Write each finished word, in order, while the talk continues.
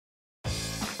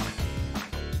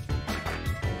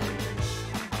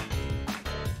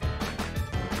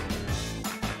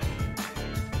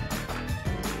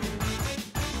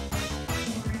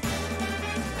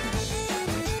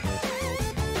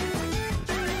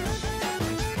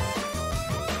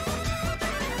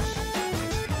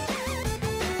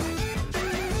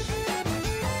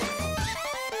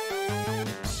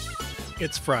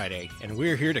It's Friday, and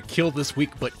we're here to kill this week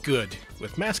but good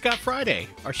with Mascot Friday,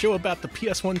 our show about the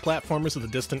PS1 platformers of the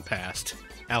distant past.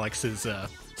 Alex is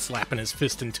slapping his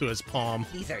fist into his palm.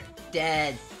 These are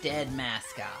dead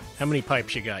mascots. How many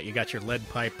pipes you got? You got your lead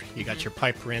pipe, you got your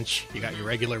pipe wrench, you got your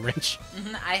regular wrench.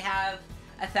 I have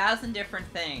 1,000 different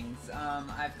things.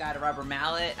 I've got a rubber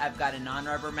mallet, I've got a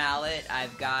non-rubber mallet,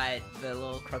 I've got the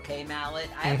little croquet mallet.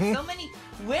 I have so many.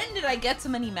 When did I get so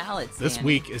many mallets, This Danny?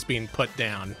 week is being put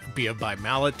down, be it by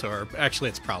mallet, or actually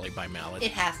it's probably by mallet.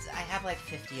 It has to. I have like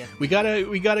 50 of them.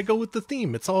 We gotta go with the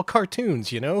theme. It's all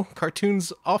cartoons, you know?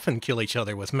 Cartoons often kill each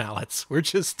other with mallets. We're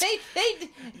just... They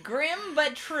grim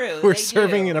but true. We're They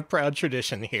serving do. in a proud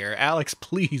tradition here. Alex,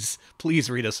 please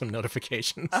read us some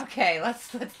notifications. Okay,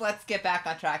 let's get back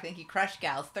on track. Thank you, Crush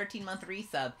Gals. 13-month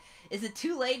resub. Is it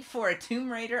too late for a Tomb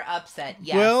Raider upset?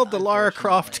 Yes. Well, the Lara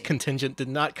Croft unfortunately. contingent did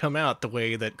not come out the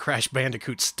way that Crash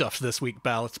Bandicoot stuffed this week's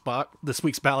ballot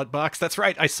box. That's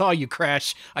right. I saw you,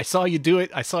 Crash. I saw you do it.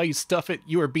 I saw you stuff it.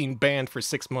 You are being banned for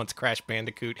 6 months, Crash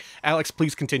Bandicoot. Alex,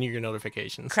 please continue your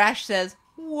notifications. Crash says,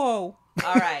 "Whoa."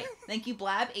 All right. Thank you,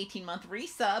 Blab. 18-month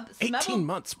resub. 18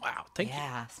 months. Wow. Thank you.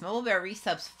 Yeah, Smell Bear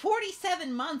resubs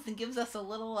 47 months and gives us a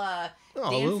little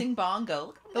Oh, dancing bongo.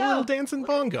 Look at A him little go. dancing Look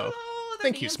at him bongo. go.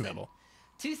 They're Thank you, dancing. Smibble.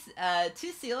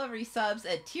 Two Seal resubs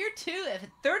at tier 2 at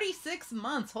 36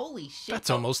 months. Holy shit. That's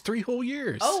almost 3 whole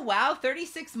years. Oh, wow.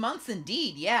 36 months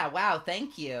indeed. Yeah, wow.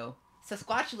 Thank you.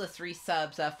 Sasquatchulous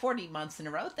resubs 40 months in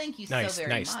a row. Thank you nice, so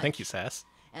very nice. much. Thank you, Sass.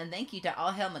 And thank you to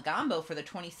All Hail Magambo for the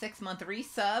 26-month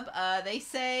resub. They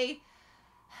say,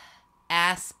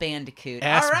 Ass Bandicoot.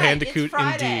 Ass All right, Bandicoot, it's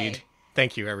Friday. indeed.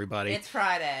 Thank you, everybody. It's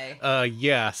Friday.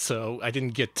 Yeah, so I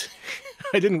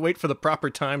didn't wait for the proper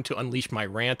time to unleash my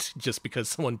rant just because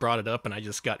someone brought it up and I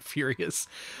just got furious.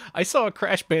 I saw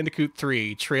Crash Bandicoot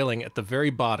 3 trailing at the very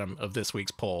bottom of this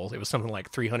week's poll. It was something like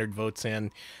 300 votes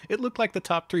in. It looked like the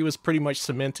top 3 was pretty much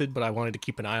cemented, but I wanted to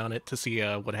keep an eye on it to see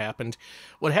what happened.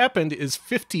 What happened is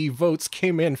 50 votes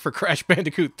came in for Crash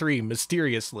Bandicoot 3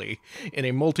 mysteriously in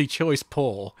a multi-choice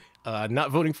poll.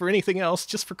 Not voting for anything else,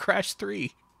 just for Crash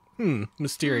 3.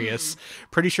 Mysterious.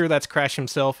 Pretty sure that's Crash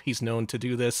himself. He's known to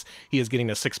do this. He is getting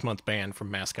a 6-month ban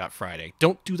from Mascot Friday.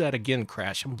 Don't do that again,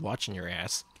 Crash. I'm watching your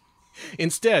ass.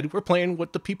 Instead, we're playing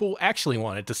what the people actually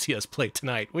wanted to see us play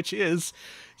tonight, which is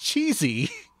Cheesy,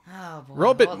 Oh, boy.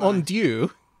 Robbit hold mon on.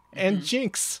 Dieu, and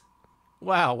Jinx.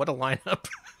 Wow, what a lineup.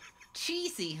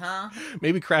 Cheesy, huh?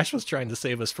 Maybe Crash was trying to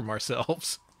save us from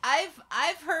ourselves.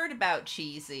 I've heard about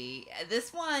Cheesy.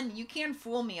 This one, you can't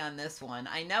fool me on this one.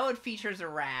 I know it features a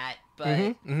rat,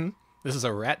 but... This is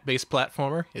a rat-based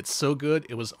platformer. It's so good,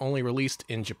 it was only released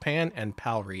in Japan and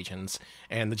PAL regions,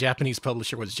 and the Japanese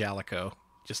publisher was Jalico,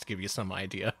 just to give you some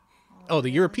idea. Oh,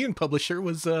 the European publisher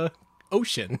was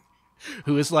Ocean,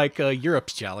 who is like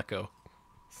Europe's Jalico.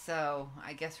 So,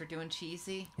 I guess we're doing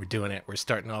Cheesy. We're doing it. We're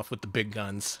starting off with the big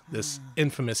guns. This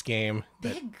infamous game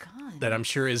Big gun. that I'm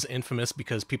sure is infamous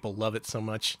because people love it so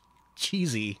much.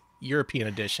 Cheesy, European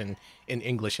edition, in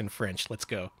English and French. Let's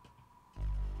go.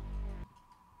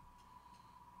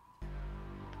 I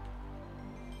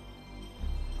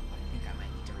think I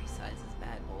might need to resize this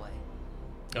bad boy.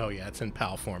 Oh yeah, it's in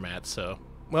PAL format, so...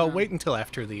 Well, wait until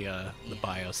after the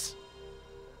BIOS.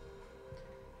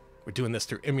 We're doing this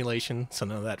through emulation, so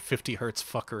none of that 50 hertz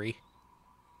fuckery.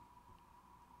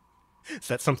 Is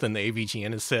that something the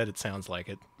AVGN has said? It sounds like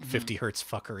it. 50 hertz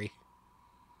fuckery.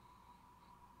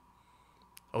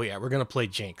 Oh yeah, we're gonna play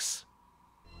Jinx.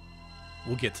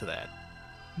 We'll get to that.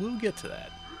 We'll get to that.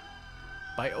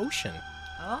 By Ocean.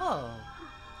 Oh.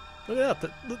 Look at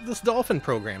that. This dolphin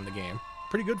programmed the game.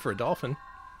 Pretty good for a dolphin.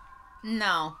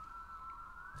 No.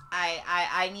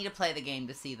 I need to play the game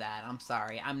to see that. I'm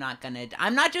sorry. I'm not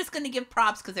just gonna give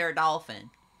props because they're a dolphin.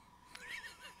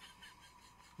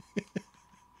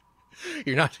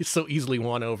 You're not so easily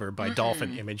won over by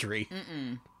dolphin imagery.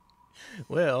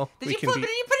 Well, Did you put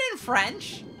it in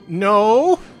French?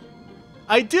 No,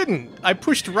 I didn't. I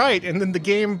pushed right, and then the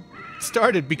game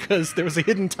started because there was a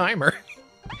hidden timer.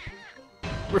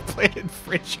 We're playing in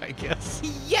French, I guess.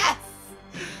 Yes!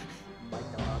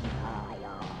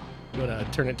 You wanna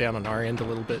turn it down on our end a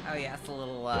little bit? Oh yeah, it's a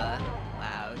little loud.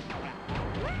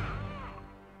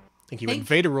 Thank you,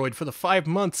 Invaderoid, for the 5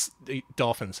 months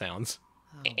dolphin sounds.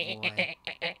 Oh boy.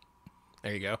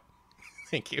 There you go.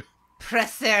 Thank you.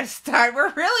 Presser start.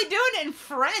 We're really doing it in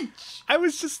French. I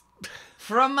was just...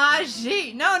 Fromage.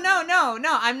 No.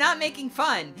 I'm not making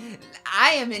fun.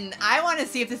 I want to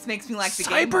see if this makes me like the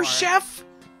game more. Cyber Chef?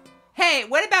 Hey,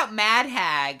 what about Mad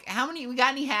Hag? We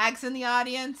got any hags in the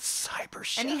audience? Cyber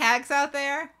Chef. Any hags out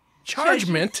there?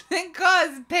 Chargement?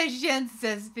 Cause patience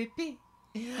says pipi.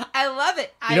 I love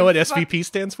it. You know what SVP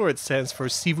stands for? It stands for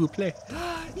s'il vous plaît.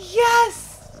 Yes!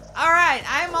 Alright,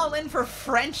 I'm all in for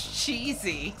French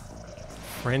cheesy.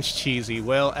 French cheesy.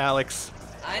 Well, Alex.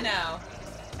 I know.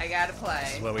 I gotta play.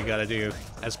 This is what we gotta do.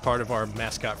 As part of our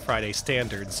Mascot Friday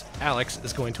standards, Alex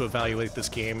is going to evaluate this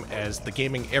game as the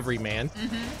gaming everyman,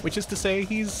 which is to say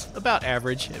he's about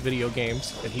average at video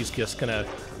games, and he's just gonna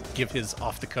give his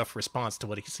off-the-cuff response to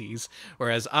what he sees,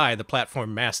 whereas I, the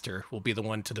platform master, will be the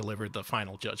one to deliver the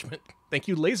final judgment. Thank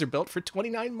you, Laserbelt, for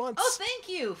 29 months. Oh, thank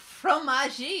you,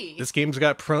 Fromage. This game's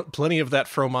got plenty of that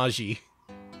fromage.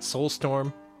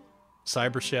 Soulstorm,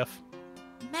 Cyber Chef.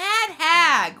 Mad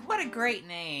Hag! What a great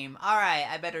name. Alright,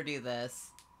 I better do this.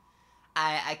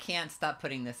 I can't stop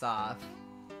putting this off.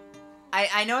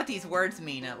 I know what these words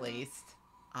mean, at least.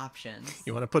 Options.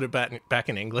 You want to put it back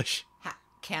in English?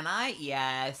 Can I?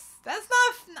 Yes. That's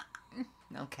not...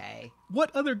 Okay.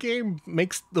 What other game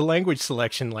makes the language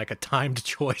selection like a timed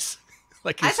choice?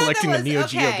 Like you're selecting a Neo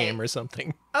Geo game or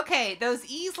something. Okay, those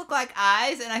E's look like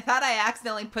I's, and I thought I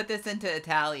accidentally put this into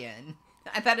Italian.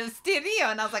 I thought it was stereo,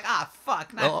 and I was like,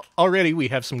 fuck. Well, already we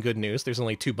have some good news. There's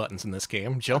only 2 buttons in this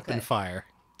game. Jump and fire.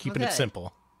 Keeping it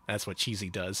simple. That's what Cheesy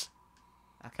does.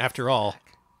 Okay, after all,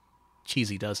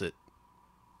 Cheesy does it.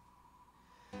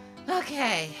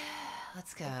 Okay,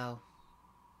 let's go.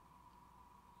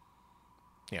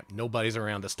 Yeah, nobody's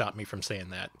around to stop me from saying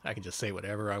that. I can just say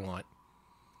whatever I want.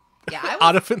 Yeah,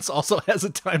 Autofence also has a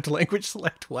timed language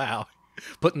select. Wow.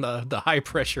 Putting the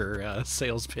high-pressure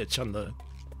sales pitch on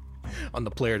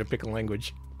the player to pick a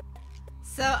language.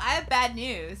 So, I have bad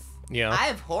news. Yeah? I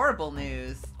have horrible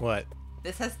news. What?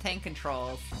 This has tank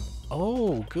controls.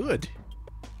 Oh, good.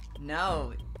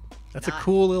 No. That's a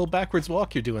cool little backwards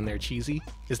walk you're doing there, Cheesy.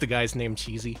 Is the guy's name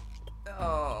Cheesy?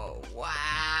 Oh,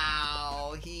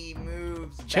 wow. He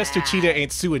moves Chester bad. Cheetah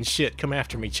ain't suing shit. Come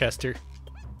after me, Chester.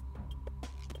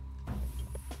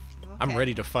 Okay. I'm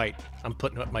ready to fight. I'm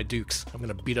putting up my dukes. I'm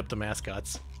gonna beat up the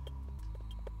mascots.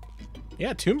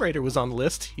 Yeah, Tomb Raider was on the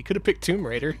list. You could have picked Tomb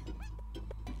Raider.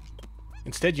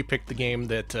 Instead, you picked the game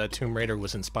that Tomb Raider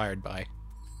was inspired by.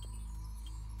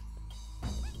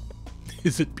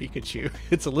 Is it Pikachu?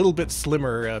 It's a little bit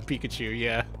slimmer Pikachu,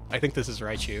 yeah. I think this is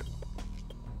Raichu.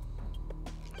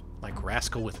 Like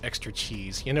Rascal with extra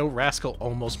cheese. You know, Rascal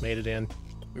almost made it in.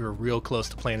 We were real close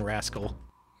to playing Rascal.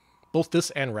 Both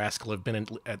this and Rascal have been in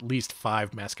at least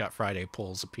 5 Mascot Friday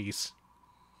polls apiece.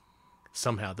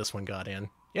 Somehow this one got in.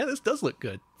 Yeah, this does look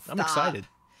good. I'm excited.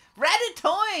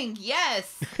 Ratatouille!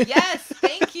 Yes! Yes,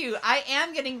 thank you. I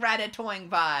am getting Ratatouille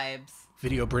vibes.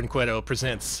 Video Brinquedo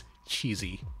presents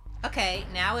Cheesy. Okay,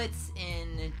 now it's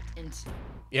in...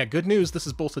 Yeah, good news. This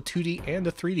is both a 2D and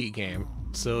a 3D game.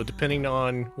 So depending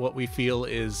on what we feel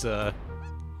is, I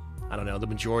don't know, the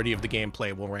majority of the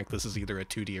gameplay, we'll rank this as either a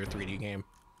 2D or 3D game.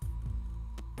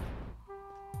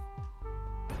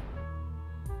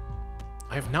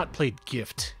 I have not played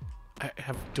Gift.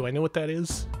 Do I know what that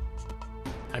is?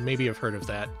 I maybe have heard of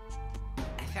that.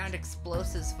 I found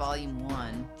Explosives Volume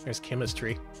 1. There's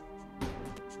Chemistry.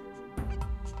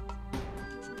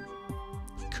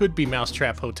 Could be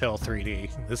Mousetrap Hotel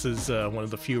 3D. This is one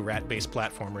of the few rat-based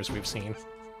platformers we've seen.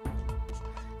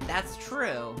 That's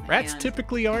true. Rats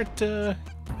typically aren't,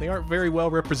 they aren't very well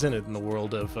represented in the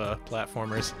world of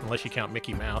platformers, unless you count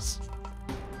Mickey Mouse.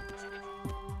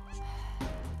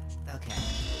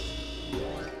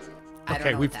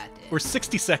 Okay, we're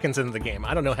 60 seconds into the game.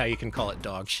 I don't know how you can call it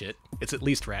dog shit. It's at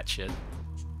least rat shit. Okay,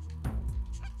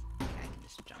 I can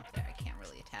just jump there. I can't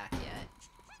really attack yet.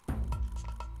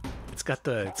 It's got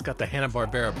the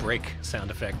Hanna-Barbera break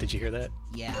sound effect. Did you hear that?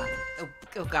 Yeah.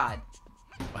 Oh God.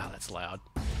 Wow, that's loud.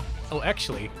 Oh,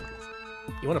 actually,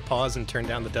 you want to pause and turn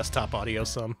down the desktop audio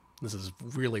some? This is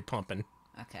really pumping.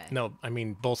 Okay. No, I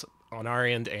mean both on our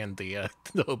end and the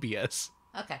OBS.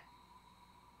 Okay.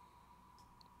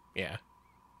 Yeah.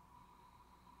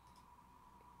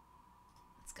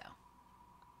 Let's go.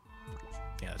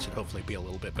 Yeah, that should hopefully be a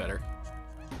little bit better.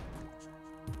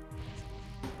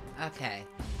 Okay.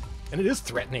 And it is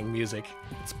threatening music.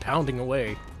 It's pounding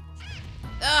away.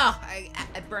 Oh, I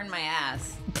burned my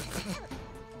ass.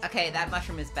 Okay, that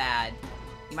mushroom is bad.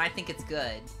 You might think it's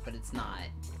good, but it's not.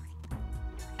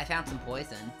 I found some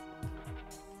poison.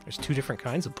 There's 2 different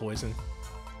kinds of poison.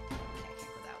 Okay, I can't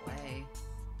go that way.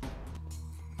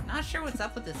 Not sure what's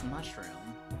up with this mushroom.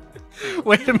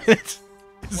 Wait a minute.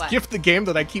 Is What? Gift the game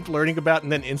that I keep learning about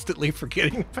and then instantly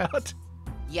forgetting about?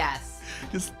 Yes.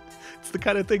 It's the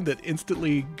kind of thing that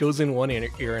instantly goes in one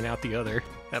ear and out the other.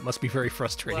 That must be very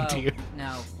frustrating to you.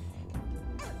 No.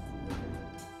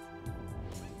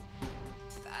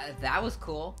 That was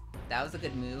cool. That was a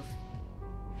good move.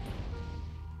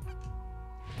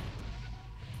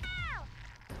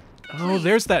 Oh,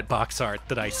 there's that box art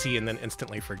that I see and then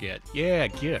instantly forget. Yeah,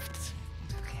 gift.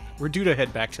 Okay. We're due to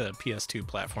head back to PS2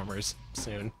 platformers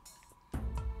soon.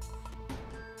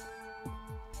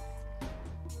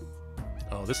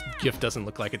 Oh, this gift doesn't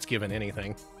look like it's given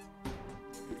anything.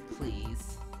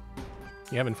 Please.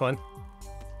 You having fun?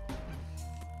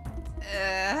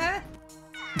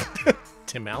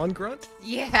 Tim Allen grunt?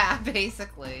 Yeah,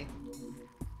 basically.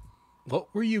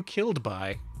 What were you killed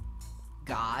by?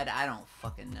 God, I don't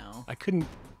fucking know. I couldn't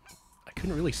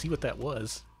really see what that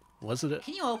was. Was it a...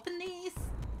 Can you open these?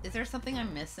 Is there something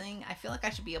I'm missing? I feel like I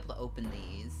should be able to open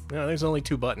these. No, there's only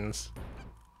 2 buttons.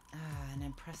 And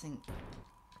I'm pressing...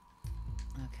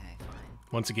 Okay, fine.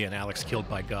 Once again, Alex killed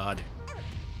by God.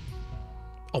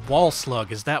 A wall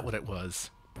slug, is that what it was?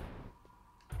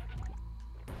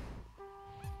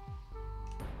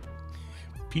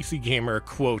 PC Gamer,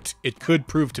 quote, "It could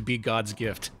prove to be God's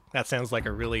gift." That sounds like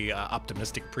a really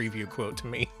optimistic preview quote to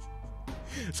me.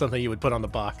 Something you would put on the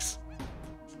box.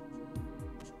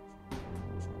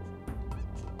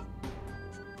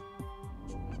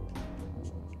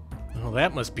 Well,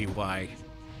 that must be why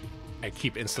I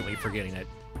keep instantly forgetting it.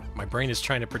 My brain is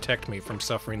trying to protect me from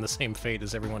suffering the same fate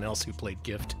as everyone else who played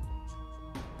Gift.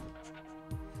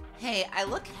 Hey, I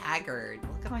look haggard.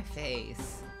 Look at my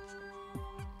face.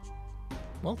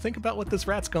 Well, think about what this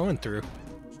rat's going through.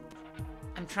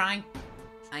 I'm trying.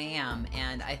 I am,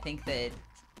 and I think that...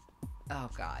 Oh,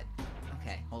 God.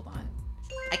 Okay, hold on.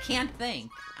 I can't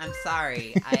think. I'm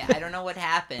sorry. I don't know what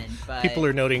happened, but... People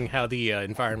are noting how the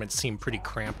environments seem pretty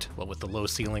cramped, what with the low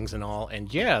ceilings and all.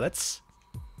 And yeah,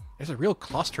 there's a real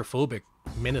claustrophobic,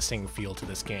 menacing feel to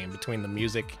this game between the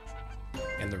music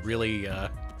and the really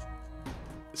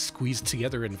squeezed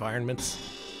together environments.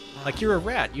 Like, you're a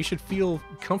rat. You should feel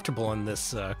comfortable in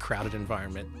this crowded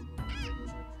environment.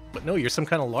 But no, you're some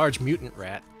kind of large mutant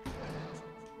rat.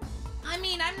 I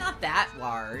mean, I'm not that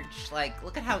large. Like,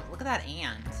 look at that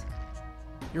ant.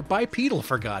 You're bipedal,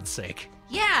 for God's sake.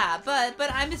 Yeah, but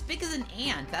I'm as big as an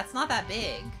ant. That's not that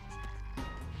big.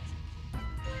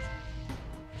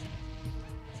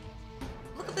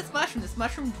 Look at this mushroom. This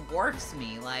mushroom dwarfs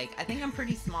me. Like, I think I'm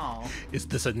pretty small. Is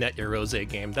this a Net Your Rose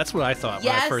game? That's what I thought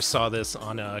when I first saw this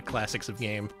on Classics of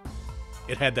Game.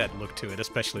 It had that look to it,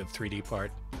 especially the 3D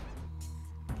part.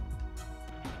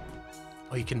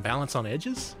 Oh, you can balance on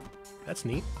edges? That's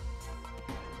neat.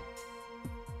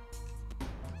 Oh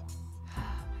my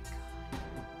God.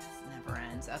 This never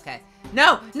ends. Okay.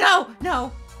 No! No!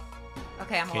 No!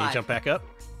 Okay, I'm alive. Can you jump back up?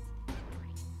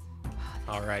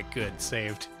 Alright, good.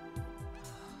 Saved.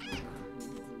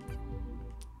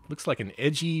 Looks like an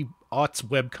edgy aughts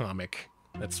webcomic.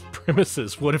 That's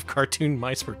premises. What if cartoon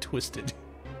mice were twisted?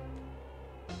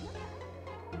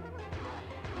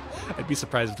 I'd be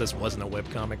surprised if this wasn't a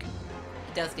webcomic.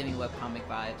 It does give me webcomic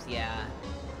vibes, yeah.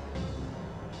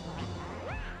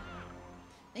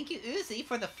 Thank you, Uzi,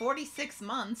 for the 46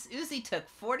 months. Uzi took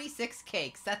 46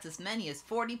 cakes. That's as many as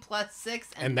 40 plus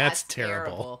 6, and that's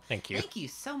terrible. Thank you. Thank you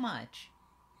so much.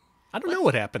 I don't know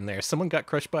what happened there. Someone got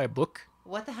crushed by a book?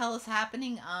 What the hell is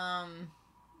happening?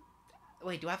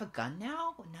 Wait, do I have a gun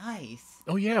now? Nice.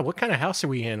 Oh yeah, what kind of house are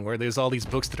we in where there's all these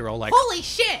books that are all like... Holy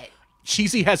shit!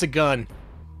 Cheesy has a gun.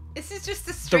 This is just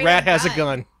a straight The rat has a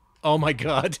gun. Oh my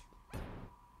God.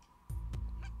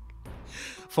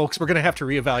 Folks, we're gonna have to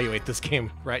reevaluate this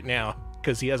game right now,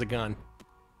 because he has a gun.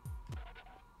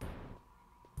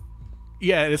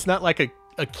 Yeah, it's not like a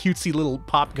cutesy little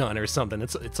pop gun or something.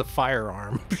 It's a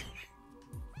firearm.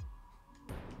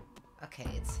 Okay,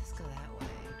 let's just go that way.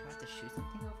 Do I have to shoot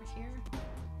something over here?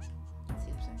 Let's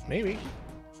see if there's anything. Maybe.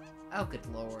 Oh, good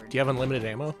lord. Do you have unlimited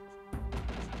ammo?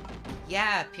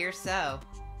 Yeah, appears so.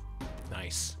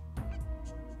 Nice.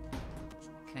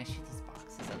 Can I shoot these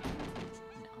boxes open?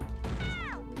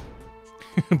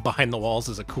 No. Behind the walls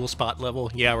is a cool spot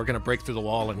level. Yeah, we're gonna break through the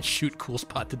wall and shoot cool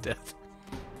spot to death.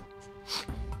 Okay.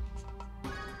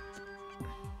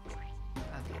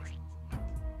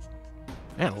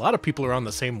 Man, a lot of people are on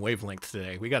the same wavelength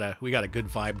today. We got a good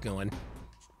vibe going.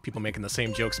 People making the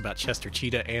same jokes about Chester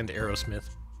Cheetah and Aerosmith.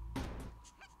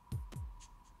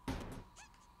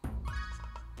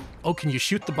 Oh, can you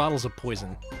shoot the bottles of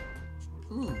poison?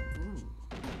 Ooh.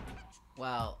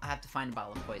 Well, I have to find a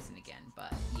bottle of poison again,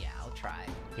 but yeah, I'll try.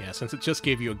 Yeah, since it just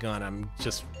gave you a gun, I'm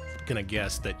just gonna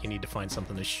guess that you need to find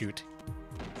something to shoot.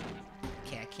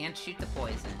 Okay, I can't shoot the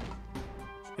poison.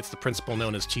 It's the principle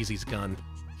known as Cheesy's gun.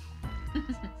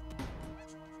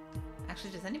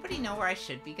 Actually, does anybody know where I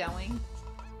should be going?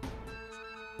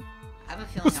 I have a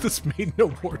feeling Was this made in a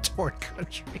war-torn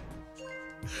country?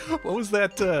 What was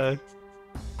that,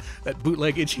 that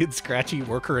bootleg Itchy and Scratchy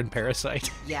Worker and Parasite?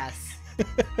 Yes.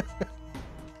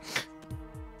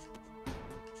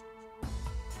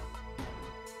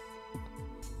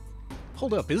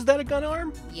 Hold up, is that a gun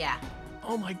arm? Yeah.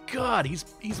 Oh my god, he's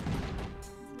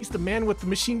the man with the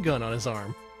machine gun on his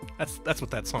arm. That's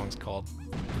what that song's called.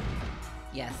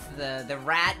 Yes, the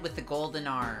rat with the golden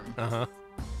arm. Uh-huh.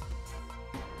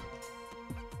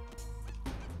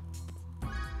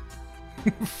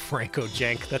 Franco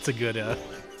Jank. That's a good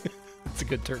that's a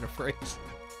good turn of phrase.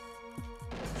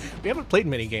 We haven't played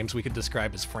many games we could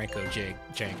describe as Franco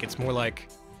Jank. It's more like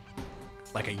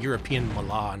a European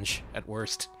melange at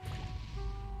worst.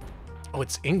 Oh,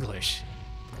 it's English.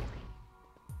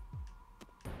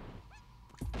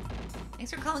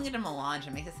 Thanks for calling it a melange.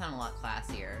 It makes it sound a lot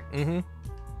classier. Mm-hmm.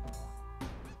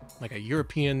 Like a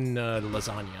European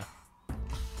lasagna.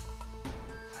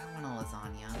 I want a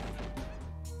lasagna.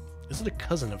 Is it a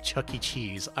cousin of Chuck E.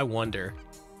 Cheese? I wonder.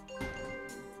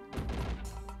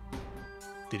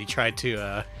 Did he try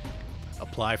to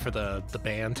apply for the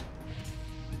band?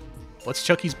 What's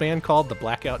Chucky's band called? The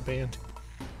Blackout Band?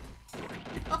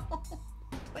 No.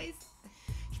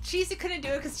 Cheesy couldn't do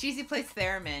it because Cheesy plays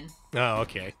theremin. Oh,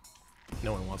 okay.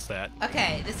 No one wants that.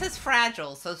 Okay, this is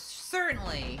fragile, so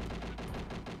certainly...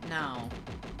 No.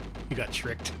 You got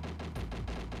tricked.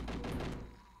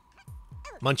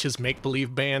 Munch's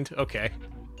Make-Believe Band? Okay.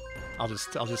 I'll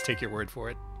just take your word for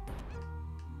it.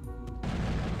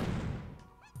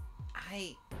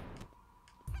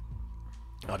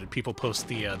 Oh, did people post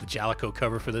the Jalico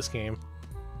cover for this game?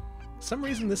 For some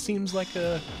reason this seems like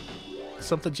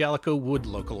something Jalico would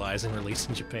localize and release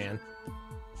in Japan.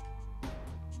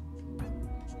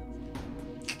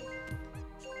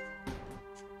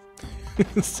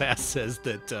 Sass says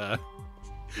that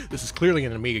this is clearly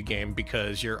an Amiga game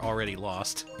because you're already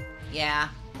lost. Yeah.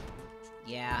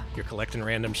 Yeah. You're collecting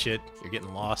random shit, you're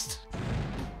getting lost.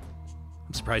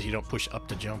 I'm surprised you don't push up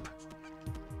to jump.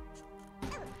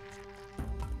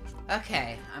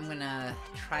 Okay, I'm gonna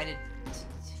try to...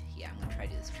 Yeah, I'm gonna try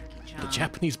to do this tricky jump. The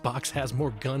Japanese box has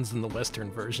more guns than the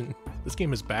Western version. This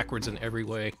game is backwards in every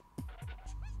way.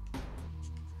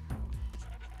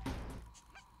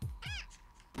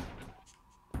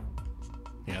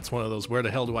 Yeah, it's one of those where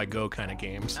the hell do I go kind of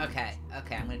games. Okay,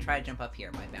 I'm gonna try to jump up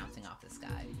here by bouncing off this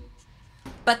guy.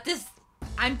 But this...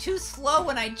 I'm too slow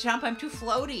when I jump, I'm too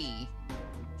floaty.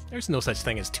 There's no such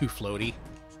thing as too floaty.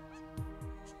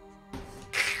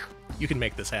 You can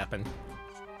make this happen.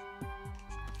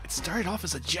 It started off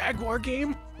as a Jaguar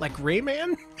game? Like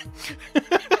Rayman?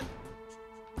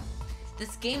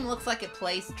 This game looks like it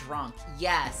plays drunk.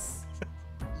 Yes.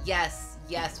 Yes,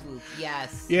 yes, Whoop,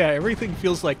 yes. Yeah, everything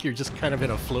feels like you're just kind of in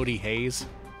a floaty haze.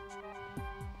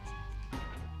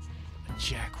 A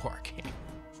Jaguar game.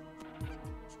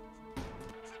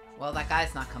 Well, that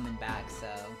guy's not coming back, so...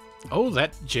 Oh,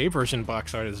 that J version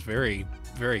box art is very,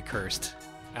 very cursed.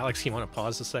 Alex, you want to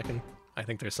pause a second? I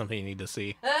think there's something you need to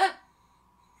see.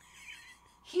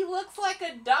 He looks like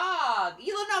a dog.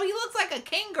 He looks like a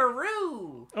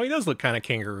kangaroo. Oh, he does look kind of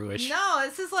kangaroo-ish. No,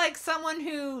 this is like someone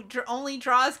who only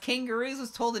draws kangaroos was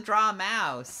told to draw a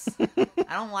mouse.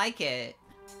 I don't like it.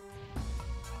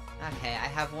 Okay, I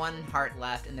have one heart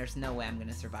left, and there's no way I'm going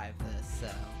to survive this, so...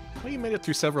 Well, you made it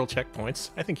through several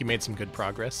checkpoints. I think you made some good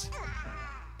progress.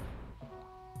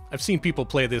 I've seen people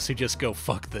play this who just go,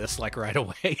 fuck this, like right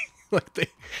away. Like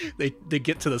they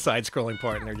get to the side-scrolling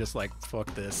part and they're just like,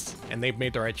 fuck this. And they've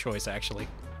made the right choice, actually.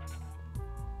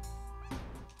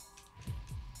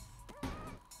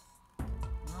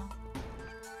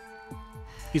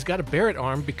 He's got a Barrett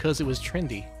arm because it was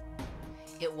trendy.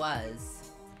 It was.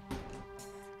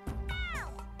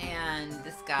 And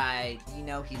this guy, you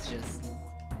know, he's just...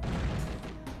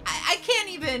 I can't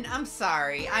even... I'm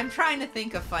sorry. I'm trying to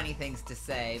think of funny things to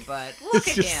say, but look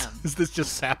at him. Is this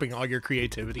just sapping all your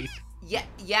creativity? Yeah.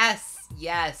 Yes.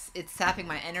 It's sapping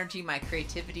my energy, my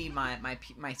creativity,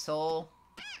 my soul.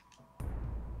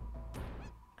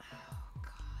 Oh,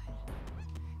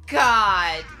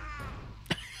 God.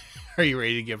 Are you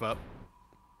ready to give up?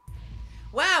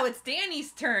 Wow, it's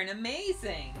Danny's turn.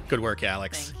 Amazing. Good work,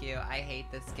 Alex. Thank you. I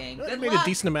hate this game. You Good made luck. a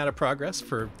decent amount of progress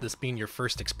for this being your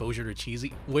first exposure to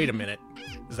Cheesy. Wait a minute.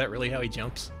 Is that really how he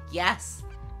jumps? Yes.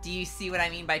 Do you see what I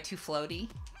mean by too floaty?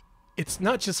 It's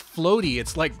not just floaty.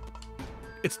 It's like...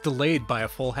 It's delayed by a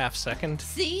full half second.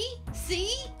 See?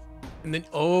 And then,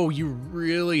 oh, you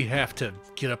really have to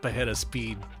get up ahead of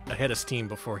steam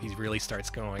before he really starts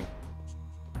going.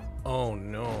 Oh,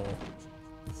 no.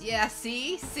 Yeah,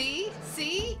 see?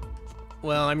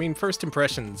 Well, I mean, first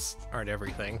impressions aren't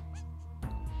everything.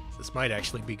 This might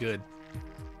actually be good.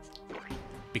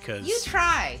 Because... You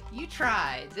try.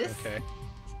 This... Okay.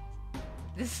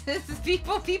 This is...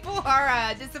 People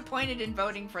are disappointed in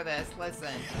voting for this.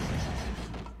 Listen.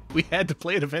 We had to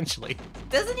play it eventually.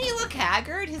 Doesn't he look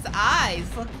haggard? His eyes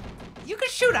look... You can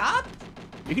shoot up?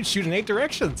 You can shoot in 8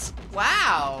 directions.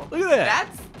 Wow. Look at that.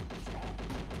 That's...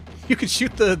 You can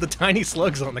shoot the tiny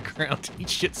slugs on the ground. Eat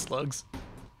shit slugs.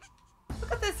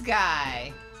 Look at this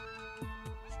guy.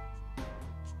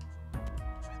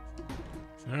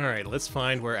 Alright, let's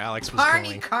find where Alex was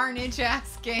going. Carnage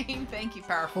ass game. Thank you,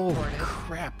 Powerful Holy Tortoise.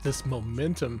 crap, this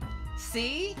momentum.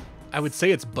 See? I would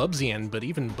say it's Bubsy-ian, but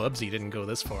even Bubsy didn't go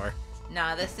this far.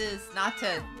 Nah, this is not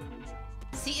to...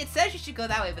 See, it says you should go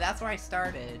that way, but that's where I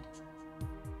started.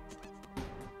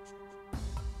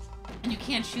 And you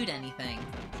can't shoot anything.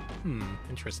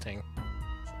 Interesting.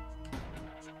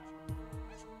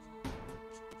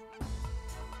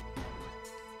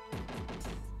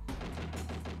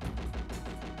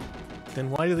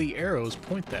 Then why do the arrows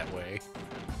point that way?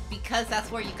 Because that's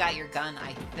where you got your gun,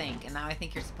 I think. And now I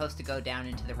think you're supposed to go down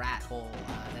into the rat hole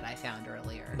that I found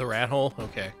earlier. The rat hole?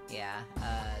 Okay. Yeah.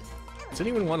 Does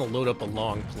anyone want to load up a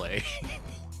long play?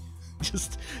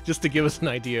 just to give us an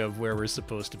idea of where we're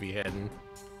supposed to be heading.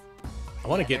 I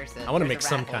want to make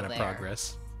some kind of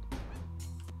progress.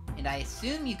 And I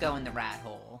assume you go in the rat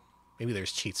hole. Maybe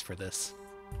there's cheats for this.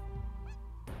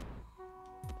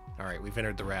 Alright, we've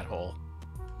entered the rat hole.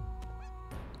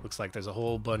 Looks like there's a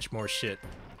whole bunch more shit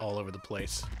all over the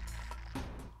place.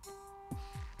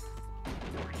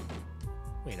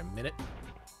 Wait a minute.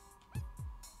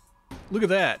 Look at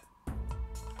that!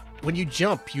 When you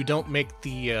jump, you don't make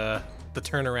the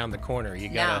turn around the corner. You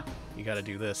gotta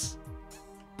do this.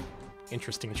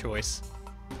 Interesting choice.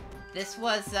 This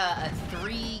was a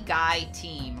 3-guy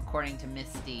team, according to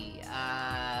Misty.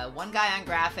 1 guy on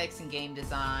graphics and game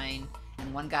design,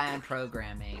 and 1 guy on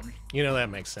programming. You know, that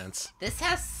makes sense. This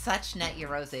has such Net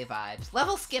Eurose vibes.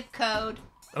 Level skip code.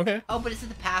 Okay. Oh, but it's at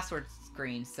the password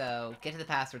screen, so get to the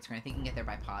password screen. I think you can get there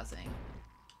by pausing.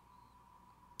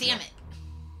 Damn it.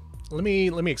 Let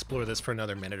me explore this for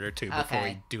another minute or two before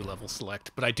we do level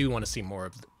select, but I do want to see more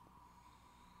of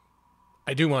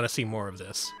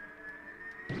this.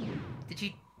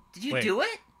 Did you do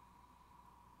it?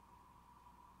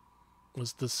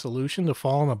 Was the solution to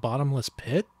fall in a bottomless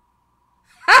pit?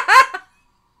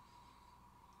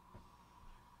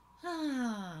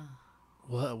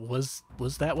 What was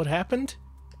that what happened?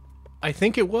 I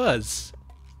think it was.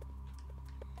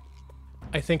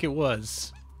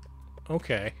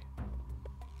 Okay.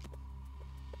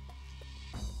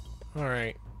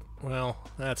 Alright. Well,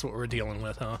 that's what we're dealing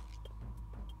with, huh?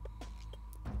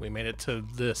 We made it to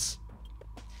this.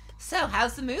 So,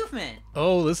 how's the movement?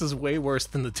 Oh, this is way worse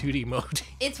than the 2D mode.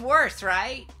 It's worse,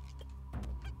 right?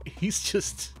 He's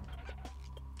just...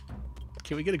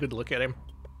 Can we get a good look at him?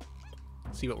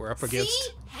 See what we're up against?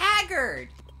 See? Haggard!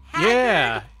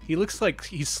 Yeah! He looks like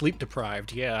he's sleep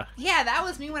deprived, yeah. Yeah, that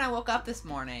was me when I woke up this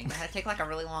morning. I had to take like a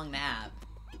really long nap.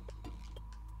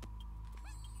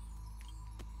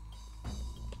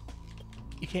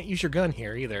 You can't use your gun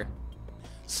here either.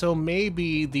 So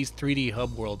maybe these 3D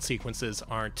hub world sequences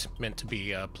aren't meant to be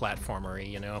platformery,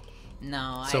 you know?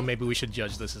 No, So maybe we should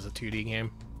judge this as a 2D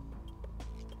game?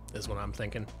 Is what I'm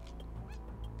thinking.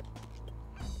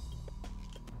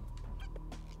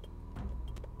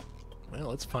 Well,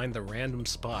 let's find the random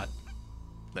spot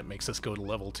that makes us go to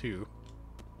level 2.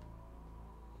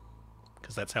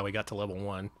 Because that's how we got to level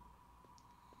 1.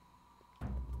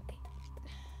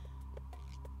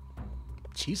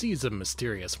 Cheesy is a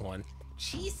mysterious one.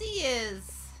 Cheesy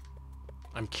is...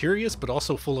 I'm curious, but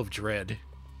also full of dread.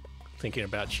 Thinking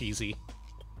about Cheesy.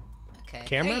 Okay,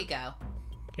 Camera? there you go.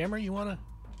 Camera, you wanna...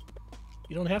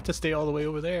 You don't have to stay all the way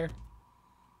over there.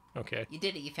 Okay. You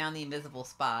did it. You found the invisible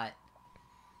spot.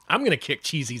 I'm gonna kick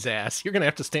Cheesy's ass. You're gonna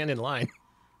have to stand in line.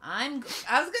 I was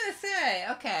gonna say,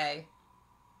 okay.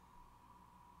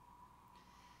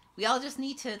 We all just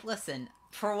need to listen.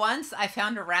 For once, I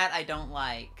found a rat I don't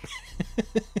like.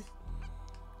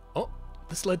 Oh,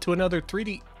 this led to another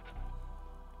 3D...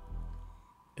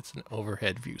 It's an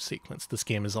overhead view sequence. This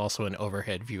game is also an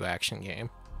overhead view action game.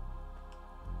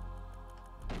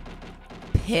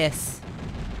 Piss.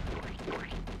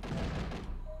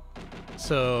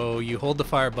 So you hold the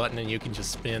fire button and you can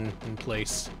just spin in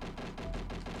place.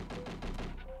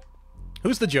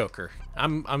 Who's the Joker?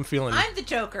 I'm feeling... I'm the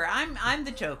Joker. I'm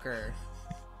the Joker.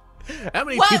 How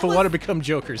many people want to become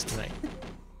Jokers tonight?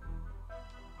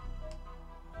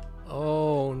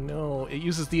 Oh no! It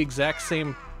uses the exact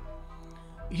same.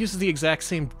 It uses the exact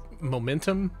same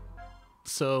momentum,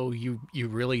 so you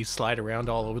really slide around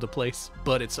all over the place.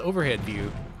 But it's overhead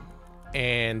view,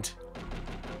 and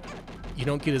you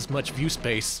don't get as much view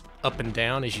space up and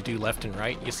down as you do left and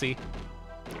right. You see?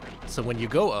 So when you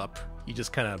go up, you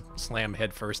just kind of slam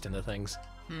head first into things.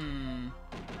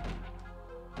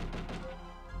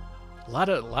 A lot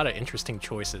of interesting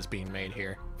choices being made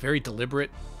here. Very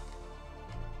deliberate.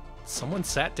 Someone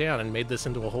sat down and made this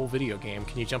into a whole video game.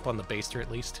 Can you jump on the baster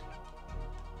at least?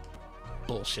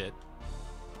 Bullshit.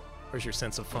 Where's your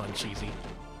sense of fun, Cheesy?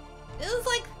 It was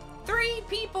like 3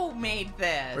 people made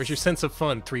this. Where's your sense of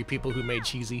fun, 3 people who made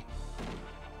Cheesy?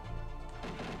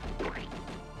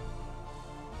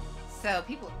 So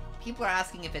people are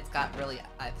asking if it's got really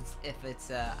if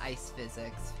it's ice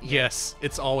physics. Yes,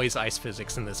 it's always ice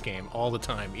physics in this game, all the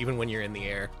time, even when you're in the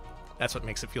air. That's what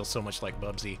makes it feel so much like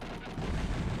Bubsy.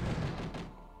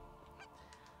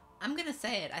 I'm gonna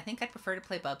say it. I think I'd prefer to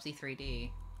play Bubsy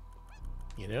 3D.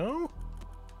 You know,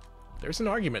 there's an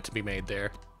argument to be made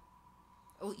there.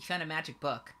 Oh, you found a magic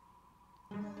book.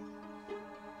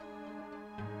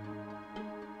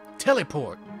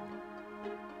 Teleport.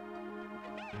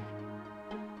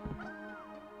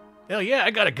 Hell yeah,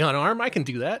 I got a gun arm. I can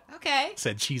do that. Okay.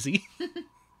 Said Cheesy.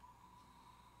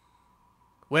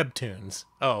 Webtoons.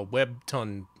 Oh,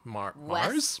 Webtoon Mars?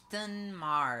 Weston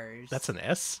Mars. That's an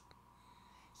S?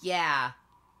 Yeah.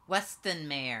 Weston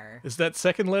Mare. Is that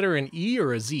second letter an E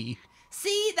or a Z?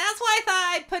 See, that's why I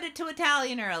thought I'd put it to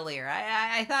Italian earlier.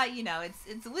 I thought, you know,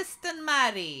 it's Weston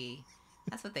Mari.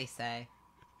 That's what they say.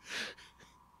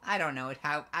 I don't know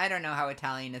how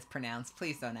Italian is pronounced.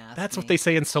 Please don't ask That's me. what they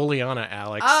say in Soliana,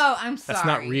 Alex. Oh, I'm sorry. That's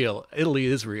not real. Italy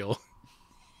is real.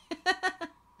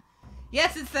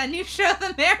 Yes, it's that new show,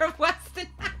 The Mayor of Weston.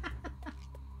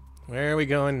 Where are we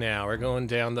going now? We're going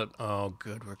down the... Oh,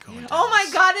 good, we're going down. Oh my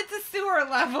god, it's a sewer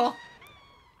level.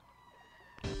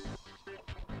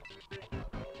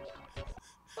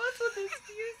 What's with this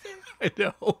music? I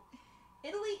know.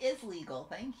 Italy is legal,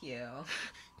 thank you.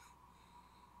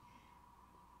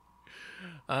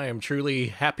 I am truly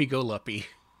happy-go-lucky.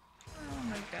 Oh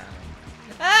my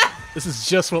god. This is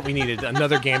just what we needed.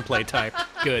 Another gameplay type.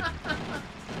 Good.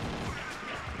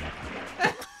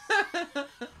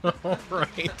 All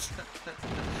right.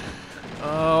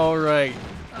 All right.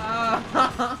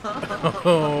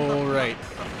 All right.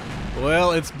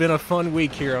 Well, it's been a fun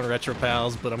week here on Retro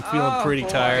Pals, but I'm feeling pretty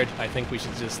tired. I think we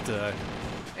should just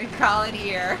call it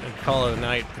here. Call it a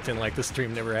night. Pretend like the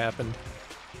stream never happened.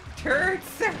 Turd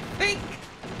surfing.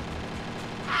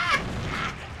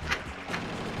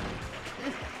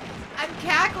 I'm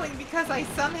cackling because I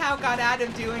somehow got out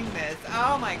of doing this.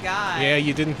 Oh my god. Yeah,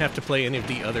 you didn't have to play any of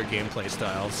the other gameplay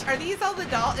styles. Are these all the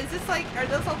are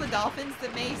those all the dolphins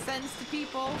that make sense to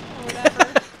people or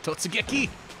whatever? Totsugeki!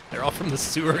 They're all from the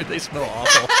sewer. They smell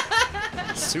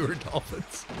awful. Sewer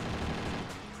dolphins.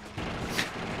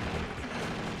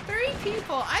 3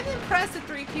 people. I'm impressed that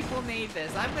 3 people made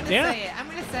this. I'm gonna say it. I'm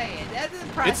gonna say it. That's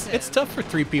impressive. It's tough for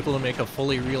 3 people to make a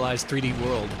fully realized 3D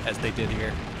world, as they did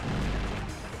here.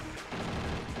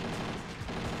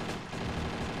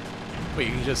 Wait,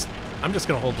 I'm just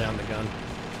gonna hold down the gun.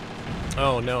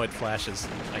 Oh no, it flashes.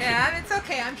 It's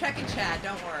okay. I'm checking chat.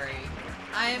 Don't worry.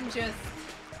 I am just...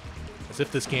 As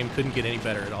if this game couldn't get any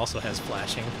better, it also has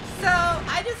flashing. So,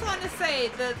 I just want to say,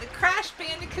 the Crash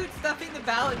Bandicoot stuffing the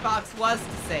ballot box was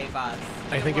to save us.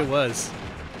 I think it was.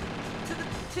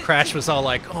 Crash was all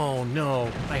like, oh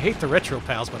no, I hate the Retro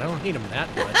Pals, but I don't hate them that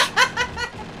much.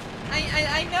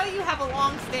 I know you have a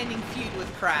long-standing feud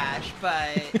with Crash,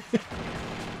 but...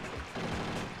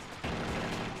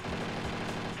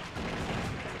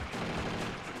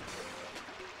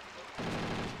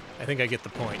 I think I get the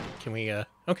point. Can we,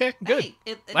 okay, good.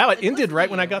 Hey, wow, it ended right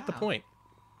when I got the point.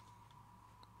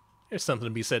 There's something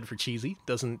to be said for Cheesy.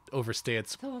 Doesn't overstay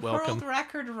its welcome. The world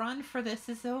record run for this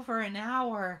is over an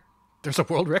hour. There's a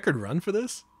world record run for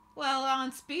this? Well,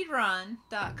 on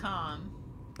speedrun.com.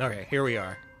 Okay, here we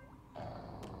are.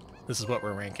 This is what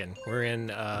we're ranking. We're in,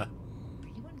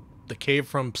 the cave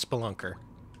from Spelunker.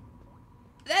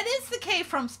 That is the cave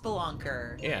from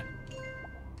Spelunker. Yeah.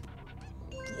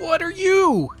 What are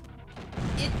you?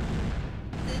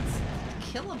 It's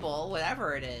killable,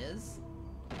 whatever it is.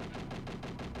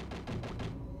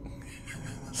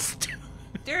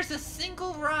 There's a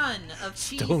single run of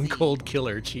Cheesy. Stone Cold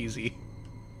Killer Cheesy.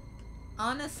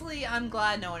 Honestly, I'm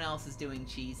glad no one else is doing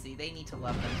Cheesy. They need to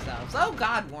love themselves. Oh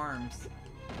god, worms.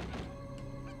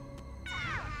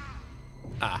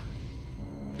 Ah.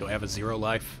 Do I have a 0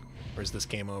 life? Or is this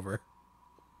game over?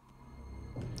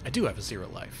 I do have a 0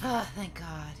 life. Oh, thank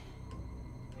god.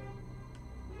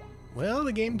 Well,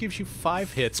 the game gives you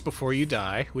 5 hits before you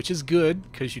die, which is good,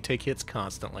 because you take hits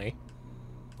constantly.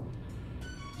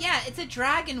 Yeah, it's a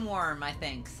dragon worm, I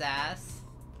think, Sass.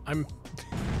 I'm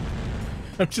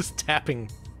just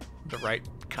tapping the right...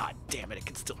 God damn it, it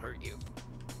can still hurt you.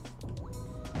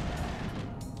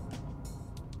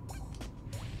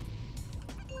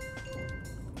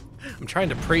 I'm trying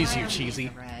to praise you, Cheesy.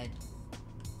 Red.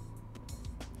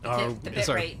 Oh, The is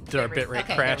did our bit rate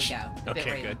okay, crash? There we go. The Okay,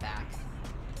 bit rate good. went back.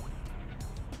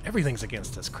 Everything's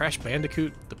against us. Crash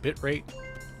Bandicoot, the bit rate,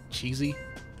 cheesy.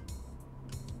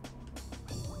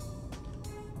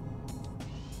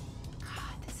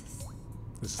 God,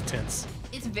 This is tense.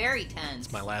 it's very tense.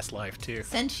 It's my last life too.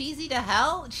 Send Cheesy to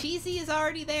hell? Cheesy is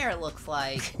already there, it looks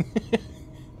like.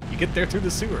 You get there through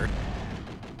the sewer.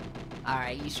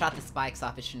 Alright, you shot the spikes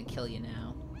off. It shouldn't kill you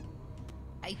now.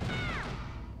 I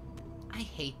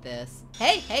hate this.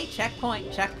 Hey,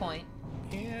 checkpoint, checkpoint.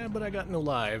 Yeah, but I got no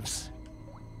lives.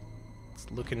 It's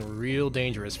looking real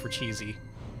dangerous for Cheesy.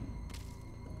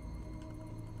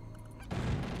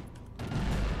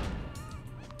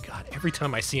 God, every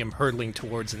time I see him hurtling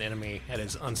towards an enemy at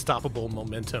his unstoppable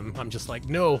momentum, I'm just like,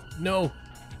 no, no.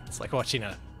 It's like watching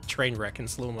a train wreck in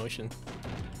slow motion.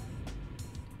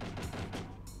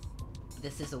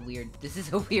 This is a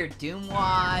weird Doom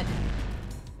Wad.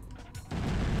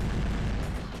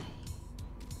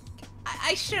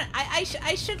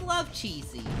 I should love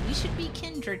Cheesy. We should be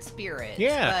kindred spirits.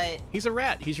 Yeah, he's a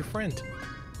rat. He's your friend.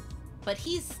 But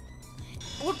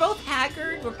we're both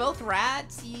haggard. We're both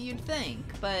rats. You'd think,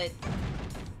 but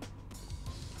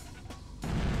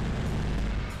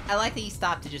I like that you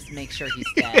stopped to just make sure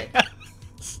he's dead.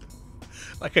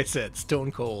 Like I said,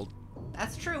 stone cold.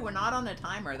 That's true. We're not on a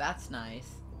timer. That's nice.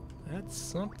 That's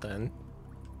something.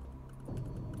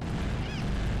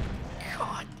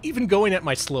 God, even going at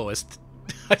my slowest,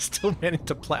 I still managed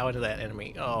to plow into that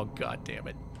enemy. Oh, god damn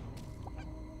it.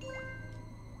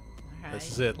 All This right.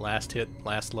 is it. Last hit,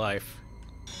 last life.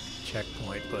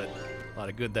 Checkpoint, but a lot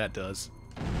of good that does.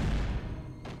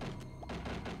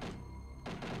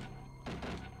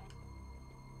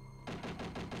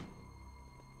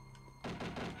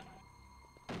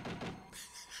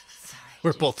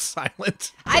 We're both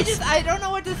silent. I don't know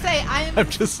what to say. I'm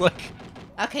just like,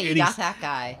 Okay, you Any- got that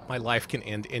guy. my life can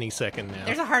end any second now.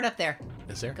 There's a heart up there.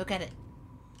 Is there? Go get it.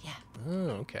 Yeah. Oh,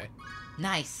 okay.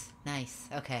 Nice. Nice.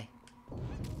 Okay.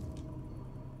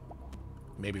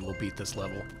 Maybe we'll beat this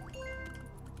level.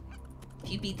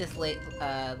 If you beat this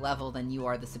level, then you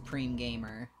are the supreme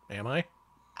gamer. Am I?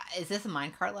 Is this a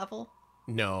minecart level?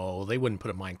 No, they wouldn't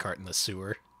put a minecart in the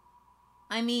sewer.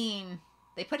 I mean,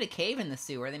 they put a cave in the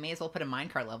sewer. They may as well put a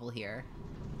minecart level here.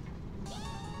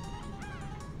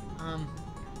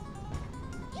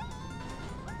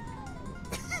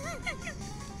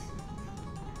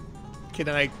 Can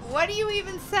I... What do you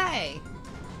even say?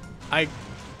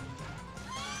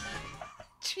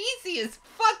 Cheesy is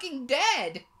fucking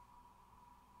dead!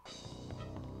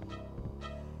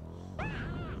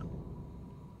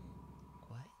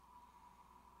 What?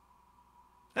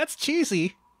 That's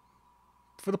Cheesy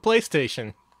for the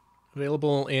PlayStation.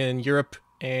 Available in Europe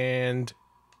and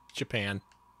Japan.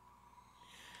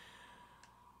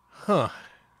 Huh.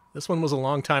 This one was a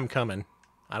long time coming.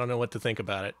 I don't know what to think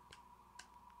about it.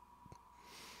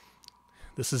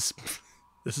 This is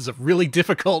a really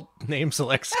difficult name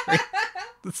select screen.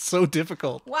 It's so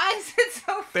difficult. Why is it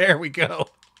so... There we go.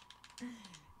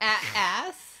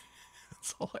 Ass?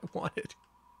 That's all I wanted.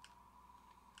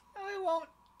 I won't...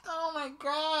 Oh my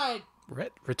god!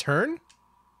 Return?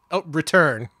 Oh,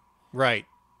 return. Right.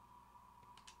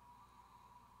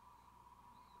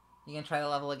 You gonna try the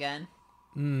level again?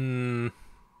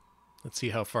 Let's see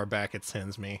how far back it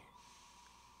sends me.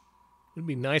 It'd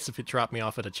be nice if it dropped me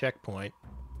off at a checkpoint.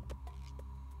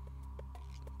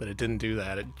 But it didn't do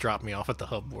that. It dropped me off at the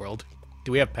hub world.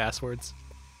 Do we have passwords?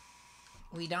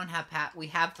 We don't have we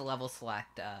have the level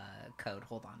select code.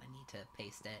 Hold on, I need to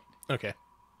paste it. Okay.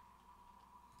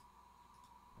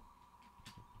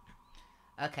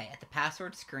 Okay, at the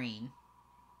password screen.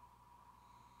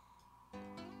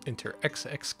 Enter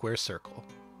XX square circle.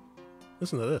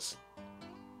 Listen to this.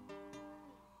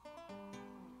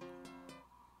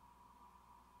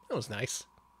 That was nice.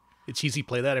 Did Cheesy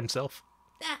play that himself?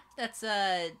 That's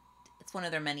it's one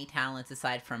of their many talents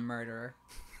aside from murderer.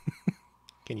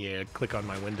 Can you click on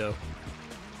my window?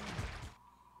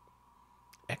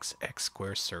 XX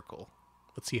square circle.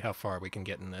 Let's see how far we can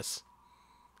get in this.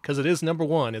 Because it is number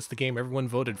one. It's the game everyone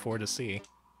voted for to see.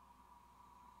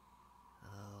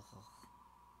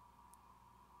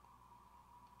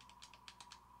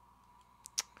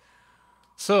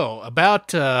 So, about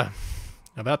the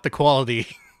quality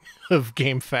of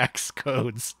GameFAQs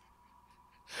codes.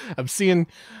 I'm seeing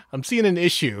an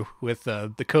issue with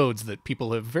the codes that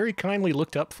people have very kindly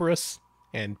looked up for us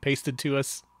and pasted to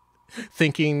us,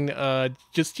 thinking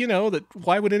just, that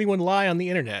why would anyone lie on the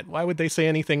internet? Why would they say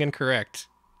anything incorrect?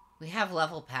 We have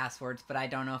level passwords, but I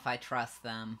don't know if I trust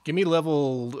them. Give me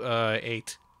level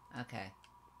 8. Okay.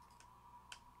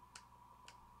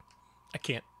 I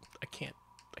can't.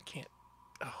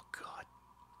 Oh,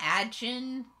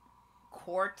 Ajin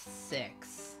Court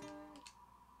 6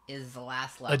 is the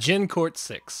last level. Ajin Court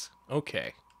 6.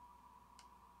 Okay.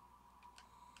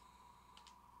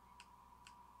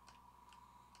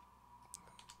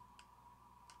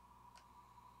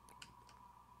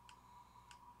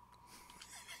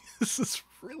 This is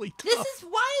really tough.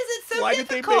 Why is it so Why difficult?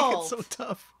 did they make it so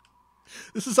tough?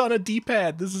 This is on a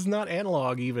D-pad. This is not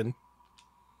analog even.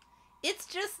 It's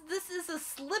just, this is a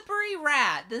slippery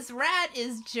rat. This rat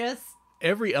is just...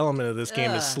 Every element of this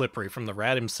game is slippery, from the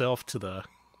rat himself to the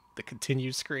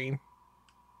continue screen.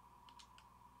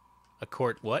 A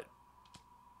court what?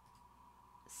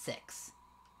 6.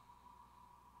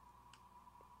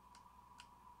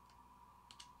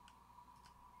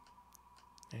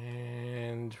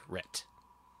 And Ret.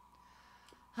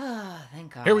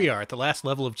 Thank God. Here we are at the last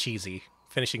level of Cheesy,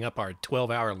 finishing up our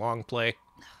 12-hour long play.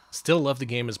 Still love the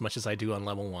game as much as I do on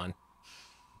level 1.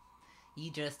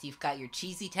 You've got your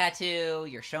cheesy tattoo,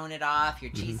 you're showing it off,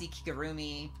 your cheesy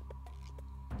Kigurumi.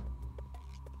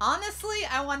 Honestly,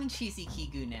 I want a cheesy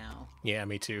Kigu now. Yeah,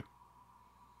 me too.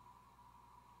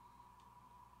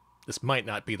 This might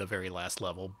not be the very last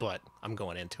level, but I'm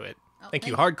going into it. Oh, Thank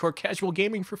you, Hardcore Casual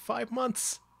Gaming, for 5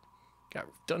 months. Got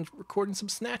done recording some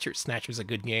Snatchers. Snatcher's a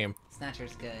good game.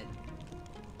 Snatcher's good.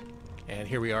 And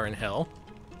here we are in Hell.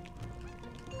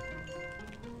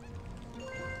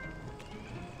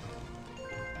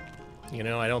 You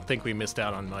know, I don't think we missed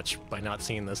out on much by not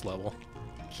seeing this level.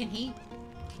 Can you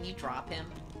drop him?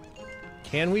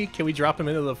 Can we? Can we drop him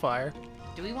into the fire?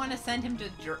 Do we want to send him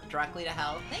directly to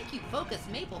hell? Thank you, Focus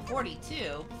Maple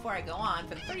 42. Before I go on,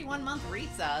 for the 31-month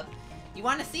resub. You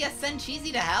want to see us send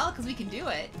Cheesy to hell? Because we can do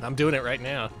it. I'm doing it right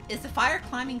now. Is the fire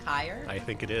climbing higher? I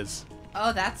think it is.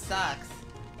 Oh, that sucks.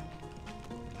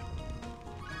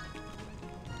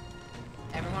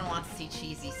 Everyone wants to see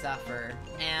Cheesy suffer,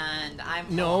 and I'm...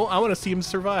 No, I want to see him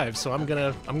survive, so I'm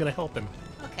gonna help him.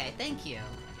 Okay, thank you.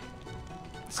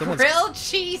 Someone's... Grilled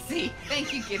Cheesy!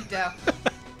 Thank you, Gibdo.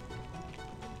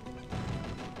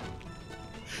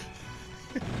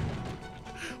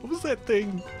 What was that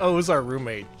thing? Oh, it was our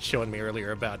roommate showing me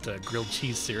earlier about grilled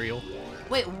cheese cereal.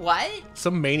 Wait, what?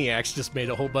 Some maniacs just made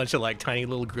a whole bunch of like tiny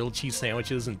little grilled cheese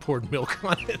sandwiches and poured milk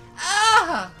on it.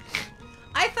 Ah!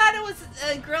 I thought it was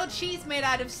grilled cheese made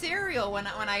out of cereal when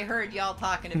I heard y'all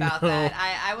talking about that.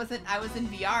 I was in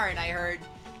VR and I heard.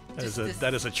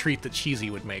 That is a treat that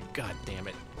Cheesy would make. God damn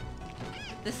it.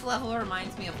 This level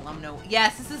reminds me of Lumno.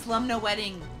 Yes, this is Lumno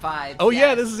Wedding vibes. Oh yes.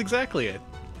 yeah, this is exactly it.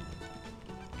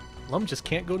 Lum just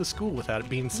can't go to school without it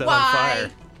being set on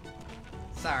fire.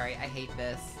 Sorry, I hate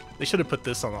this. They should have put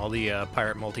this on all the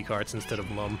pirate multi-carts instead of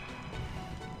Lum.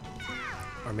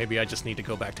 Or maybe I just need to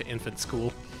go back to infant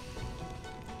school.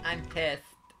 I'm pissed.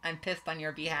 I'm pissed on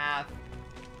your behalf.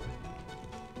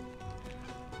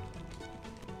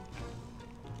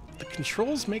 The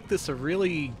controls make this a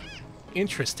really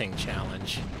interesting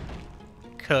challenge,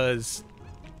 because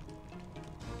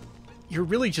you're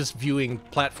really just viewing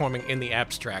platforming in the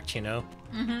abstract, you know?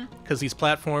 Because these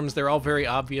platforms, they're all very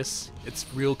obvious. It's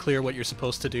real clear what you're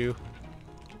supposed to do.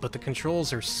 But the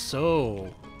controls are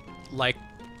so like...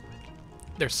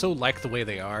 They're so like the way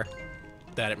they are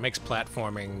that it makes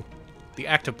platforming, the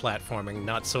act of platforming,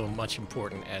 not so much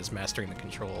important as mastering the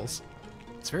controls.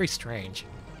 It's very strange.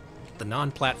 The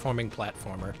non-platforming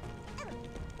platformer.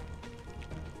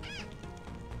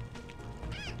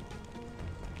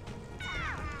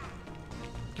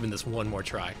 Giving this one more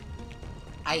try.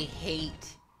 I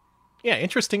hate... Yeah,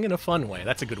 interesting in a fun way.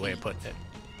 That's a good way of putting it.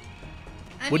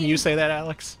 Wouldn't mean, you say that,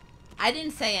 Alex? I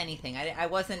didn't say anything. I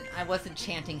wasn't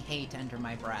chanting hate under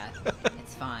my breath.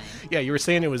 It's fine. Yeah, you were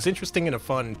saying it was interesting in a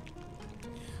fun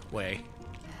way.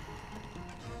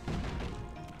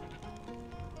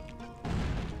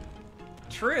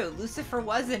 True, Lucifer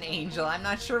was an angel. I'm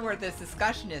not sure where this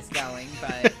discussion is going,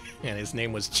 but... And his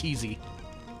name was Cheesy.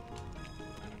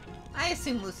 I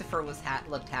assume Lucifer was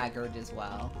looked haggard as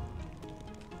well.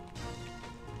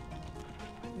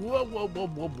 Whoa, whoa, whoa,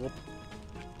 whoa, whoa.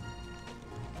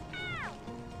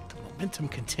 The momentum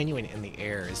continuing in the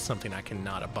air is something I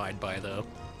cannot abide by, though.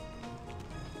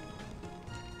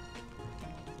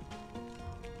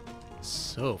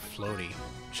 So floaty.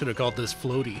 Should have called this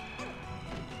floaty.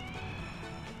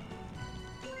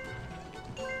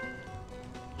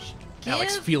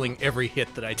 Alex feeling every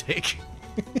hit that I take.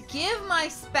 Give my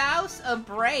spouse a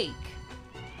break.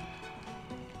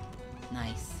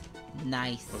 Nice.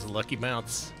 Nice. That was a lucky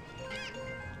bounce.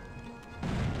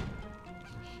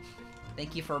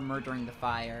 Thank you for murdering the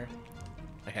fire.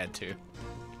 I had to.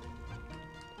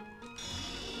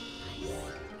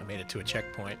 I made it to a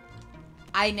checkpoint.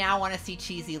 I now want to see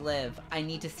Cheesy live. I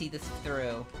need to see this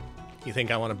through. You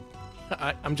think I want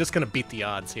to... I'm just going to beat the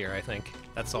odds here, I think.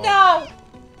 That's all. No!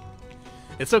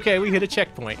 It's okay, we hit a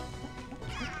checkpoint.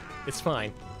 It's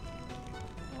fine.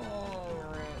 Oh,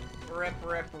 rip,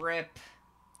 rip, rip.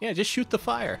 Yeah, just shoot the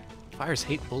fire. Fires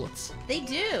hate bullets. They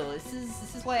do. This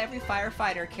is why every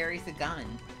firefighter carries a gun.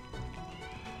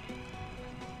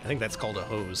 I think that's called a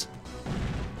hose.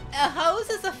 A hose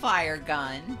is a fire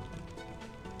gun.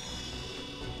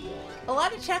 A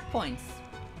lot of checkpoints.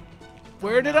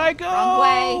 Where did I go? Wrong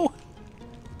way.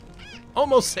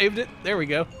 Almost saved it. There we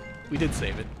go. We did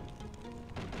save it.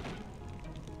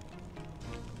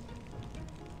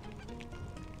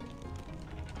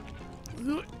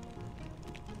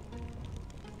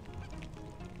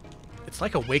 It's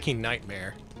like a waking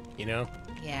nightmare, you know?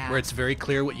 Yeah. Where it's very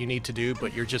clear what you need to do,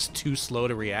 but you're just too slow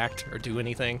to react or do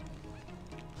anything.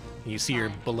 And you see your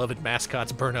beloved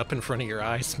mascots burn up in front of your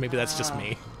eyes. Maybe that's just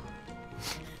me.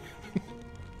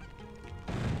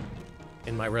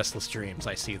 In my restless dreams,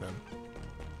 I see them.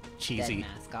 Cheesy. Dead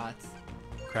mascots.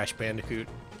 Crash Bandicoot.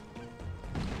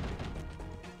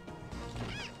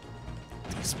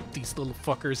 These little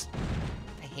fuckers.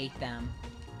 I hate them.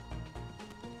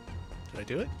 Did I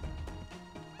do it?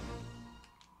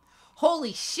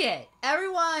 Holy shit!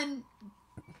 Everyone,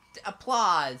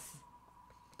 applause.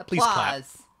 Please clap.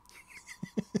 Applause.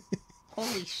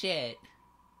 Holy shit.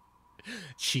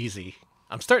 Cheesy.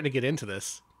 I'm starting to get into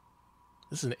this.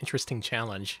 This is an interesting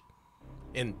challenge.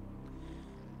 In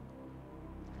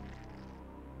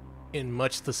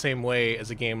much the same way as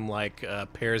a game like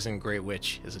Pears and Great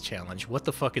Witch is a challenge. What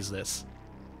the fuck is this?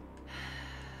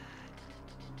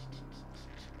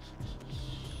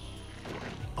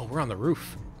 Oh, we're on the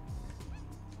roof.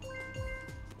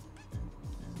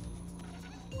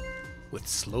 With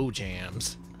slow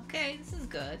jams. Okay, this is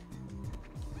good.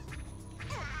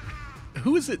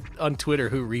 Who is it on Twitter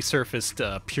who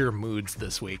resurfaced Pure Moods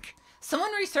this week? Someone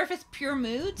resurfaced Pure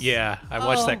Moods? Yeah, I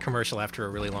watched that commercial after a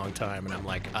really long time, and I'm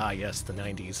like, ah, yes, the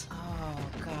 90s. Oh,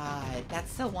 God.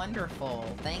 That's so wonderful.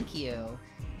 Thank you.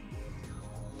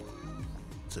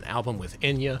 It's an album with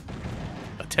Enya,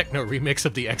 a techno remix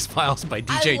of The X-Files by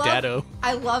DJ Dado.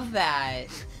 I love that.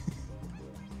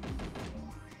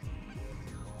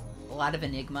 A lot of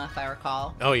Enigma, if I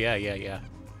recall. Oh, yeah.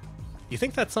 You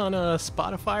think that's on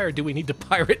Spotify, or do we need to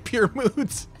pirate Pure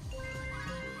Moods?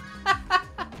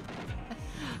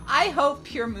 I hope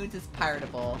Pure Moods is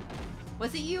piratable.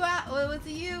 Was it you? Was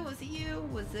it you? Was it you?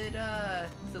 Was it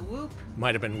Whoop?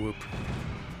 Might have been Whoop.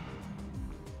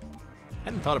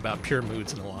 Hadn't thought about Pure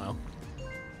Moods in a while.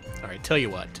 Alright, tell you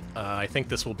what. I think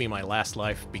this will be my last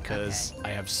life because I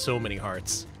have so many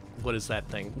hearts. What is that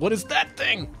thing? What is that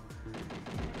thing?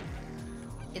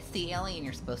 It's the alien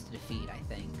you're supposed to defeat, I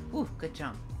think. Ooh, good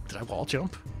jump. Did I wall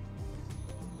jump?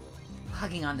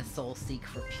 Hugging on the soul seek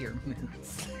for Pure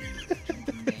Moods.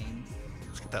 Games.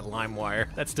 Let's get that lime wire.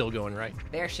 That's still going right.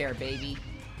 Bear share, baby.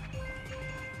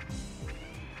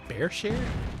 Bear share?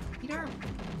 You don't...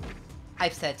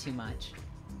 I've said too much.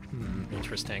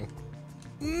 Interesting.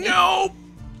 No!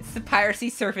 It's the piracy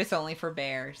service only for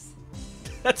bears.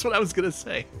 That's what I was gonna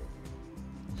say.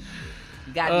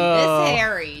 You gotta be this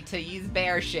hairy to use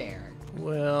bear share.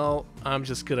 Well, I'm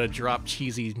just gonna drop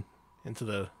Cheesy into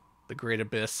the great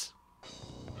abyss.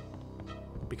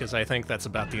 Because I think that's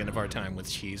about the end of our time with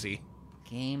Cheesy.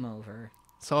 Game over.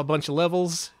 Saw a bunch of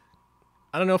levels.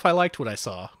 I don't know if I liked what I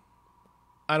saw.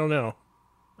 I don't know.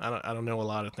 I don't know a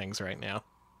lot of things right now.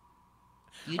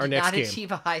 You Our did next not game.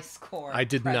 achieve a high score. I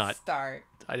did Press not. Start.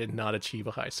 I did not achieve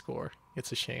a high score.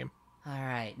 It's a shame. All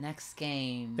right, next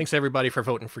game. Thanks everybody for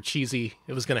voting for Cheesy.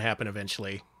 It was going to happen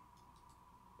eventually.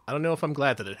 I don't know if I'm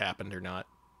glad that it happened or not.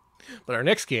 But our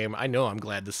next game, I know I'm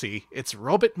glad to see. It's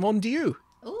Robbit, Mon Dieu,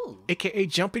 Ooh. aka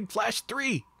Jumping Flash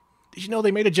 3. Did you know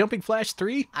they made a Jumping Flash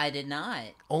 3? I did not.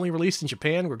 Only released in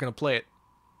Japan. We're going to play it.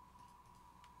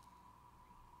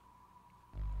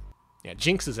 Yeah,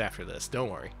 Jinx is after this. Don't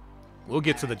worry. We'll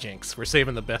get to the Jinx. We're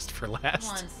saving the best for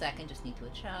last. 1 second, just need to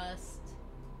adjust.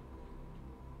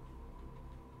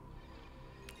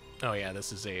 Oh yeah,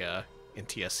 this is a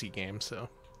NTSC game, so...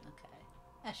 Okay,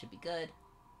 that should be good.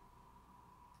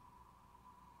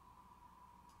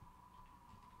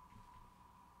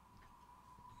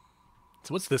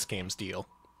 So what's this game's deal?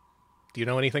 Do you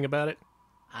know anything about it?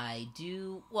 I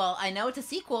do... Well, I know it's a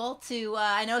sequel to...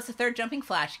 I know it's the third Jumping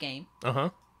Flash game. Uh-huh.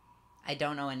 I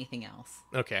don't know anything else.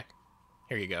 Okay.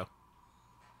 Here you go.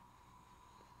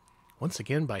 Once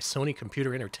again by Sony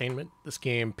Computer Entertainment, this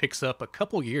game picks up a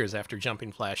couple years after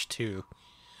Jumping Flash 2.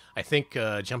 I think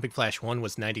Jumping Flash 1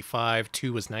 was 95,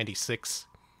 2 was 96,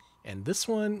 and this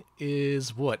one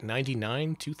is, what,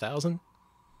 99, 2000?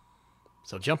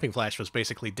 So Jumping Flash was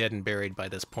basically dead and buried by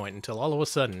this point until all of a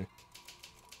sudden,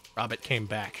 Robbit came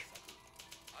back.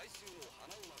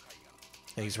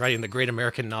 And he's writing the great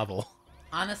American novel.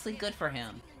 Honestly, good for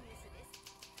him.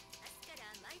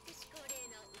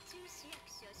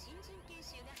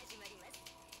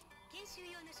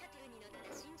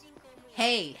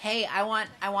 Hey, I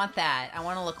want that. I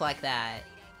want to look like that.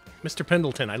 Mr.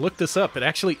 Pendleton, I looked this up. It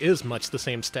actually is much the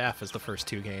same staff as the first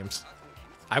two games.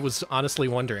 I was honestly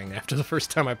wondering after the first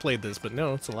time I played this, but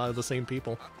no, it's a lot of the same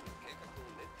people.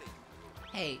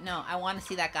 Hey, no, I want to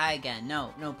see that guy again.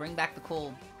 No, bring back the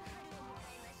cool...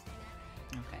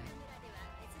 Okay.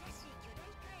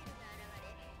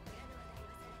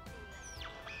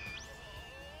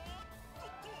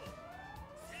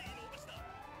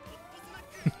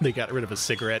 They got rid of a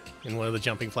cigarette in one of the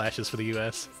Jumping Flashes for the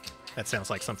US. That sounds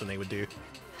like something they would do.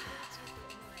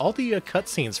 All the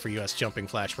cutscenes for US Jumping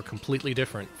Flash were completely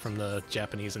different from the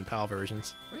Japanese and PAL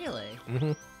versions. Really?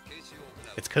 Mm-hmm.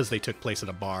 It's because they took place at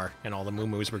a bar, and all the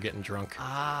moo-moos were getting drunk.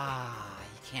 Ah,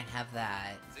 you can't have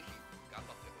that.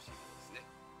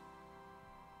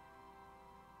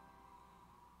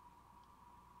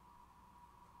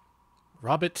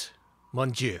 Robbit,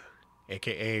 mon Dieu,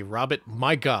 a.k.a. Robbit,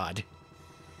 my god.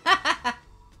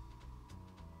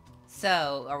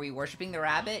 So, are we worshipping the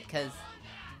rabbit? Because...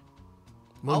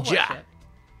 Mon Dieu.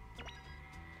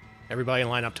 Everybody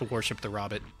line up to worship the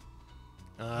Robbit.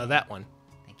 That one.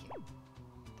 Thank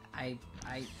you.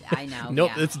 I know.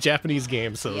 Nope, yeah. it's a Japanese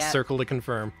game, so Yep. circle to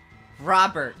confirm.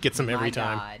 Robert. Gets him every my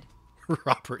time. God.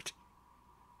 Robert.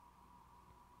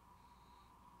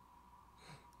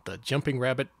 The Jumping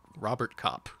Rabbit, Robert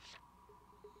Cop.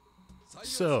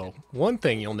 So, one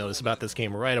thing you'll notice about this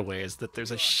game right away is that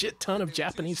there's a shit ton of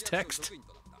Japanese text.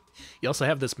 You also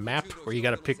have this map where you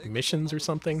gotta pick missions or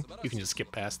something. You can just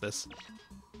skip past this.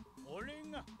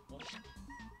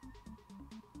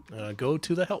 Go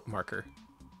to the help marker.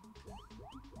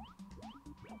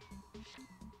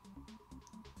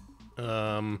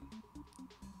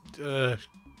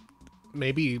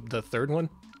 Maybe the third one?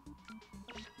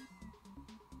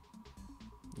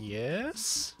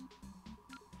 Yes?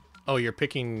 Oh, you're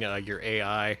picking your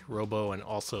AI, Robo, and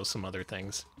also some other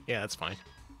things. Yeah, that's fine.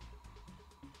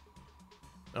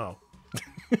 Oh.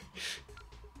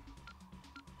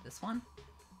 This one?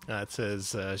 It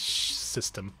says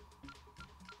system.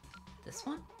 This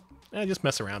one? Just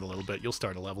mess around a little bit. You'll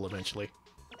start a level eventually.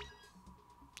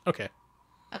 Okay.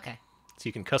 Okay. So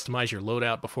you can customize your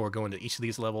loadout before going to each of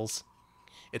these levels.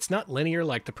 It's not linear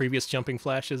like the previous Jumping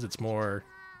Flashes. It's more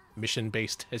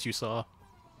mission-based, as you saw.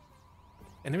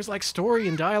 And there's like story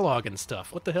and dialogue and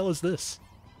stuff. What the hell is this?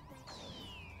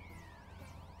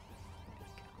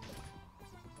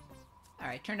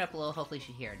 Alright, turned up a little. Hopefully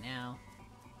she hear it now.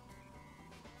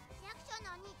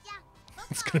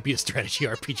 It's gonna be a strategy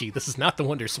RPG. This is not the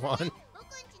Wonder Swan.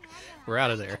 We're out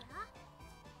of there.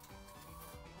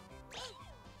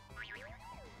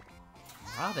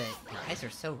 Robbit, your eyes are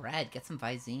so red. Get some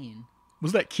Visine.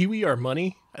 Was that Kiwi our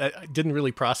money? I didn't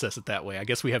really process it that way. I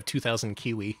guess we have 2,000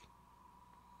 Kiwi.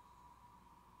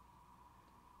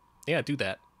 Yeah, do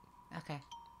that. Okay.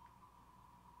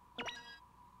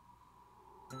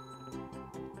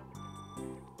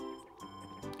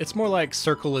 It's more like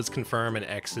circle is confirm and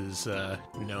X is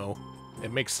no.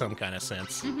 It makes some kind of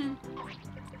sense. Mm-hmm.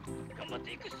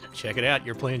 Check it out,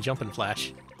 you're playing Jumping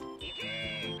Flash.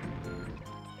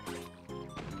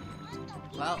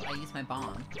 Well, I used my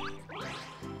bomb.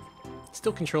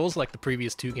 Still controls like the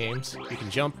previous two games. You can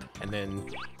jump, and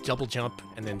then double jump,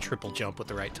 and then triple jump with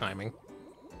the right timing.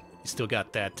 You still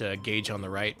got that gauge on the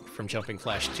right from Jumping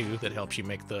Flash 2 that helps you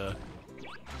make the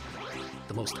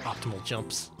most optimal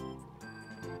jumps.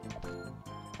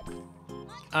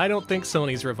 I don't think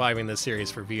Sony's reviving this series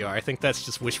for VR. I think that's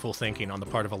just wishful thinking on the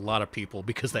part of a lot of people,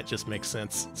 because that just makes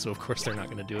sense. So of course they're not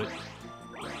going to do it.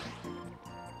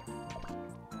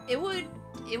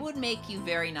 It would make you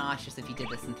very nauseous if you did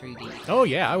this in 3D. Oh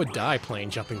yeah, I would die playing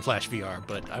Jumping Flash VR,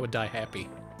 but I would die happy.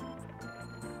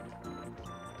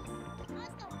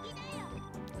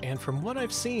 And from what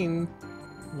I've seen,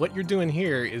 what you're doing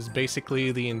here is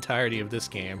basically the entirety of this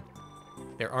game.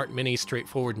 There aren't many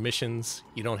straightforward missions.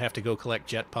 You don't have to go collect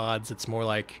jet pods. It's more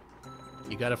like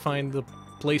you gotta find the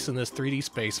place in this 3D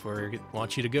space where it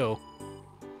wants you to go.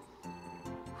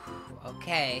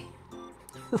 Okay.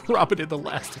 Robbit in The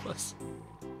Last of Us.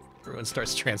 Everyone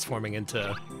starts transforming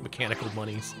into mechanical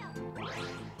bunnies.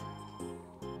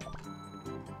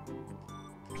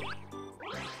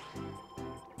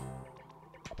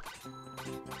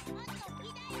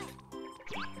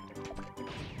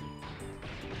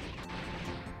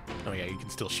 Oh yeah, you can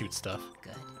still shoot stuff.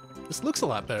 Good. This looks a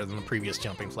lot better than the previous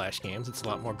Jumping Flash games. It's a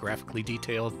lot more graphically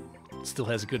detailed. It still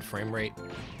has a good frame rate.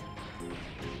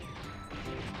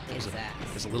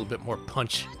 There's a little bit more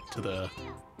punch to the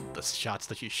shots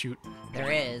that you shoot.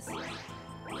 There is.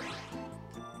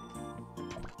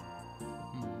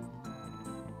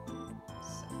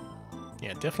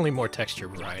 Yeah, definitely more texture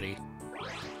variety.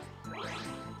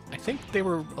 I think they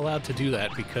were allowed to do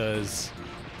that because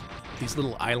these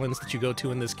little islands that you go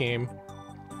to in this game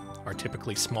are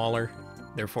typically smaller,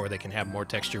 therefore they can have more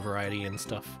texture variety and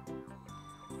stuff.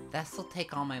 This'll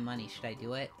take all my money. Should I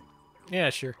do it?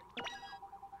 Yeah, sure.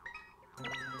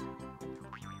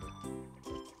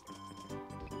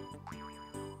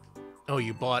 Oh,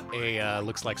 you bought a,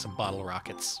 looks like some bottle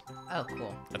rockets. Oh,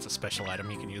 cool. That's a special item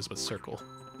you can use with Circle.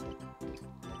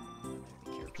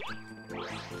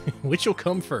 Which will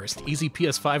come first? Easy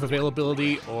PS5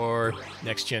 availability or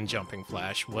next-gen Jumping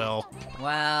Flash? Well,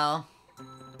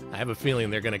 I have a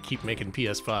feeling they're gonna keep making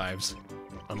PS5s,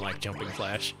 unlike Jumping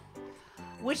Flash.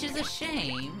 which is a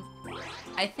shame.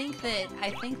 I think that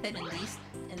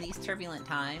in these turbulent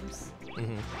times,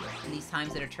 in these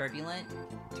times that are turbulent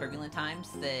times,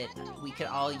 that we could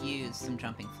all use some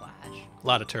Jumping Flash. A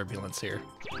lot of turbulence here.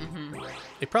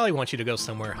 They probably want you to go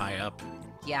somewhere high up.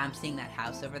 Yeah, I'm seeing that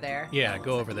house over there. Yeah, That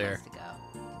go looks over like a there. place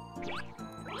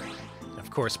to go. Of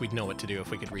course, we'd know what to do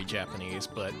if we could read Japanese,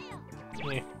 but Take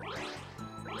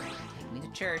me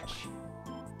to church.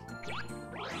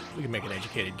 we can make an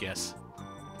educated guess.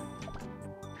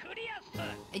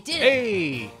 I did it!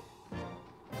 Hey!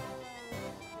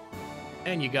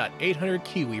 And you got 800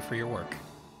 Kiwi for your work.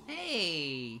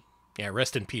 Hey! Yeah,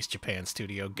 rest in peace, Japan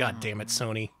Studio. God damn it,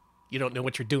 Sony. You don't know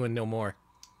what you're doing no more.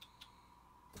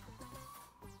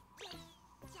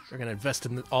 They're gonna invest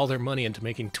all their money into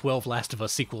making 12 Last of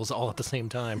Us sequels all at the same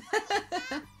time.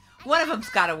 One of them's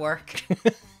gotta work.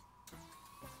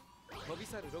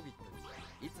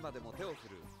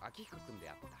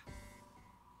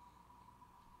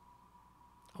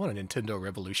 I want a Nintendo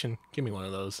Revolution. Give me one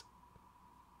of those.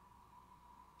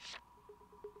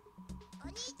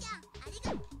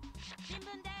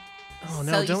 Oh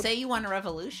no, So you say you want a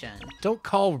revolution. Don't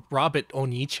call Robbit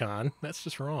Oni-chan. That's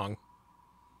just wrong.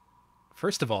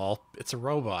 First of all, it's a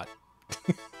robot.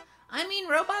 I mean,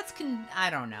 robots can... I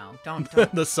don't know. Don't.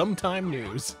 The Sometime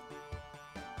News.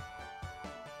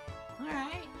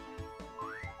 Alright.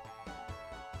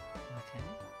 Okay.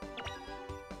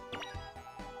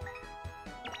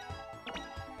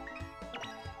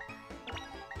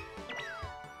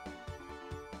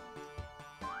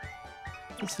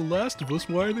 It's The Last of Us.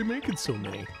 Why are they making so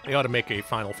many? They ought to make a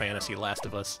Final Fantasy Last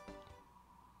of Us.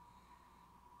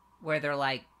 Where they're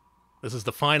like... This is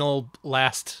the final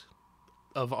last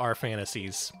of our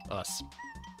fantasies. Us.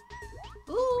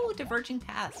 Ooh, diverging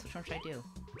paths. Which one should I do?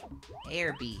 A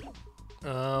or B?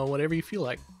 Whatever you feel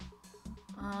like.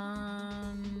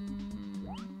 I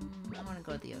want to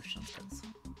go with the oceans.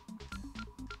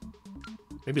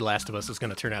 Maybe Last of Us is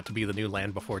going to turn out to be the new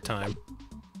Land Before Time.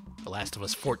 The Last of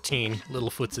Us 14,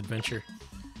 Littlefoot's Adventure.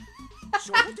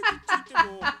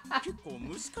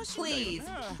 Please,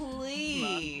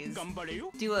 please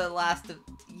do a Last of...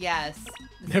 Yes.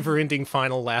 Never-ending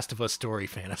final Last of Us story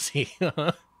fantasy.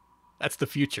 That's the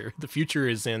future. The future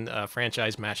is in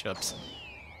franchise mashups.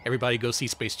 Everybody go see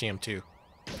Space Jam 2.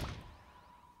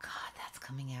 God, that's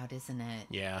coming out, isn't it?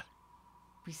 Yeah.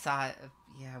 We saw it.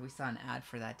 Yeah, we saw an ad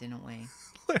for that, didn't we?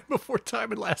 Land Before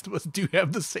Time and Last of Us do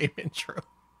have the same intro.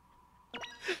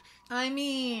 I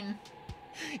mean...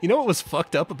 You know what was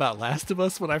fucked up about Last of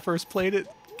Us when I first played it?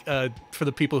 For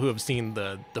the people who have seen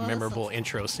the memorable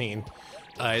intro scene,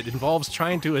 it involves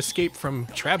trying to escape from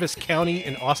Travis County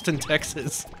in Austin,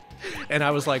 Texas. And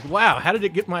I was like, wow, how did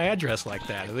it get my address like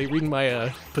that? Are they reading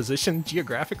my position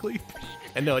geographically?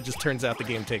 And no, it just turns out the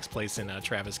game takes place in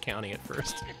Travis County at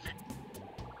first.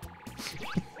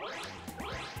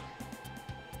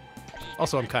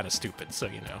 Also, I'm kind of stupid, so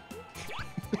you know.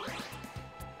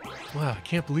 Wow, I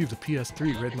can't believe the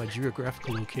PS3 read my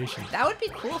geographical location. That would be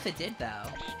cool if it did, though.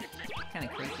 Kind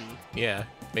of creepy. Yeah,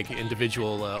 make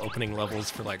individual opening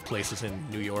levels for like places in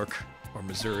New York or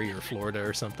Missouri or Florida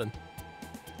or something.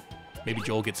 Maybe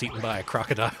Joel gets eaten by a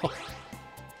crocodile.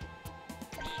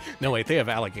 No, wait, they have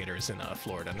alligators in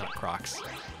Florida, not crocs.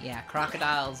 Yeah,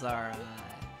 crocodiles are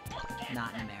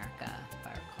not in America, if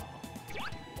I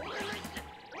recall.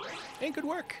 Hey, good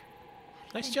work.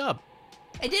 Nice job.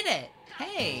 I did it!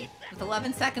 Hey, with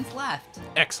 11 seconds left.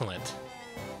 Excellent.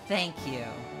 Thank you.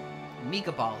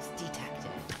 Mega Balls detected.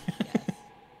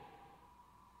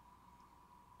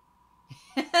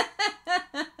 Yes.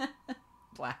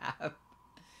 Wow.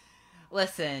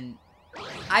 Listen,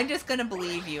 I'm just gonna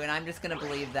believe you, and I'm just gonna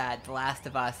believe that The Last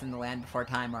of Us and The Land Before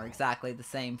Time are exactly the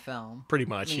same film. Pretty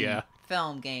much, yeah.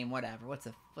 Film, game, whatever. What's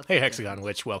Hey, the Hexagon difference?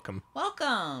 Witch, welcome.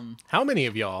 Welcome. How many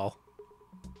of y'all,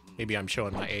 maybe I'm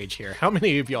showing my age here, how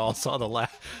many of y'all saw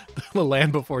the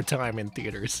Land Before Time in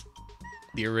theaters?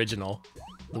 The original.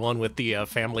 The one with the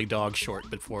family dog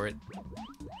short before it.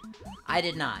 I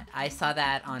did not. I saw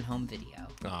that on home video.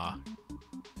 Ah.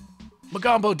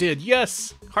 Magombo did,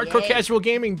 yes! Hardcore Yay. Casual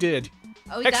Gaming did.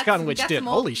 Oh, Hexagon Witch did.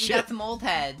 Holy We shit. got some old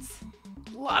heads.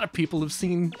 A lot of people have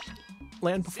seen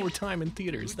Land Before Time in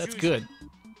theaters. That's good.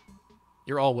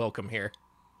 You're all welcome here.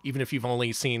 Even if you've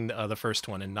only seen the first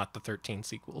one and not the 13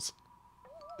 sequels.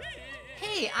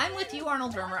 Hey, I'm with you,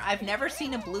 Arnold Drummer. I've never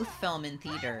seen a Bluth film in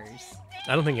theaters.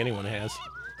 I don't think anyone has.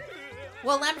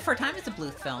 Well, Land Before Time is a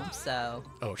Bluth film, so...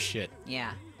 Oh, shit.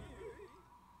 Yeah.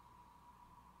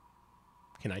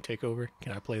 Can I take over?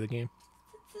 Can I play the game?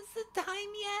 Is this the time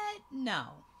yet? No.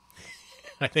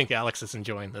 I think Alex is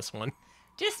enjoying this one.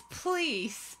 Just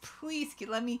please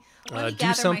let me Do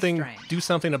gather something. my strength. Do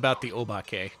something about the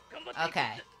obake.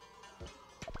 Okay.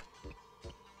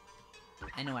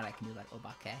 I know what I can do about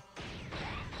Obake.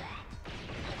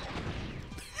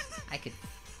 I could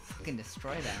fucking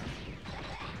destroy them.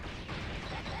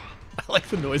 I like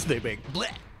the noise they make.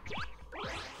 Blech.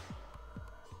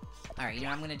 Alright, you know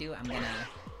what I'm gonna do? I'm gonna...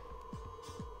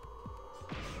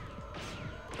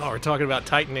 Oh, we're talking about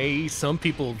Titan AE. Some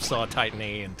people saw Titan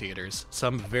AE in theaters.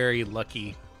 Some very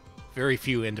lucky, very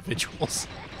few individuals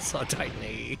saw Titan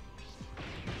AE.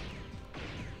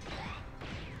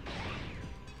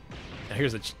 Now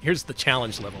here's the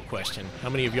challenge level question. How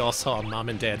many of y'all saw Mom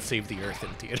and Dad Save the Earth in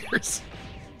theaters?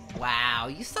 Wow,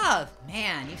 you saw...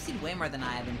 Man, you've seen way more than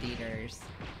I have in theaters.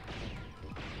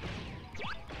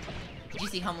 Did you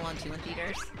see Home Alone 2 in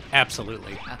theaters?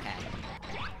 Absolutely. Okay.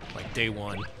 Like day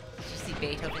one. Did you see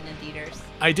Beethoven in theaters?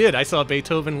 I did. I saw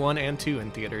Beethoven 1 and 2 in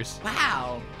theaters.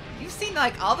 Wow! You've seen,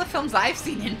 like, all the films I've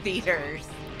seen in theaters.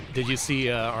 Did you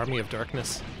see Army of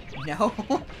Darkness? No.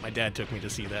 My dad took me to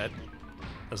see that.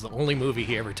 That was the only movie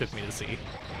he ever took me to see.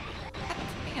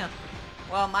 Damn.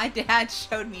 Well, my dad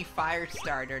showed me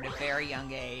Firestarter at a very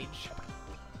young age.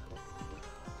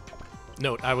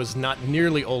 Note, I was not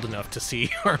nearly old enough to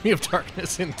see Army of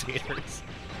Darkness in theaters.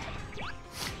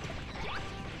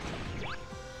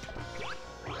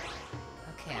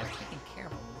 Okay, I've taken care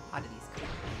of a lot of these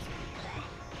characters.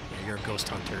 Yeah, you're a ghost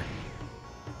hunter.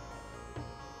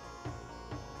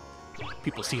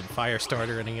 People seeing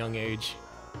Firestarter at a young age.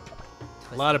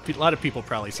 A lot of people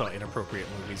probably saw inappropriate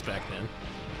movies back then.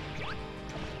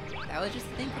 That was just a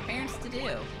thing for parents to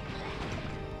do.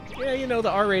 Yeah, you know, the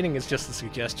R rating is just a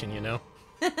suggestion, you know?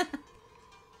 Hold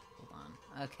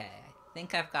on. Okay, I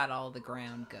think I've got all the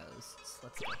ground ghosts.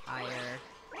 Let's go higher.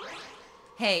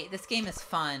 Hey, this game is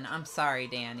fun. I'm sorry,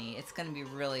 Danny. It's gonna be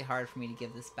really hard for me to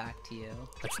give this back to you.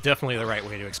 That's definitely the right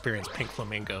way to experience pink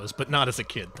flamingos, but not as a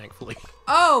kid, thankfully.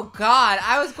 Oh, God,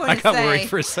 I was going I to got say... worried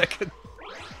for a second.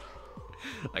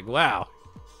 Like, wow.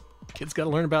 Kids gotta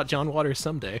learn about John Waters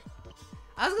someday.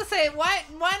 I was gonna say, why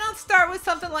not start with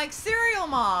something like Serial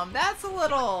Mom? That's a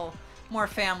little more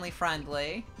family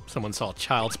friendly. Someone saw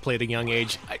Child's Play at a young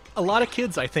age. A lot of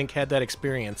kids, I think, had that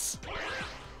experience.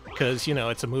 Because, you know,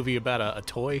 it's a movie about a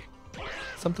toy.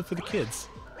 Something for the kids.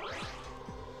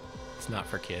 It's not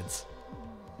for kids.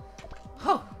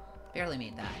 Oh, barely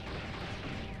made that.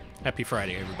 Happy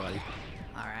Friday, everybody.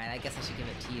 Alright, I guess I should give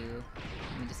it to you.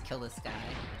 Let me just kill this guy.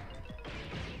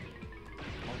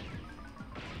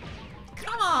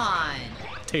 Come on!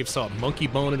 Tave saw Monkey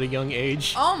Bone at a young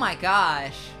age. Oh my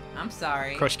gosh. I'm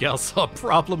sorry. Crush Gal saw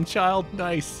Problem Child.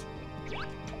 Nice.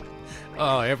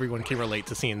 Oh, everyone can relate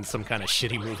to seeing some kind of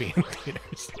shitty movie in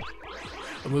theaters.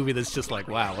 A movie that's just like,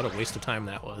 wow, what a waste of time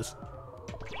that was.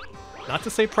 Not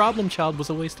to say Problem Child was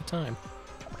a waste of time.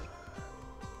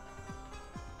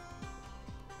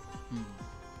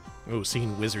 Oh,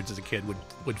 seeing wizards as a kid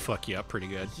would fuck you up pretty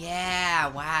good. Yeah,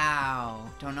 wow.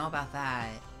 Don't know about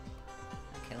that.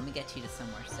 Okay, let me get you to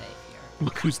somewhere safe here.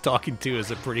 Look Who's Talking To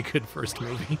is a pretty good first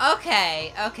movie.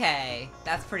 Okay, okay.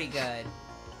 That's pretty good.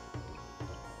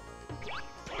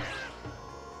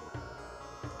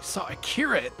 Saw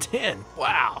Akira at 10.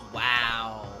 Wow.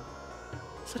 Wow.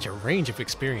 Such a range of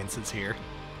experiences here.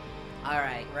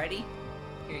 Alright, ready?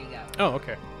 Here you go. Oh,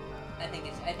 okay. I think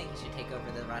you should take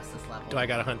over the rest of this level. Do I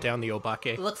gotta hunt down the Obake?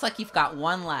 It looks like you've got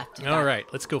one left. All right,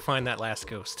 let's go find that last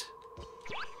ghost.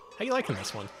 How you liking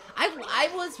this one?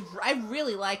 I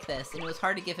really like this, and it was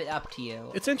hard to give it up to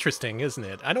you. It's interesting, isn't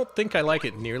it? I don't think I like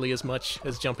it nearly as much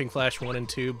as Jumping Flash 1 and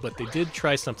 2, but they did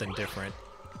try something different.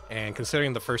 And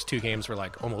considering the first two games were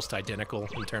like almost identical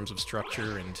in terms of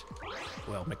structure and,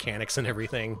 well, mechanics and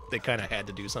everything, they kind of had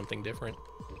to do something different.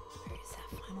 Where is that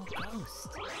final ghost?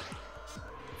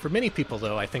 For many people,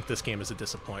 though, I think this game is a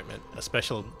disappointment,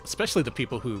 especially the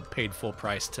people who paid full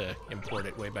price to import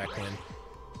it way back when.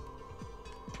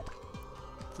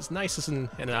 It's as nice as an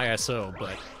ISO,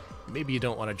 but maybe you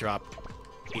don't want to drop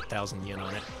 8,000 yen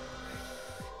on it.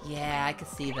 Yeah, I could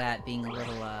see that being a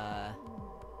little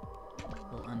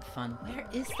unfun. Where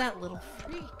is that little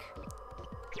freak?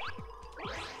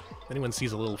 If anyone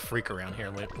sees a little freak around here,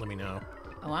 let me know.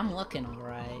 Oh, I'm looking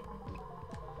alright.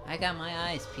 I got my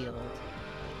eyes peeled.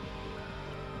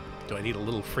 Do I need a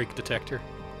little freak detector?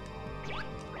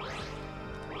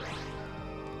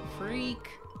 Freak.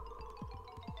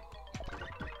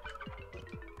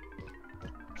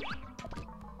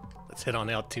 Let's head on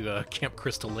out to Camp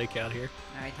Crystal Lake out here.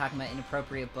 Alright, talking about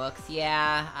inappropriate books.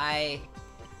 Yeah,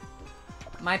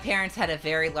 my parents had a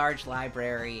very large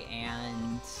library,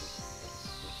 and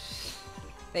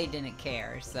they didn't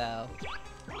care, so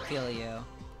I feel you.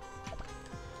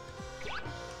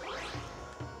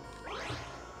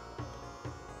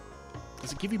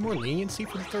 Does it give you more leniency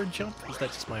for the third jump? Or is that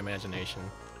just my imagination?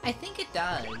 I think it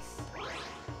does.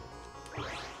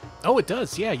 Oh, it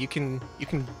does. Yeah, you can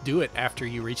do it after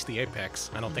you reach the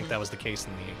apex. I don't think that was the case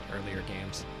in the earlier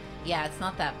games. Yeah, it's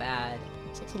not that bad.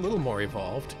 So it's a little more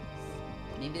evolved.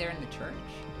 Maybe they're in the church?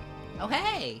 Oh,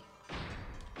 hey!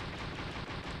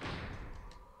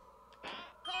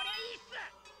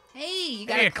 Hey, you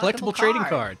got a collectible trading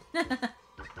card. card.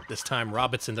 This time,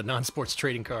 Robbit's into non-sports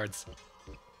trading cards.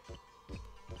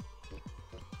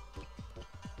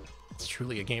 It's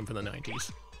truly a game from the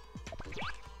 90s.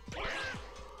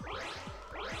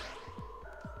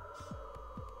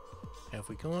 Have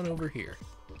we gone over here?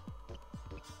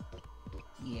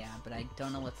 Yeah, but I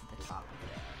don't know what's at the top of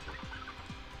it.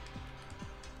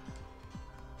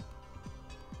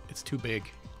 It's too big.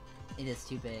 It is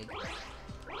too big.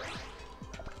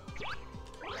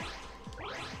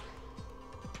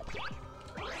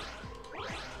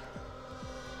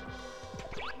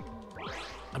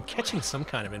 I'm catching some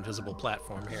kind of invisible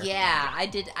platform here. Yeah,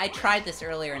 I tried this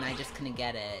earlier and I just couldn't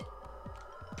get it.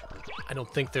 I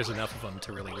don't think there's enough of them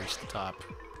to really reach the top.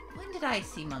 When did I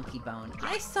see Monkey Bone?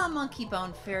 I saw Monkey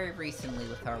Bone very recently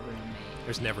with our roommate.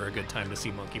 There's never a good time to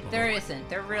see Monkey Bone. There isn't.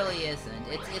 There really isn't.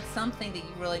 It's something that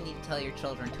you really need to tell your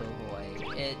children to avoid.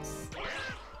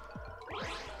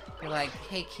 You're like,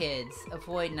 hey kids,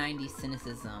 avoid 90s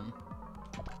cynicism.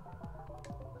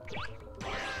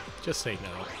 Just say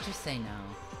no. Just say no.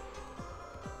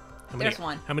 There's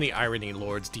one. How many irony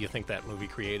lords do you think that movie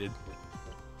created?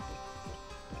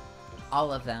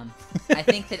 All of them. I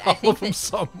think that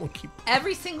saw Monkey Bone.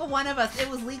 Every single one of us. It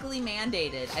was legally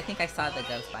mandated. I think I saw the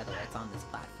ghost, by the way. It's on this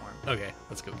platform. Okay,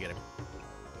 let's go get him.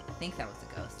 I think that was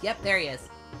the ghost. Yep, there he is.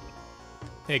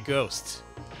 Hey, ghost.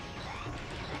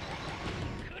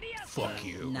 Fuck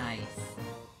you. Nice.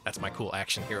 That's my cool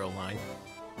action hero line.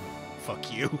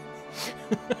 Fuck you.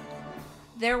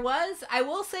 I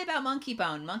will say about Monkey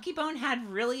Bone had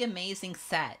really amazing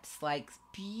sets. Like,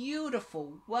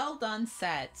 beautiful, well done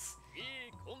sets.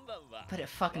 But it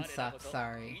fucking sucks,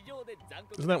 sorry.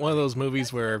 Isn't that one of those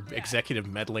movies where executive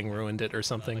meddling ruined it or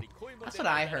something? That's what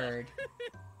I heard.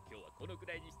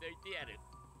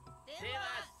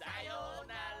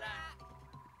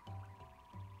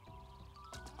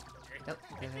 Oh,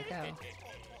 there we go.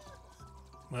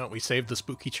 Well, we saved the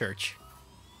spooky church.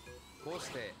 Goodbye.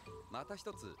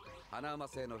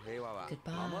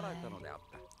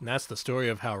 And that's the story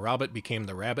of how Robbit became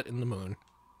the rabbit in the moon.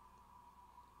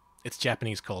 It's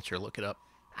Japanese culture, look it up.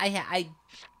 I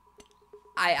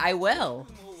will.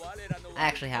 I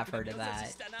actually have heard of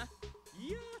that.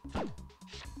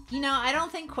 You know,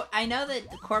 I know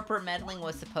that corporate meddling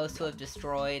was supposed to have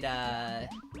destroyed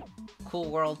Cool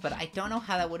World, but I don't know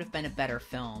how that would have been a better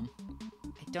film.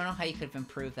 I don't know how you could have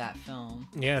improved that film.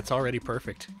 Yeah, it's already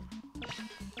perfect.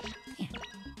 Yeah.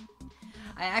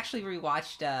 I actually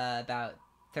rewatched about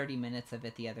 30 minutes of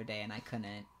it the other day, and I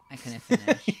couldn't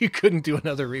finish. You couldn't do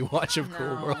another rewatch of No.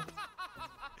 Cool World?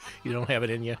 You don't have it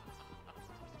in you?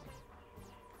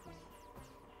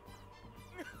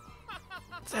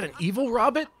 Is that an evil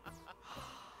Robbit?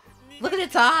 Look at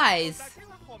its eyes!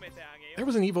 There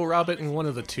was an evil Robbit in one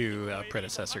of the two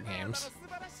predecessor games.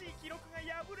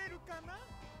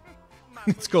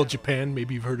 It's called Japan,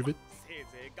 maybe you've heard of it.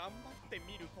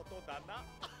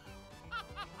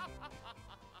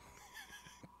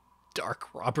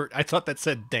 Dark Robert. I thought that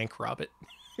said Dank Robbit.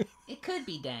 It could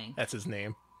be dang. That's his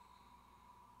name.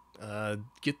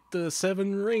 Get the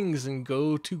 7 rings and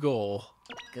go to goal.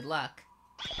 Good luck.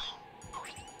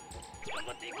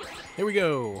 Here we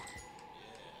go.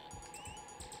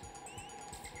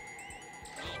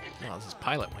 Oh, this is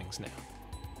Pilot Wings now.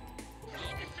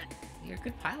 You're a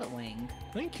good pilot wing.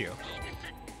 Thank you.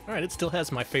 Alright, it still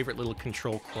has my favorite little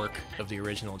control quirk of the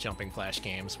original Jumping Flash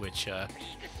games, which,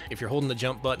 if you're holding the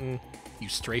jump button, you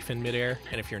strafe in midair,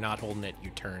 and if you're not holding it, you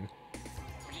turn.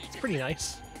 It's pretty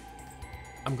nice.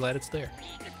 I'm glad it's there.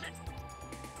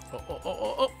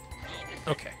 Oh.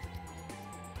 Okay.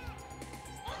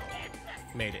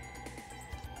 Made it.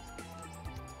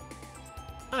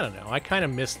 I don't know, I kind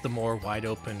of missed the more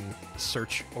wide-open,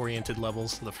 search-oriented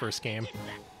levels of the first game.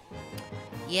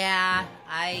 Yeah,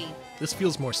 This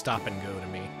feels more stop and go to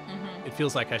me. It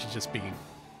feels like I should just be,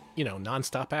 you know,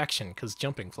 non-stop action, because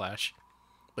Jumping Flash.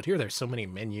 But here there's so many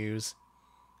menus.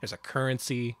 There's a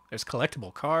currency. There's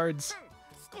collectible cards.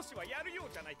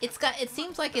 it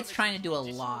seems like it's trying to do a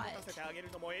lot.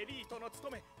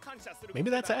 Maybe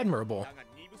that's admirable.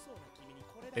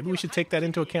 Maybe we should take that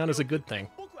into account as a good thing.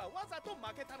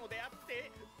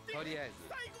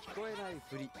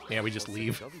 Yeah, we just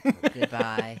leave.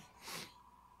 Goodbye.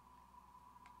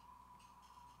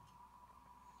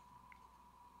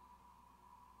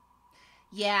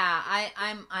 Yeah,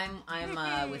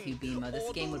 I'm with you, Bimo. This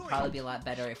game would probably be a lot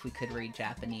better if we could read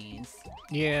Japanese.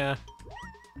 Yeah.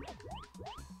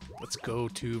 Let's go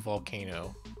to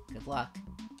Volcano. Good luck.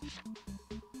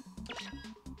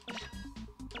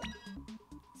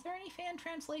 Is there any fan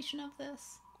translation of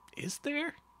this? Is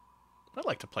there? I'd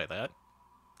like to play that.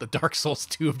 The Dark Souls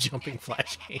 2 of Jumping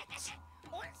Flash games.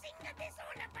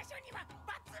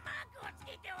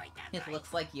 It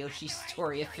looks like Yoshi's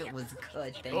Story if it was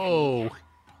good. Thank Oh, you.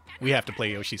 we have to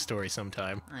play Yoshi's Story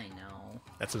sometime. I know.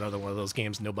 That's another one of those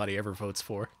games nobody ever votes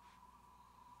for.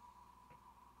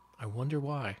 I wonder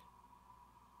why.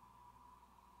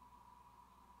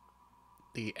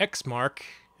 The X mark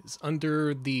is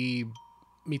under the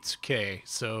Mitsuke,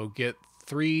 so get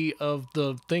 3 of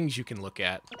the things you can look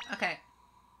at. Okay.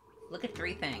 Look at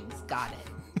 3 things. Got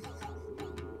it.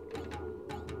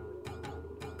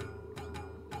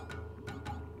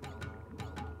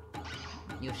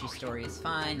 Yoshi's Story is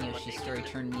fine. Yoshi's Story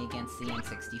turned me against the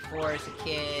N64 as a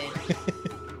kid.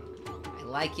 I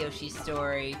like Yoshi's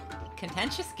Story.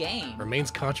 Contentious game. Remains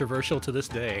controversial to this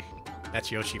day.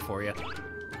 That's Yoshi for you.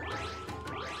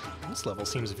 This level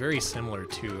seems very similar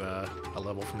to a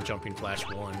level from Jumping Flash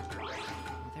 1.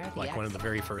 Like one of the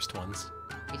very first ones.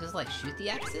 You just like shoot the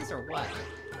X's or what?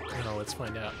 No, let's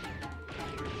find out.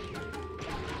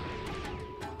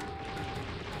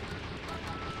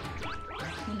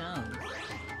 Who knows?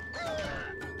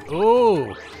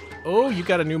 Oh! Oh, you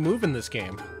got a new move in this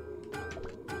game.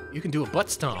 You can do a butt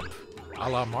stomp, a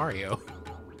la Mario.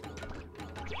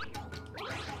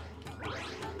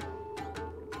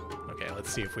 Okay, let's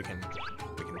see if we can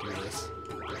do this.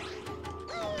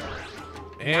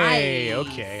 Hey, Nice.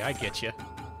 okay, I get you.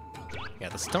 Yeah,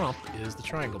 the stomp is the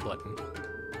triangle button.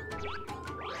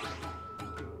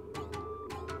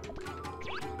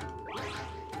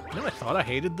 You know, I thought I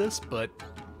hated this, but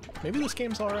maybe this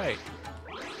game's alright.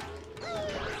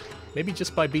 Maybe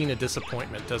just by being a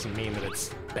disappointment doesn't mean that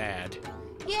it's bad.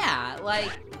 Yeah,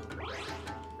 like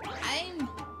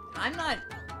I'm not.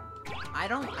 I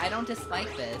don't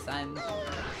dislike this.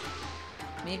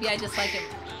 Maybe I just like it.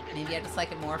 Maybe I just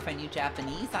like it more if I knew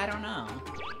Japanese. I don't know.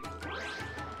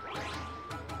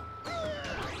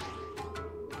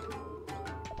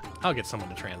 I'll get someone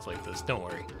to translate this, don't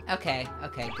worry. Okay,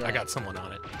 good. I got someone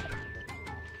on it.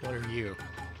 What are you?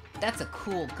 That's a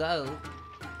cool goat.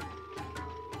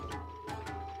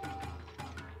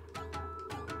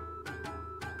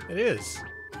 It is.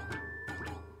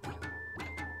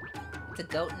 It's a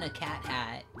goat in a cat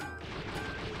hat.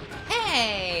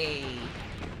 Hey!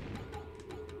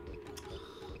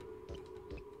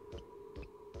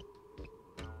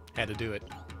 Had to do it.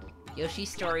 Yoshi's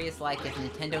Story is like if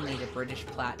Nintendo made a British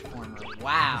platformer.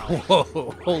 Wow.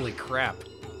 Whoa, holy crap.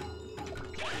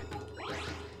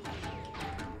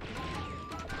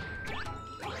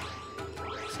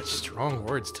 Such strong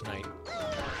words tonight.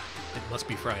 It must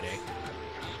be Friday.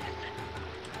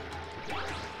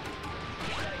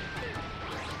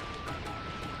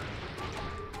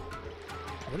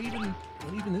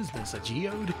 What even is this? A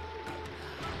geode?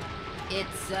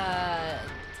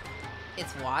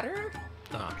 It's water?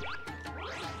 Ah,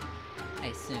 I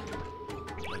assume.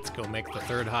 let's go make the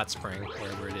 3rd hot spring,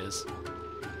 wherever it is.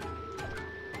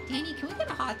 Danny, can we get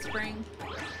a hot spring?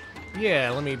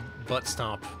 Yeah, let me butt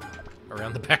stomp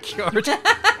around the backyard.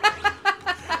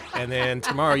 And then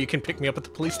tomorrow you can pick me up at the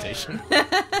police station.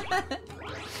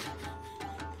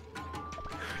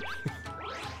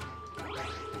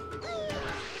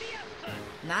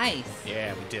 Nice.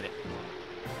 Yeah, we did it.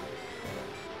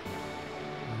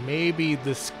 Maybe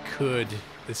this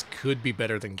could be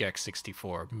better than Gex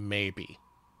 64. Maybe.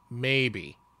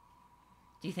 Maybe.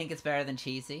 Do you think it's better than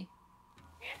Cheesy?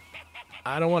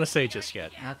 I don't want to say just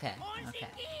yet. Okay, okay.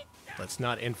 Let's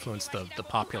not influence the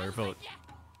popular vote.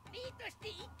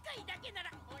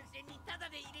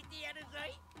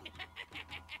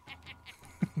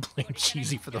 Blame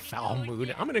Cheesy for the foul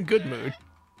mood. I'm in a good mood.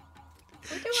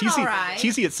 We're doing all right.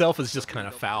 Cheesy itself is just kind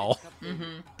of foul.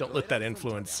 Mm-hmm. Don't let that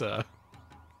influence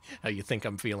how you think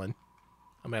I'm feeling.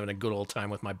 I'm having a good old time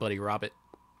with my buddy Robbit.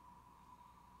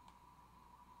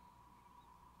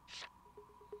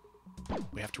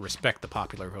 We have to respect the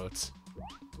popular votes.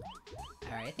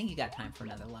 Alright, I think you got time for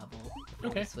another level.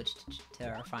 Okay. We'll switch to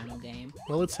our final game.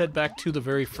 Well, let's head back to the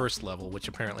very first level, which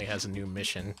apparently has a new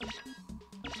mission.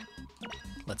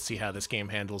 Let's see how this game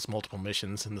handles multiple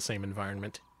missions in the same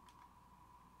environment.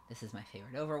 This is my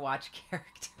favorite Overwatch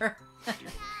character.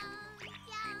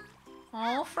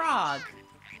 Oh, frog.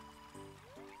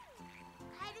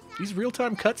 These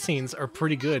real-time cutscenes are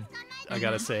pretty good, I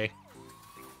gotta say.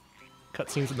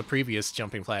 Cutscenes in the previous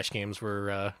Jumping Flash games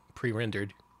were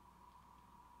pre-rendered.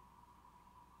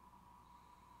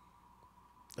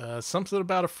 Something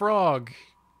about a frog.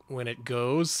 When it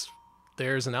goes,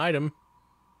 there's an item.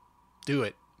 Do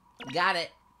it. Got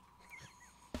it.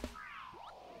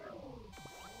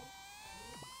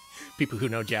 People who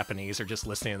know Japanese are just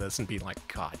listening to this and being like,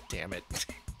 God damn it.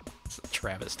 It's a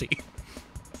travesty.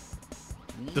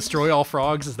 Destroy all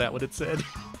frogs, is that what it said?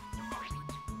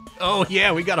 Oh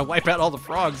yeah, we gotta wipe out all the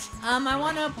frogs. I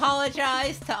want to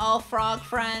apologize to all frog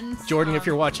friends. Jordan, if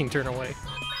you're watching, turn away.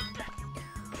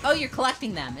 Oh, you're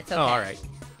collecting them. It's okay. Oh, alright.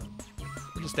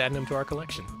 We're just adding them to our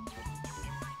collection.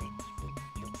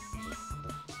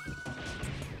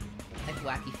 Like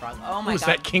wacky frog. Oh my god. Is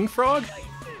that King Frog?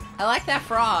 I like that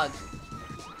frog.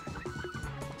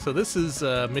 So this is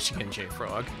Michigan J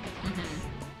Frog.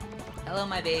 Mm-hmm. Hello,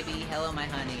 my baby. Hello, my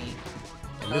honey.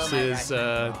 And Hello,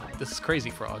 this is Crazy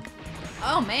Frog.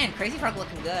 Oh man, Crazy Frog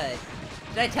looking good.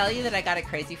 Did I tell you that I got a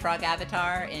Crazy Frog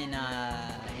avatar in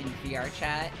VR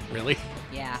chat? Really?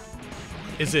 Yeah.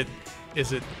 Is it?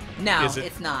 No, is it,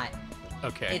 it's not.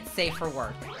 Okay. It's safe for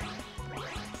work.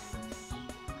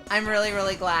 I'm really,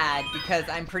 really glad because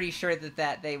I'm pretty sure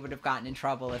that they would have gotten in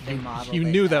trouble if they modeled You it,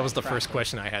 knew that was the correctly. first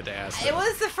question I had to ask. It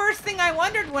was the first thing I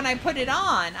wondered when I put it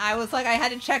on. I was like, I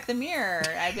had to check the mirror.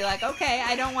 I'd be like, okay,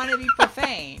 I don't want to be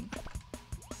profane.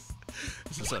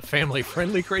 Is this a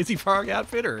family-friendly Crazy Frog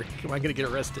outfit, or am I going to get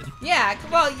arrested? Yeah,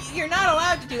 well, you're not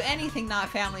allowed to do anything not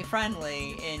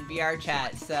family-friendly in VR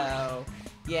chat, so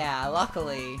yeah,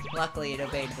 luckily it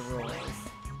obeyed the rules.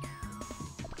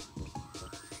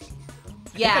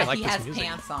 Yeah, like he this has music.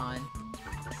 pants on.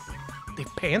 They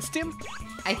pantsed him?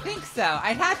 I think so.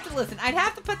 I'd have to listen. I'd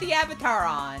have to put the avatar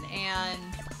on, and...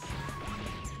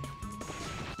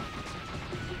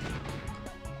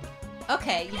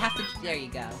 Okay, you have to... There you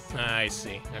go. I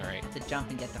see. All right. To jump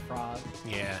and get the frog.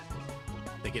 Yeah.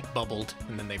 They get bubbled,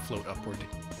 and then they float upward.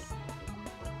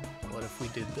 What if we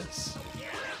did this?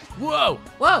 Whoa!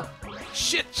 Whoa!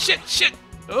 Shit!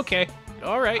 Okay.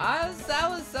 All right. That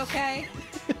was okay.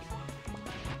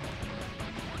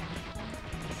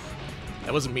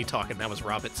 That wasn't me talking. That was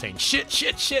Robbit saying,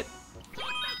 shit!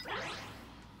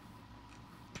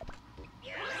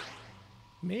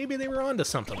 Maybe they were onto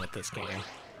something with this game.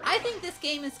 I think this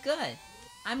game is good.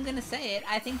 I'm gonna say it.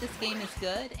 I think this game is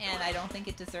good, and I don't think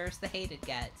it deserves the hate it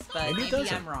gets. But maybe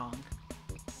I'm wrong.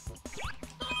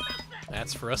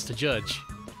 That's for us to judge.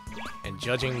 And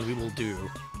judging we will do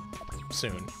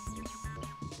soon.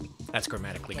 That's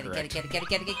grammatically correct. Get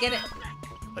it.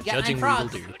 But Yeah, judging we I'm will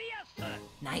frogs. do.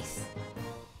 Nice.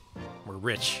 We're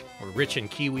rich. We're rich in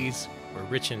Kiwis. We're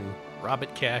rich in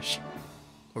Robbit cash.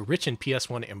 We're rich in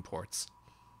PS1 imports.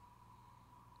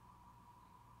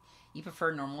 You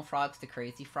prefer normal frogs to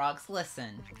crazy frogs?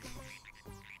 Listen.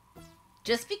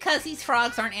 Just because these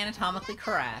frogs aren't anatomically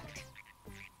correct.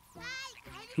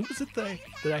 Who was it that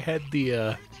I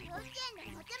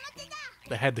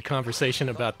had the conversation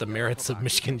about the merits of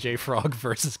Michigan J Frog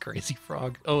versus Crazy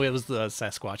Frog? Oh, it was the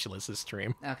Sasquatchulus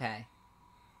stream. Okay.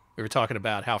 We were talking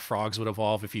about how frogs would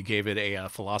evolve if you gave it a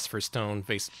Philosopher's Stone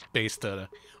versus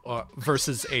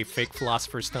a fake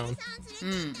Philosopher's Stone.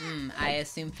 I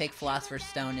assume fake Philosopher's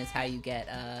Stone is how you get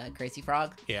Crazy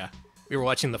Frog? Yeah. We were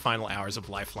watching the final hours of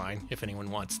Lifeline, if anyone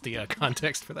wants the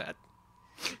context for that.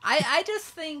 I just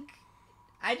think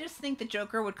the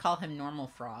Joker would call him Normal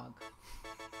Frog.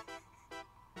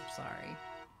 I'm sorry.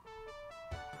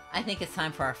 I think it's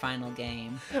time for our final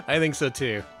game. I think so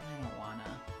too. I don't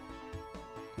wanna.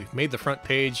 We've made the front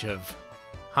page of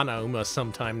Hanauma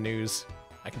Sometime News.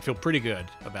 I can feel pretty good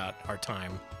about our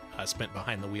time spent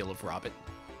behind the wheel of Robbit.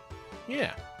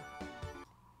 Yeah.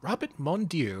 Robbit, mon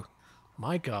Dieu.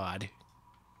 My god.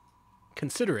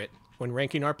 Consider it when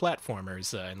ranking our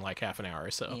platformers in like half an hour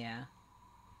or so. Yeah.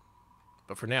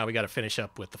 But for now, we got to finish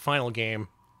up with the final game.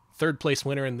 Third place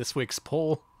winner in this week's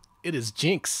poll. It is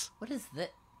Jinx. What is this?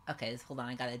 Okay, hold on.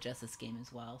 I gotta adjust this game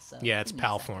as well. So Yeah, it's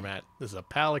PAL format. This is a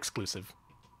PAL exclusive.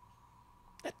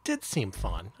 That did seem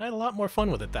fun. I had a lot more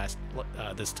fun with it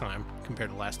this time compared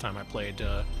to last time I played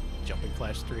Jumping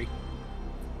Flash 3.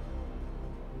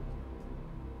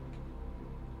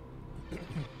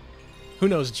 Who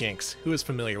knows Jinx? Who is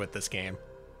familiar with this game?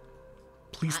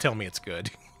 Please tell me it's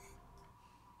good.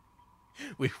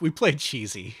 We played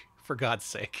cheesy, for God's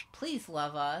sake. Please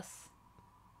love us.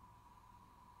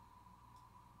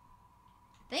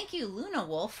 Thank you, Luna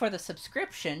Wolf, for the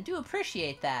subscription. Do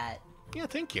appreciate that. Yeah,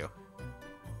 thank you.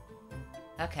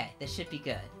 Okay, this should be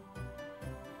good.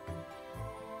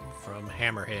 From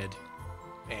Hammerhead.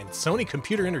 And Sony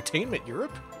Computer Entertainment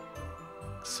Europe?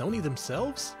 Sony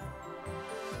themselves?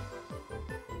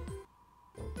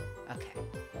 Okay,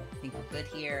 I think we're good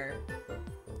here.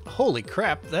 Holy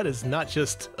crap, that is not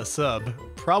just a sub.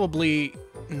 Probably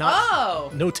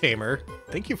not No Tamer.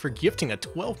 Thank you for gifting a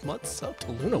 12-month sub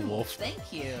to Luna Wolf.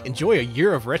 Thank you. Enjoy a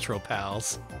year of Retro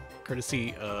Pals.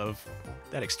 Courtesy of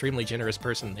that extremely generous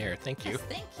person there. Thank you. Yes,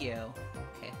 thank you.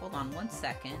 Okay, hold on one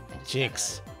second.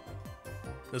 Jinx.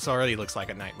 This already looks like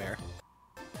a nightmare.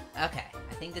 Okay,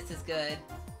 I think this is good.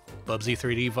 Bubsy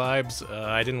 3D vibes.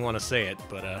 I didn't want to say it,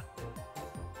 but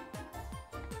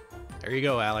there you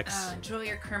go, Alex. Enjoy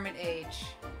your Kermit age.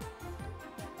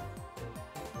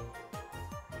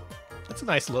 That's a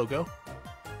nice logo.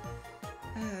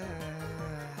 I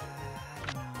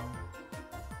don't know.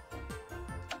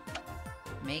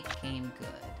 Make game good.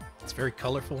 It's very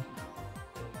colorful.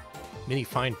 Many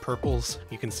fine purples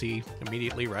you can see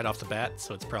immediately right off the bat,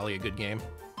 so it's probably a good game.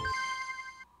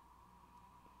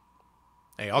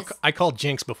 Hey, I called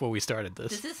Jinx before we started this.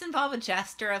 Does this involve a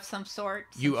jester of some sort?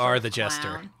 You are the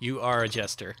jester. You are a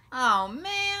jester. Oh,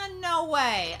 man, no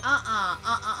way.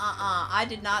 I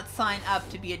did not sign up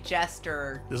to be a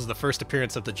jester. This is the first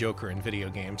appearance of the Joker in video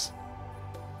games.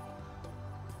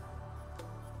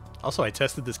 Also, I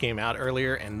tested this game out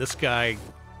earlier, and this guy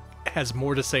has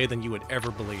more to say than you would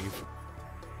ever believe.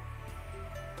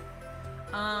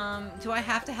 Do I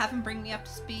have to have him bring me up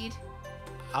to speed?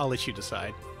 I'll let you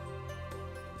decide.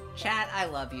 Chat, I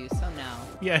love you, so no.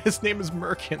 Yeah, his name is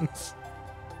Merkins.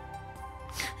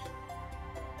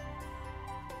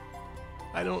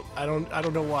 I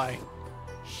don't know why.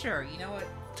 Sure, you know what?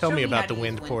 Tell me about the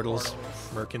wind portals,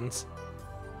 Merkins.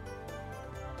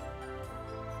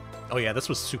 Oh yeah, this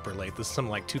was super late. This is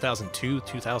something like 2002,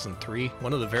 2003.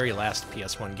 One of the very last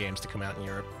PS1 games to come out in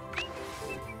Europe.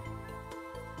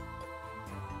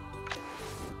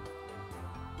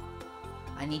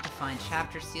 I need to find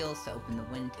chapter seals to open the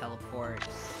wind teleports.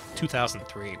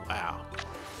 2003, wow.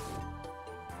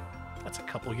 That's a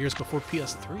couple years before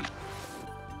PS3.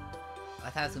 I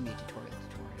thought it was going to be a tutorial.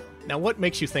 Now, what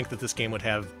makes you think that this game would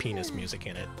have penis music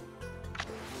in it?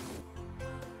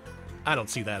 I don't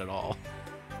see that at all.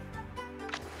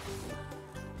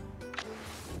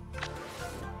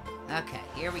 Okay,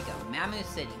 here we go. Mamu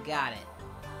City, got it.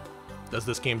 Does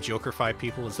this game Jokerify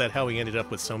people? Is that how we ended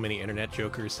up with so many internet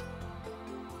jokers?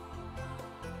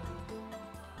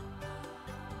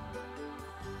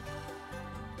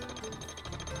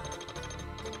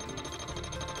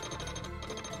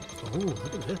 Oh,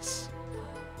 look at this.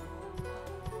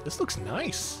 This looks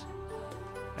nice.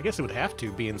 I guess it would have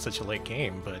to be in such a late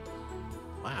game, but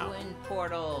wow. Wind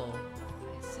portal,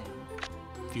 I assume.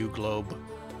 View globe.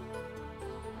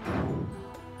 Okay,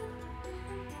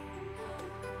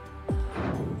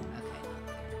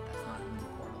 that's not a wind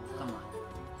portal. Come on.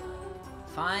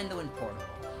 Find the wind portal.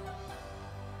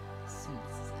 I assume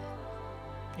this is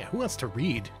it. Yeah, who wants to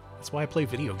read? That's why I play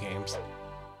video games.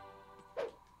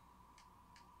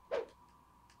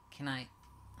 Can I?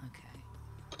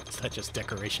 Okay. Is that just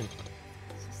decoration?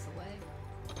 Is this the way?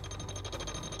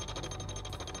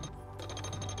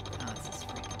 Oh, it's this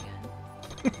freak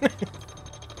again.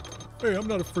 Hey, I'm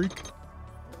not a freak. Hold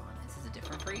on, is this a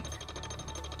different freak?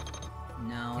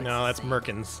 No, it's No, the that's same.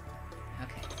 Merkins.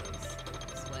 Okay, so it's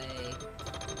this way.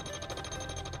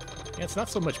 Yeah, it's not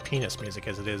so much penis music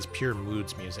as it is pure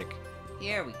moods music.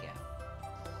 Here we go.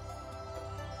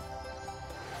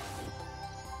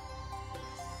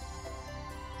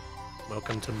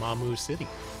 Welcome to Mamu City.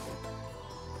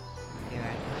 Here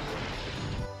I go.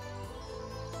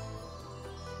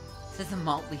 This is a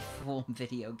Motley Fool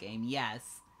video game,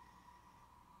 yes.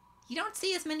 You don't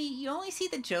see as many. You only see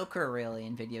the Joker really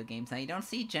in video games now. You don't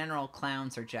see general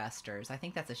clowns or jesters. I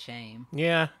think that's a shame.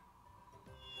 Yeah.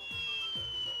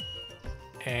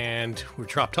 And we're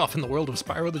dropped off in the world of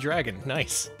Spyro the Dragon.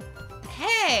 Nice.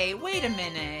 Hey, wait a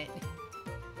minute.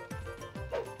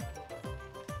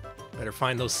 Better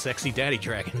find those sexy daddy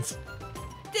dragons.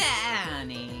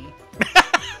 Danny.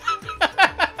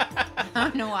 I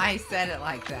don't know why I said it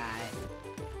like that.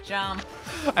 Jump.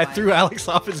 I threw Alex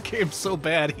off his game so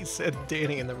bad he said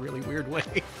Danny in a really weird way.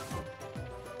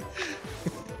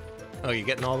 Oh, you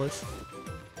getting all this?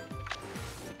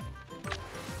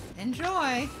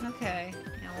 Enjoy. Okay.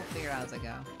 Yeah, we'll figure it out as I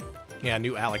go. Yeah,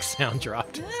 new Alex sound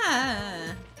dropped.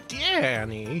 Ah.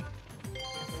 Danny.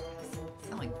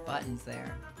 Sound like buttons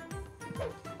there.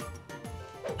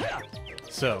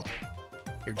 So,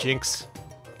 you're Jinx.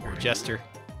 You're a Jester.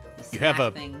 You smack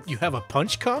have things. you have a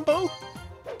punch combo?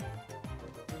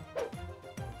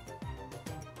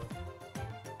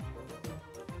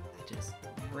 It just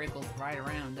wriggles right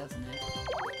around, doesn't it?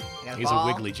 I got He's ball.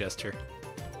 a wiggly Jester.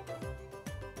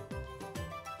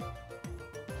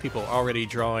 People already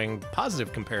drawing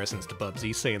positive comparisons to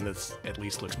Bubsy, saying this at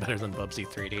least looks better than Bubsy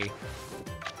 3D.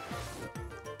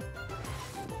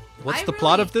 What's the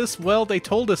plot of this? Well, they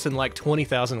told us in like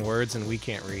 20,000 words and we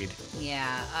can't read.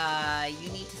 Yeah, you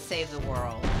need to save the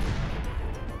world.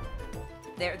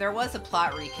 There was a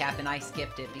plot recap and I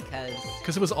skipped it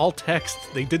because it was all text.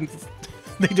 They didn't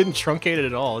truncate it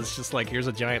at all. It's just like, here's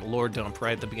a giant lore dump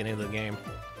right at the beginning of the game.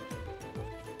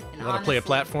 You want to play a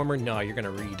platformer? No, you're gonna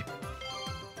read.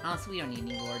 Honestly, we don't need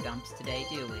any lore dumps today,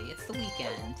 do we? It's the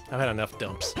weekend. I've had enough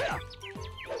dumps.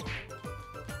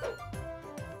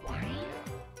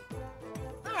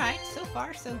 Alright, so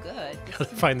far so good.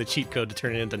 Find the cheat code to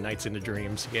turn it into Nights into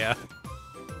Dreams, yeah.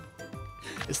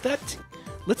 Is that...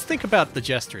 Let's think about the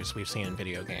Jesters we've seen in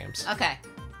video games. Okay.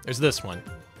 There's this one.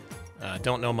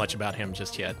 Don't know much about him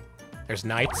just yet. There's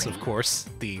Knights, of course,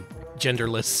 the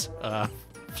genderless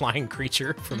flying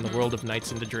creature from the world of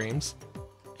Nights into Dreams.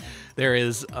 There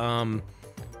is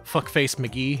Fuckface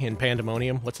McGee in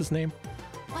Pandemonium. What's his name?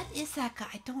 What is that guy?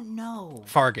 I don't know.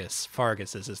 Fargus.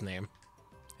 Fargus is his name.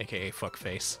 AKA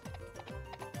Fuckface.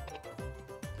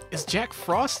 Is Jack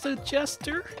Frost a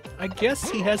Jester? I guess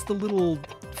he has the little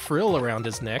frill around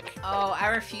his neck. Oh, I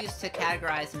refuse to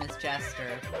categorize him as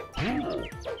Jester.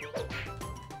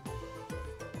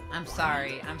 I'm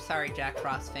sorry, Jack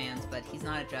Frost fans, but he's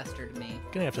not a Jester to me.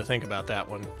 Gonna have to think about that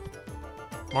one.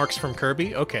 Marks from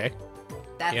Kirby? Okay.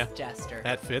 That's Jester.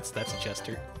 That fits, that's a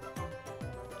Jester.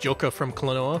 Joka from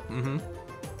Klonoa? Mm-hmm.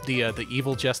 The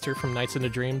evil Jester from Nights into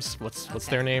Dreams. What's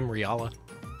their name? Riala.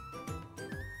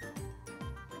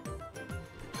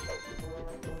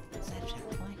 Is that a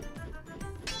checkpoint?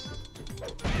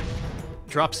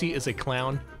 Dropsy is a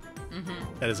clown.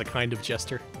 Mm-hmm. That is a kind of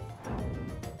Jester.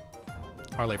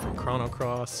 Harley from Chrono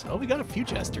Cross. Oh, we got a few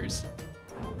Jesters.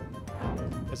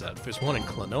 There's one in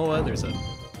Klonoa. There's a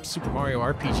Super Mario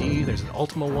RPG. There's an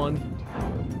Ultima one.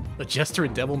 A Jester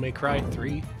in Devil May Cry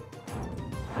 3.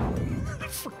 I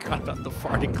forgot about the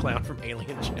farting clown from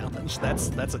Alien Challenge.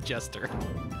 That's a Jester.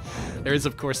 There is,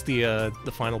 of course, the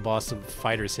final boss of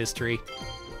Fighter's History,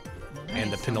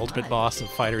 and the penultimate boss of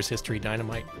Fighter's History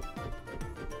Dynamite.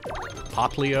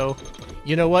 Poplio.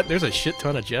 You know what? There's a shit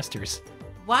ton of Jesters.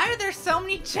 Why are there so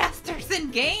many Jesters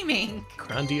in gaming?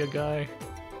 Grandia guy.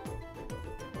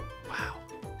 Wow.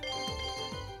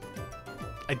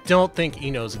 I don't think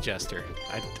Eno's a Jester.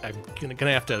 I'm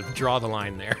gonna have to draw the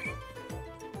line there.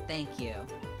 Thank you.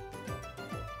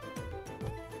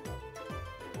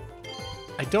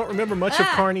 I don't remember much of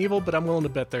Carnival, but I'm willing to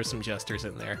bet there's some Jesters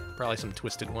in there. Probably some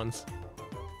twisted ones.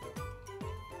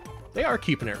 They are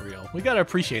keeping it real. We gotta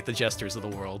appreciate the Jesters of the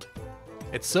world.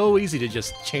 It's so easy to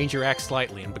just change your act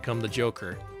slightly and become the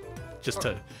Joker. Just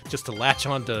to latch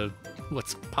on to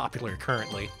what's popular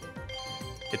currently.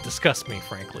 It disgusts me,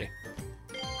 frankly.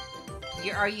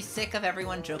 Are you sick of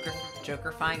everyone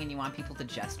Jokerfying and you want people to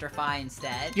Jesterfy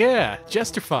instead? Yeah,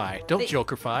 Jesterfy. Don't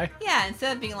Jokerfy. Yeah,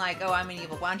 instead of being like, oh, I'm an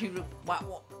evil clown.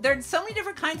 There's so many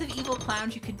different kinds of evil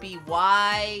clowns you could be.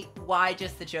 Why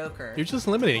just the Joker? You're just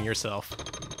limiting yourself.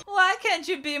 Why can't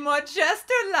you be more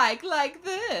Jester-like like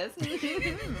this?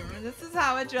 This is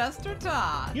how a Jester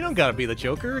talks. You don't gotta be the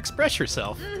Joker. Express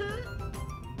yourself.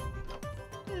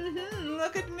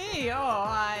 Look at me. Oh,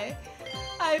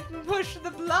 I pushed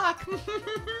the block.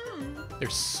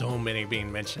 There's so many being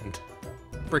mentioned.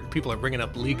 People are bringing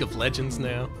up League of Legends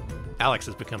now. Alex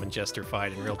is becoming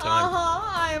Jesterfied in real time.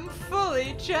 I am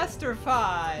fully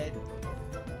Jesterfied.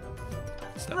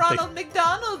 Ronald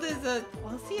McDonald is a...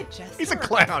 Well, is he a Jester? He's a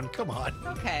clown. Come on.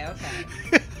 Okay.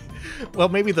 Well,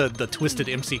 maybe the Twisted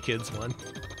MC Kids one.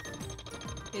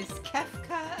 Is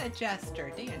Kefka a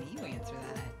jester? Danny, you answer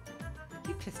that.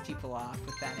 You piss people off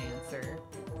with that answer.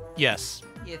 Yes.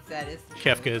 Yes, that is true.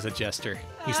 Kefka is a jester.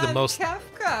 He's the most...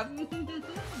 Kefka!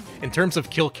 In terms of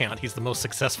kill count, he's the most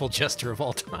successful jester of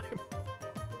all time.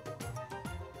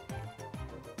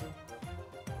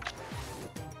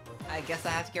 I guess I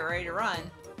have to get ready to run.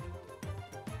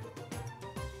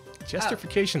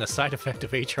 Gesterification, a side effect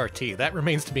of HRT. That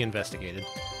remains to be investigated.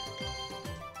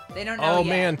 They don't know Oh, yet.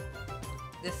 man.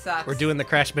 This sucks. We're doing the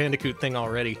Crash Bandicoot thing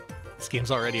already. This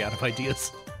game's already out of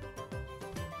ideas.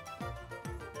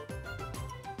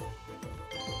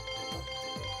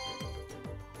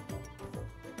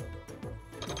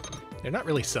 They're not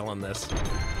really selling this.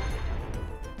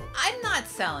 I'm not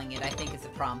selling it, I think, is a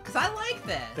problem. Because I like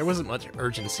this. There wasn't much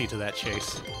urgency to that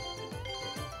chase.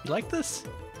 You like this?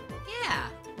 Yeah.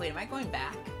 Wait, am I going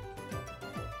back?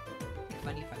 It'd be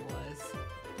funny if I was.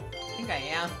 I think I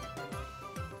am.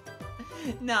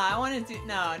 No, I want to do...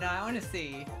 No, I want to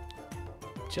see.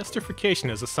 Gesterification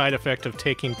is a side effect of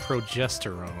taking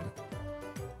progesterone.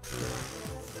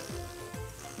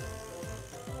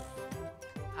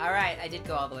 Alright, I did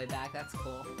go all the way back. That's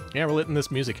cool. Yeah, we're letting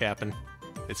this music happen.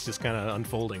 It's just kind of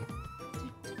unfolding.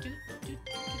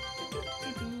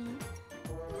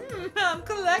 I'm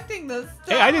collecting the stuff.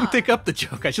 Hey, I didn't think up the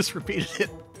joke. I just repeated it.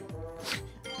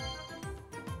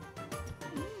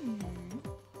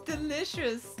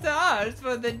 Delicious stars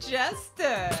for the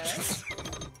jester.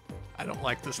 I don't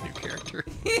like this new character.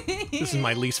 This is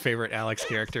my least favorite Alex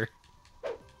character.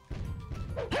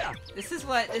 This is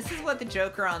what the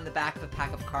Joker on the back of a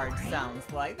pack of cards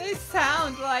sounds like. They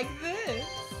sound like this.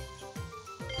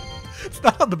 It's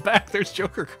not on the back, there's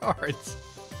Joker cards.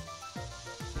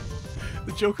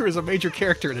 The Joker is a major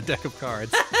character in a deck of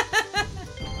cards.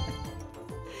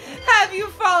 Have you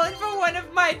fallen for one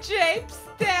of my japes,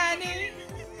 Danny?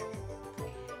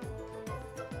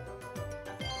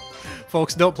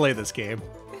 Folks, don't play this game.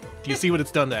 Do you see what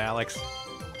it's done to Alex?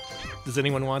 Does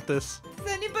anyone want this?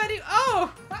 Does anybody...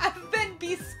 Oh! I've been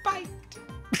bespiked.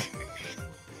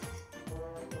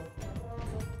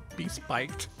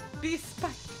 Bespiked.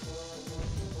 Bespiked.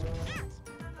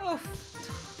 Oh.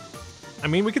 I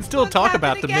mean, we can still What's talk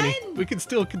about the happened mini... again? We can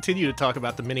still continue to talk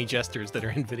about the mini jesters that are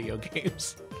in video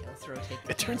games. Okay, let's rotate.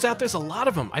 It turns out there's a lot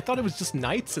of them. I thought it was just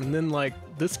knights and then, like,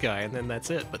 this guy, and then that's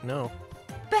it, but no.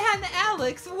 Ban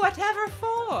Alex, whatever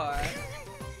for?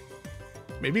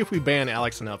 Maybe if we ban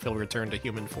Alex enough, he'll return to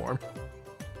human form.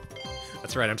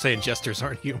 That's right, I'm saying jesters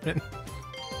aren't human.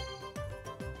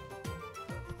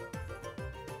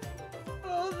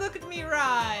 Oh, look at me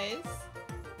rise.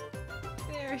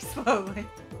 Very slowly.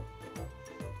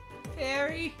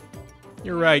 Very...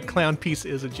 You're right, Clown Piece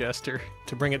is a jester.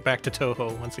 To bring it back to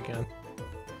Toho once again.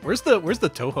 Where's the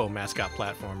Toho mascot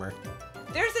platformer?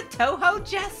 There's a Toho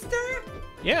jester?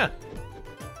 Yeah.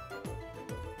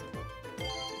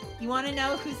 You want to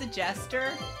know who's a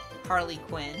jester? Harley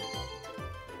Quinn.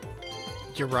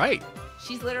 You're right.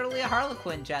 She's literally a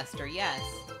Harlequin jester, yes.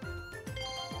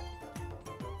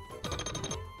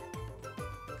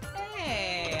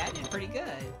 Hey, I did pretty good.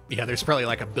 Yeah, there's probably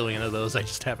like 1 billion of those, I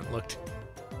just haven't looked.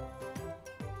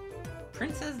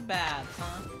 Princess Babs,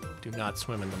 huh? Do not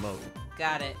swim in the moat.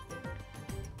 Got it.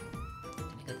 Can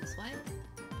I go this way?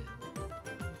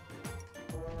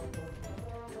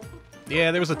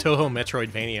 Yeah, there was a Toho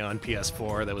Metroidvania on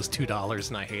PS4 that was $2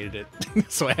 and I hated it.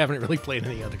 So I haven't really played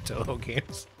any other Toho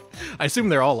games. I assume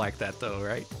they're all like that though,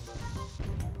 right?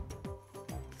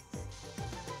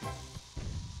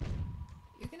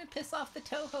 You're gonna piss off the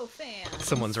Toho fans.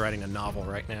 Someone's writing a novel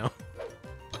right now.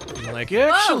 I'm like,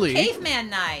 actually, Whoa, Caveman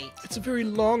Night! it's a very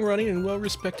long-running and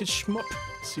well-respected shmup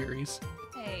series.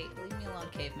 Hey, leave me alone,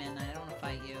 Caveman Night. I don't want to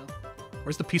fight you.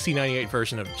 Where's the PC98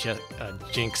 version of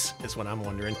Jinx, is what I'm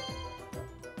wondering.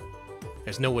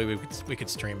 There's no way we could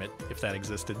stream it if that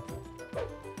existed. What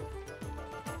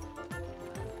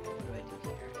do I do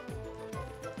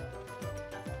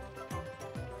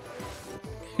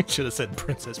here? Should have said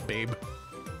Princess Babe.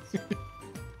 Oh,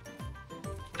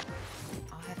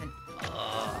 I haven't...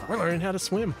 We're learning how to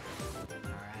swim.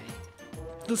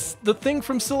 Alright. The thing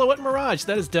from Silhouette Mirage,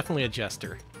 that is definitely a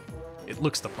jester. It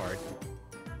looks the part.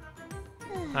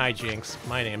 Hi, Jinx.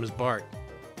 My name is Bart.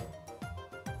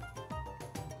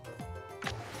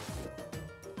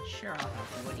 Sure, I'll help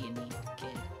you. What do you need,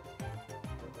 kid?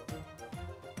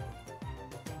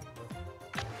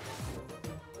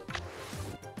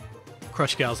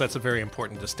 Crush Gals, that's a very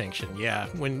important distinction. Yeah,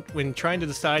 when trying to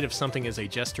decide if something is a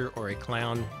jester or a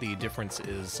clown, the difference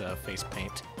is face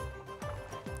paint.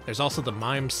 There's also the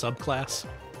mime subclass,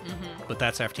 but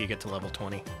that's after you get to level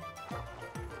 20.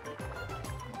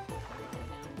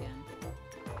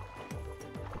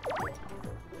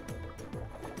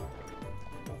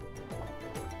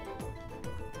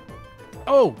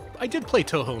 Oh, I did play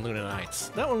Touhou Luna Nights.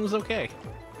 That one was okay.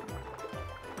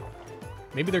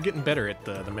 Maybe they're getting better at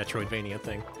the Metroidvania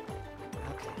thing.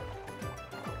 Okay.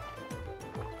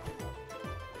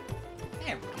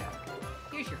 There we go.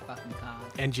 Here's your fucking cog.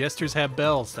 And jesters have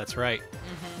bells, that's right.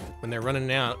 Mm-hmm. When they're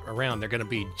running around, they're going to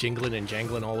be jingling and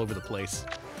jangling all over the place.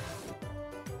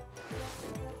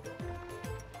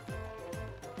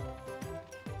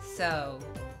 So,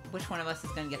 which one of us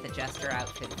is going to get the jester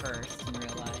outfit first in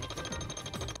real life?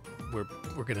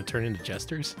 We're going to turn into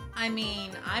jesters? I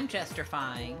mean, I'm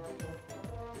jesterfying.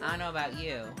 I don't know about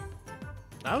you.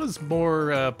 I was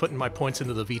more putting my points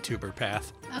into the VTuber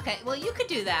path. Okay, well, you could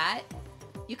do that.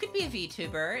 You could be a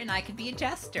VTuber, and I could be a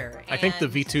jester. I think the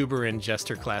VTuber and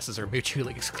jester classes are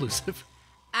mutually exclusive.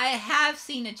 I have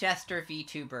seen a jester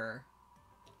VTuber.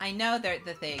 I know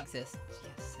that they exist.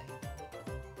 Yes, save.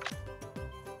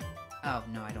 Oh,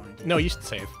 no, I don't want to do No, that. you should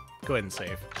save. Go ahead and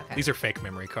save. Okay. These are fake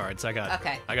memory cards. I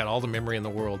got all the memory in the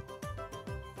world.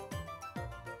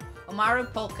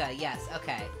 Omaru Polka, yes,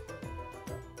 okay.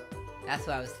 That's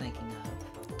what I was thinking of.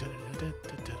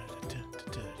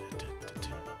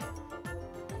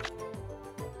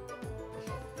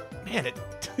 Man,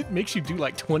 it makes you do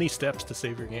like 20 steps to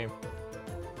save your game.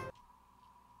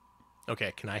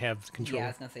 Okay, can I have the control? Yeah, I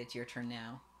was gonna say it's your turn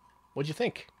now. What'd you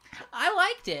think? I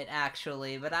liked it,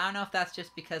 actually, but I don't know if that's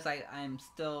just because I'm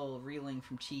still reeling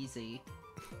from cheesy.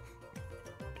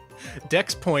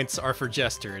 Dex points are for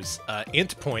jesters.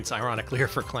 Int points, ironically, are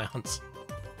for clowns.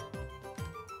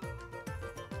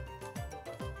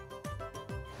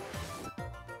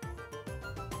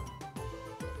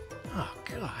 Oh,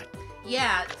 God.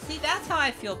 Yeah, see, that's how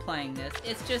I feel playing this.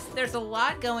 It's just, there's a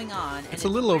lot going on. And It's a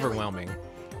little overwhelming.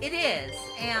 It is,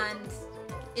 and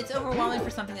it's overwhelming for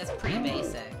something that's pretty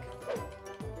basic.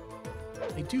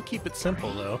 They do keep it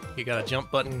simple, though. You got a jump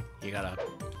button, you got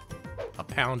a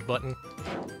pound button,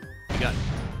 you got...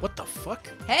 What the fuck?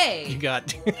 Hey! You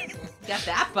got... You got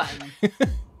that button.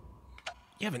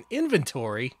 You have an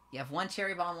inventory? You have one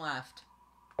cherry bomb left.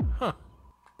 Huh.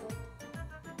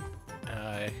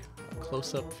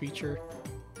 Close-up feature.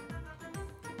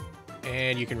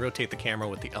 And you can rotate the camera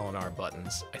with the L and R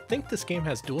buttons. I think this game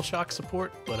has DualShock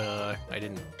support, but I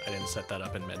didn't set that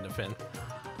up in Mendefin.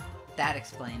 That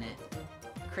explain it.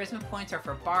 Charisma points are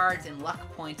for bards and luck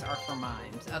points are for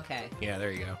mimes. Okay. Yeah,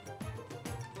 there you go.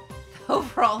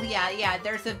 Overall, yeah,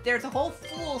 there's a whole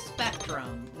full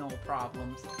spectrum. No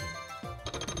problems.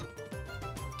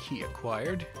 Key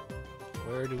acquired.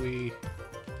 Where do we...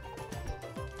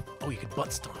 Oh, you can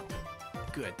butt stomp.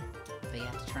 Good. But you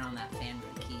have to turn on that fan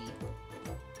with the key.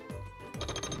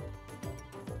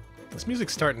 This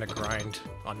music's starting to grind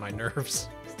on my nerves.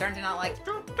 Starting to not like...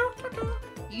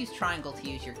 Use triangle to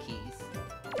use your keys.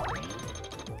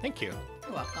 Thank you.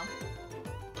 You're welcome.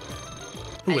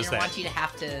 Who I was didn't that? want you to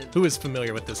have to... Who is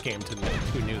familiar with this game?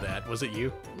 Who knew that? Was it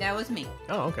you? That was me.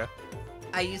 Oh, okay.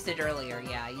 I used it earlier,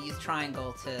 yeah. I used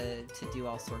triangle to do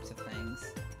all sorts of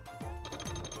things.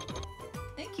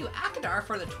 Thank you, Akadar,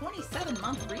 for the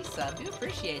 27-month resub. Do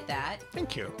appreciate that.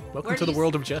 Thank you. Where Welcome to do the you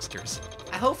world of jesters.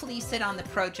 Hopefully you sit on the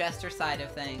pro-jester side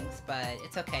of things, but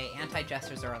it's okay.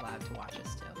 Anti-jesters are allowed to watch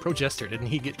us, too. Pro Jester, didn't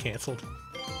he get canceled?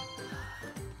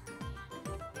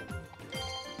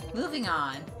 Moving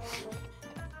on.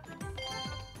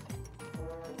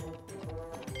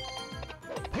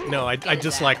 No, I It is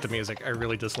dislike ass. the music. I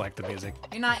really dislike the music.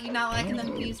 You're not liking the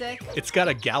music? It's got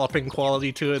a galloping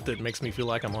quality to it that makes me feel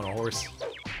like I'm on a horse.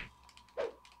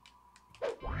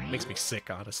 Makes me sick,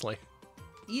 honestly.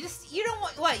 You don't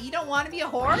want, what, you don't want to be a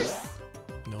horse?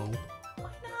 No.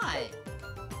 Why not?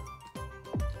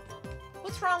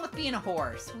 What's wrong with being a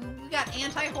horse? We got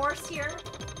anti-horse here?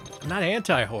 I'm not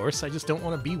anti-horse, I just don't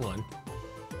want to be one.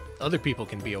 Other people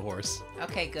can be a horse.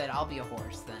 Okay, good. I'll be a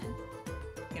horse then.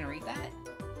 You gonna read that?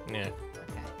 Yeah.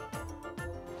 Okay.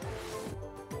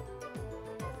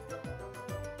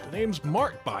 The name's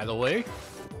Mark, by the way.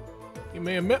 You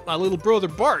may have met my little brother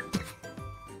Bart.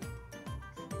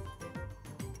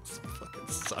 This fucking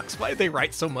sucks. Why did they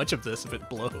write so much of this if it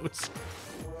blows?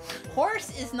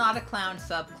 Horse is not a clown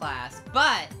subclass,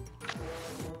 but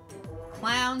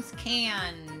clowns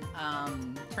can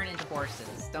turn into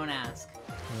horses. Don't ask.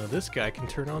 This guy can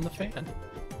turn on the fan.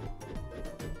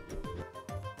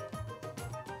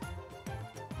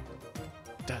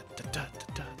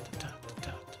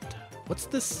 What's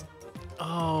this?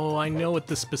 Oh, I know what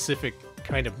the specific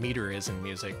kind of meter is in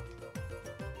music.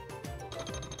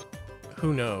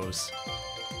 Who knows?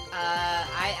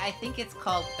 I think it's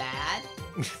called bad.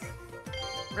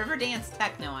 Riverdance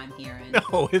techno, I'm hearing.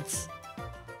 No, it's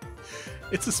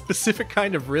a specific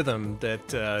kind of rhythm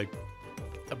that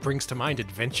brings to mind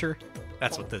adventure.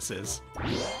 That's what this is.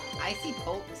 I see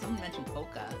someone mentioned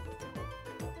polka.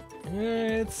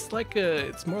 It's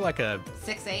more like a...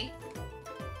 6/8?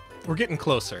 We're getting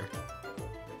closer.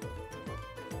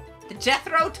 The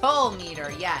Jethro Tull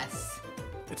meter, yes.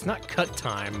 It's not cut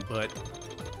time, but...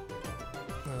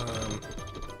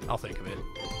 I'll think of it.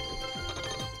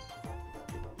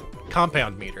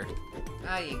 Compound meter.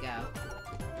 There you go.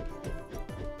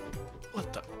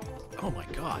 What the... Oh my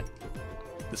god.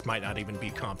 This might not even be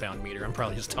compound meter. I'm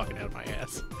probably just talking out of my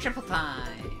ass. Triple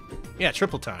time. Yeah,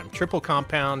 triple time. Triple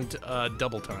compound,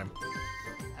 double time.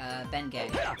 Bengay.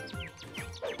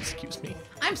 Excuse me.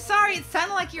 I'm sorry, it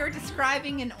sounded like you were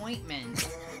describing an ointment.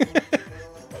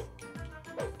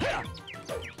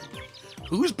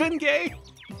 Who's been gay?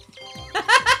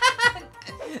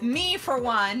 Me, for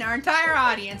one. Our entire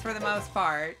audience, for the most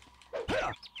part.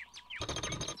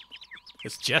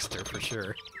 It's Jester, for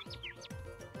sure.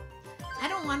 I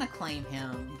don't want to claim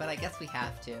him, but I guess we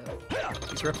have to.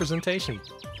 It's representation.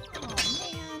 Oh,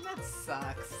 man, that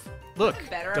sucks. Look,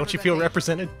 don't you feel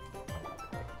represented?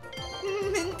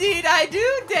 Indeed I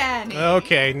do, Danny.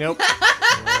 Okay, nope.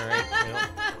 Alright,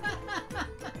 nope.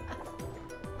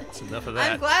 That's enough of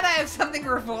that. I'm glad I have something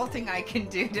revolting I can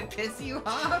do to piss you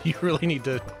off. You really need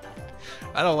to...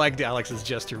 I don't like Alex's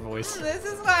Jester voice. This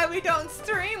is why we don't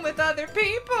stream with other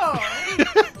people.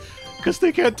 Because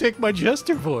they can't take my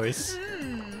Jester voice.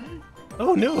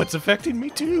 Oh no, it's affecting me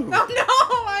too. Oh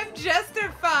no, I'm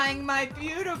Jesterfying my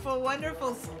beautiful,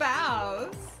 wonderful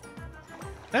spouse.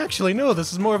 Actually, no,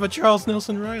 this is more of a Charles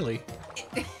Nelson Riley.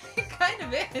 It kind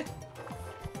of is.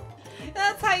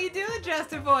 That's how you do a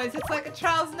Jester voice. It's like a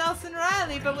Charles Nelson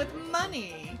Riley, but with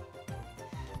money.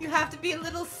 You have to be a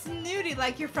little snooty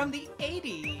like you're from the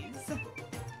 80s.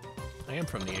 I am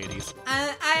from the 80s.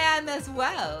 I am as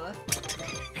well.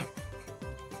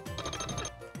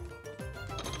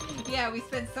 Yeah, we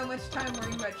spend so much time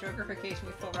worrying about jokerification,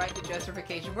 we fall right into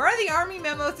justification. Where are the army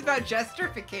memos about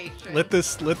justification? Let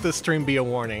this stream be a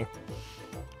warning.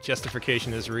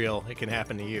 Justification is real. It can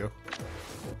happen to you.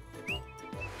 What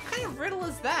kind of riddle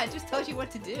is that? It just tells you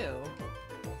what to do.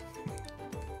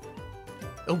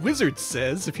 A wizard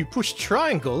says if you push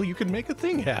triangle, you can make a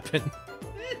thing happen.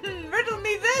 Riddle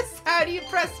me this! How do you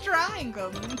press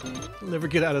triangle? You'll never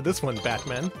get out of this one,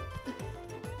 Batman.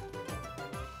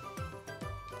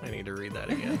 I need to read that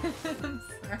again. I'm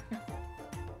sorry.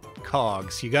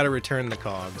 Cogs. You gotta return the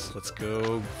cogs. Let's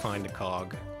go find a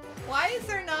cog. Why is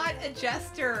there not a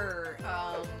jester,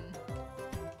 a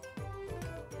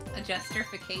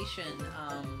gesterification,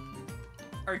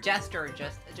 or jester, or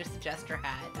just a jester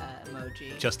hat,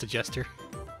 emoji? Just a jester?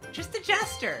 Just a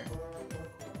jester!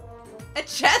 A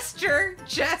jester!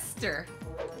 Jester!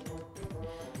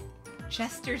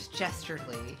 Jester's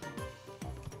jesterly.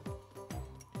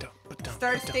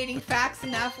 Start stating facts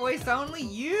in that voice only.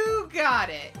 You got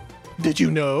it. Did you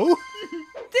know?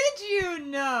 Did you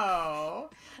know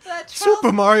that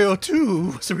Super Mario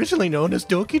 2 was originally known as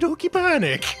Doki Doki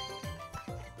Panic?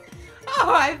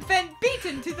 Oh, I've been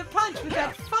beaten to the punch with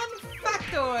that fun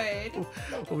factoid.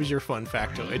 What was your fun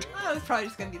factoid? Oh, it was probably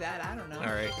just gonna be that. I don't know.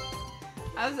 All right.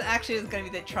 It was gonna be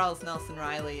that Charles Nelson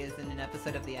Riley is in an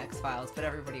episode of The X-Files, but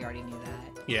everybody already knew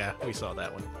that. Yeah, we saw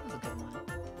that one. That was a good one.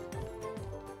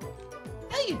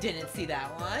 No, you didn't see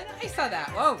that one. I saw that.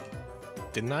 Whoa.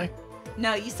 Didn't I?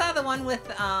 No, you saw the one with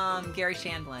Gary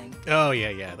Shandling. Oh,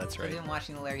 yeah, that's right. We've been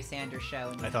watching the Larry Sanders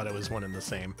Show. I thought it was one and the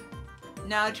same.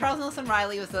 No, Charles Nelson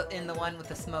Riley was in the one with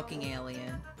the smoking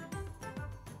alien.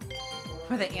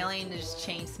 Where the alien just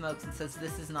chain smokes and says,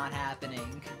 "This is not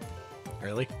happening."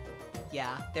 Really?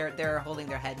 Yeah, they're holding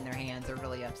their head in their hands. They're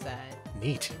really upset.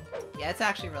 Neat. Yeah, it's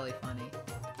actually really funny.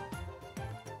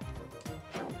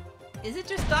 Is it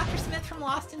just Dr. Smith from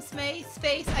Lost in Space?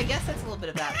 I guess that's a little bit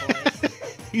of that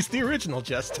voice. He's the original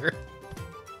Jester.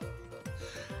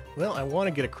 Well, I want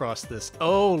to get across this.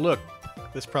 Oh, look.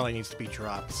 This probably needs to be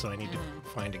dropped, so I need to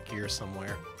find a gear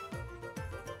somewhere.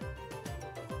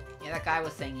 Yeah, that guy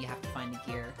was saying you have to find a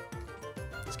gear.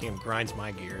 This game grinds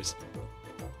my gears.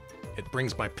 It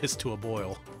brings my piss to a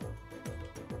boil.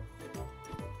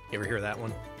 You ever hear that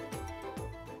one?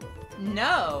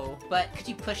 No, but could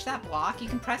you push that block? You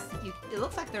can press... it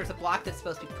looks like there's a block that's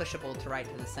supposed to be pushable to right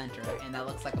to the center, and that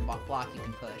looks like a block you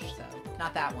can push, so...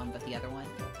 Not that one, but the other one.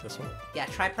 This one? Yeah,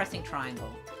 try pressing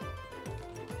triangle.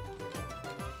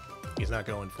 He's not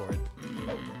going for it.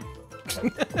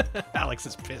 Alex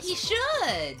is pissed. He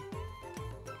should!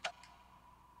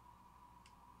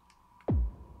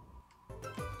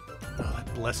 Oh,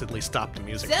 that blessedly stopped the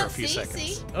music for a few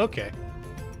seconds. Okay.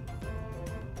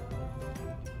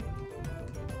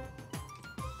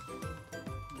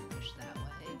 Push that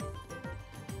way.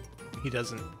 He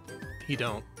doesn't... He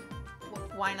don't.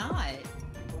 Why not?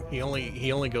 He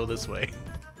only go this way.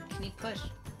 Can you push?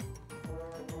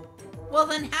 Well,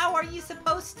 then how are you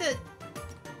supposed to...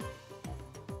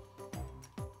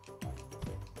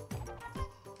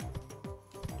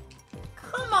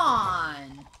 Come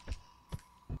on!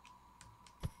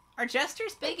 Are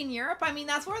jesters big in Europe? I mean,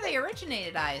 that's where they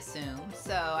originated, I assume.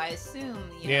 So, I assume,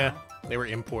 you know... they were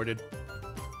imported.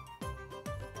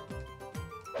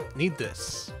 Need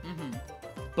this. Mm-hmm.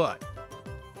 But...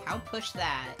 How push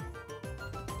that?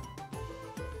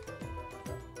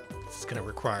 It's gonna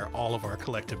require all of our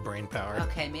collective brain power.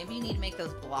 Okay, maybe you need to make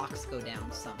those blocks go down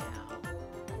somehow.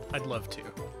 I'd love to.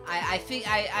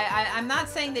 I'm not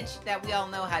saying that we all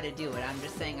know how to do it. I'm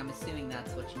just saying I'm assuming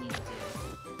that's what you need to do.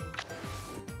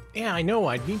 Yeah, I know.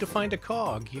 I need to find a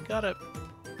cog. You gotta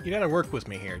work with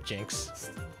me here,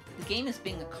 Jinx. The game is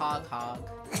being a cog hog.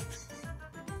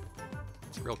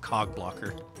 It's a real cog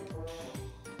blocker.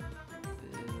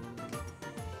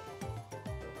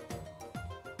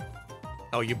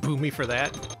 Oh, you boo me for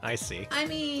that? I see. I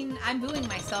mean, I'm booing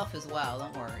myself as well,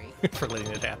 don't worry. For letting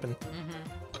it happen.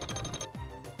 Mm-hmm.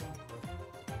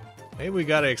 Maybe we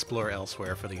gotta explore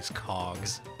elsewhere for these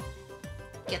cogs.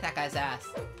 Get that guy's ass.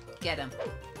 Get him.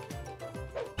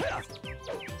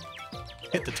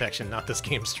 Hit detection, not this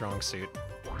game's strong suit.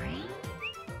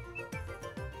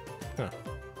 Huh.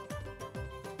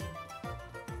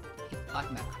 People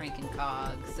talking about cranking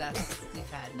cogs. We've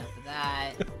had enough of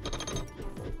that.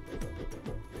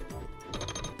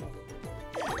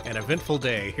 An eventful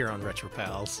day here on Retro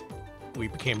Pals. We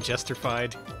became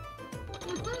Jesterfied.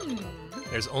 Mm-hmm.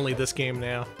 There's only this game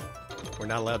now. We're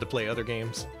not allowed to play other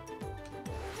games.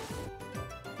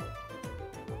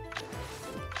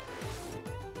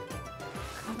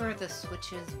 Cover the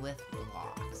switches with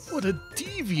blocks. What a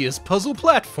devious puzzle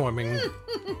platforming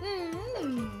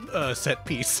set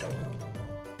piece.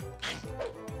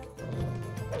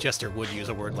 Jester would use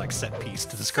a word like set piece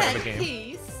to describe a game. Set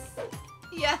piece?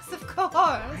 Yes, of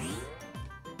course.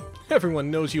 Everyone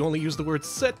knows you only use the word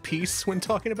set piece when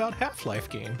talking about Half-Life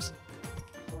games.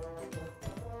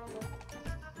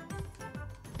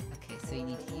 Okay, so you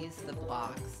need to use the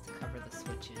blocks to cover the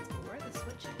switches. But where are the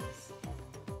switches?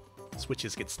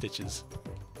 Switches get stitches.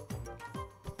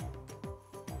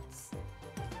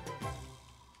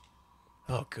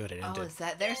 Oh, good, it ended. Oh, is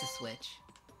that... There's a switch.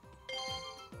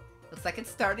 Looks like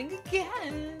it's starting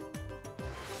again.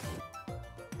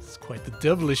 It's quite the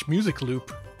devilish music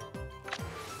loop.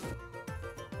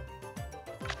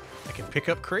 I can pick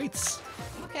up crates.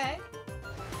 Okay.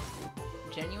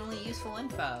 Genuinely useful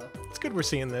info. It's good we're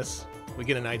seeing this. We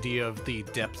get an idea of the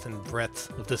depth and breadth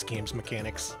of this game's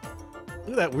mechanics.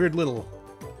 Look at that weird little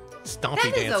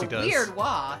stompy dance he does. That is a weird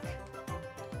walk.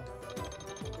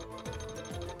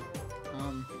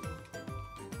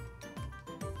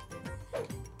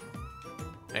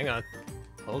 Hang on.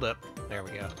 Hold up. There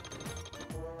we go.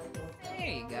 There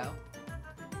you go.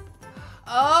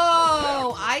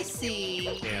 Oh, I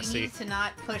see. Yeah, you see? need to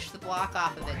not push the block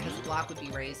off of it because the block would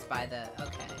be raised by the...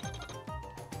 Okay.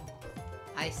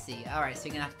 I see. Alright, so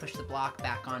you're gonna have to push the block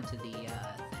back onto the thing.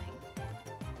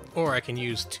 Or I can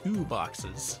use 2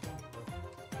 boxes.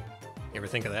 You ever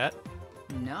think of that?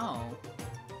 No.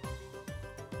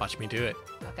 Watch me do it.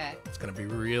 Okay. It's gonna be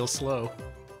real slow.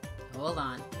 Hold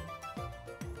on.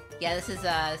 Yeah, this is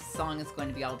a song that's going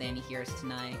to be all Danny hears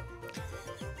tonight.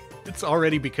 It's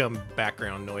already become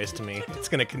background noise to me. It's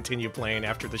gonna continue playing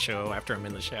after the show, after I'm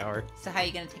in the shower. So how are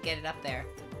you going to get it up there?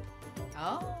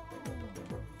 Oh.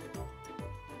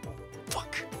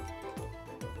 Fuck.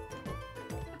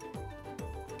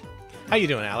 How you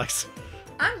doing, Alex?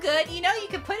 I'm good. You know, you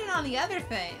could put it on the other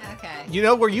thing. Okay. You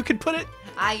know where you could put it?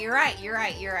 You're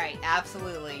right.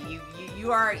 Absolutely.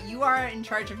 You are in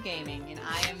charge of gaming, and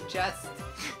I am just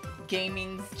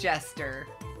gaming's jester.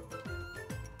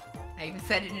 I even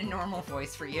said it in a normal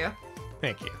voice for you.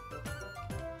 Thank you.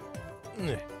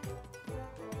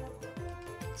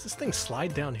 Does this thing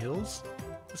slide down hills?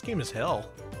 This game is hell.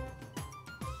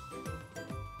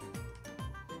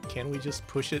 Can we just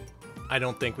push it? I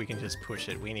don't think we can just push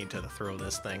it. We need to throw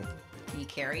this thing. Can you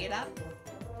carry it up?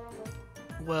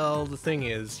 Well, the thing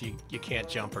is, you can't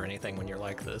jump or anything when you're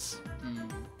like this.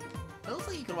 It looks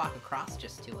like you could walk across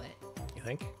just to it. You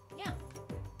think? Yeah.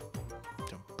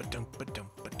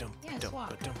 Yeah, just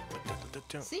walk.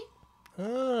 See?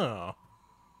 Oh.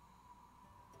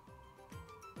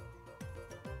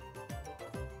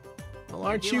 Well,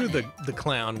 aren't you the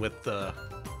clown with the...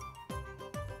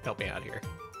 Help me out here.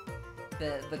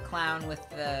 The clown with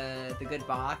the good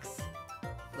box?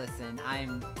 Listen,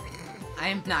 I'm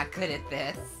not good at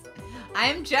this.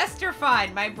 I'm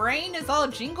Jesterfied. My brain is all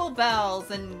jingle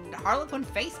bells and Harlequin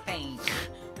face paint.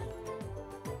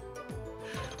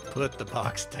 Put the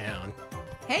box down.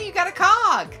 Hey, you got a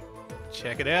cog.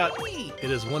 Check it out. Hey. It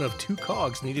is one of 2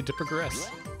 cogs needed to progress.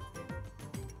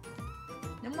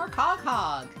 No more cog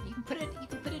hog. You can put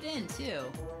it in too.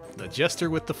 The jester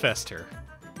with the fester.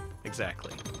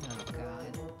 Exactly. Oh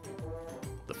god.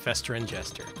 The fester and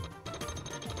jester.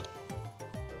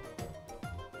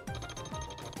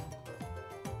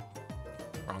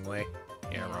 Wrong way.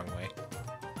 Yeah, wrong way.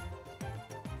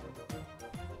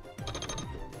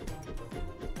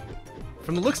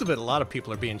 From the looks of it, a lot of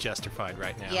people are being jestified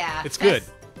right now. Yeah. It's good.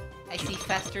 I see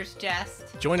Fester's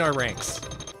jest. Join our ranks.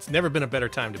 It's never been a better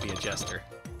time to be a jester.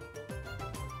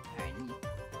 Alright,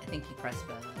 I think you press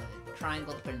the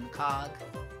triangle to put in the cog.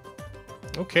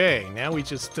 Okay, now we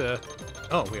just,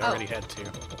 oh, we already had 2.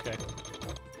 Okay.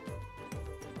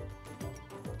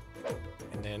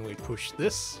 And then we push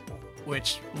this,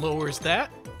 which lowers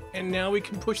that, and now we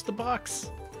can push the box.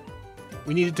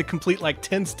 We needed to complete like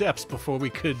 10 steps before we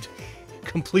could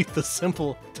complete the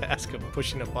simple task of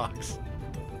pushing a box.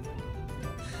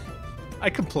 I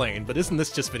complain, but isn't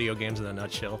this just video games in a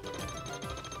nutshell?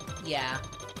 Yeah.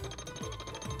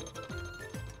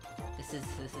 This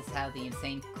is how the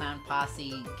Insane Clown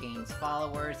Posse gains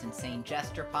followers, Insane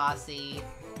Jester Posse.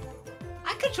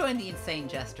 I could join the Insane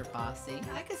Jester Posse.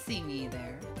 I could see me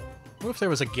there. What if there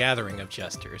was a gathering of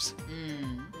jesters?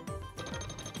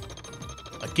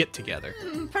 A get-together.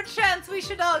 Perchance we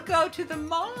should all go to the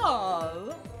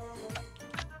mall.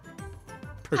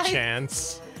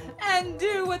 Perchance. And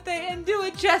do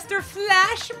a jester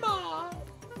flash mob.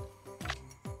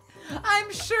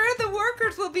 I'm sure the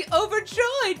workers will be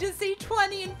overjoyed to see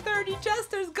 20 and 30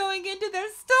 jesters going into their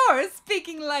stores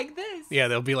speaking like this. Yeah,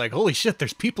 they'll be like, holy shit,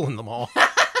 there's people in the mall. They're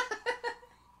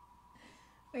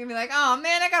gonna be like, oh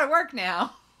man, I gotta work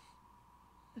now.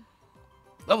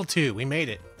 Level 2, we made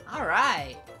it.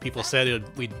 Alright. People said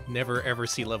we'd never ever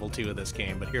see level 2 of this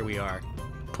game, but here we are.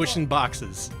 Pushing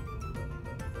boxes.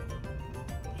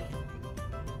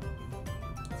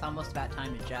 It's almost about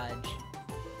time to judge.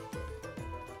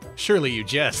 Surely you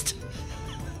jest.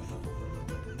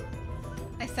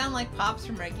 I sound like Pops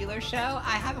from Regular Show.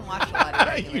 I haven't watched a lot of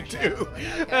Regular You Show. do.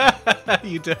 Okay.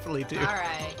 You definitely do.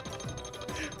 Alright.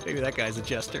 Maybe that guy's a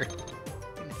jester.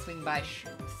 Gonna swing by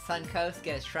Suncoast,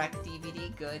 get a Shrek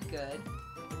DVD. Good, good.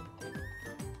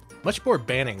 Much more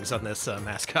bannings on this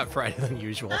Mascot Friday than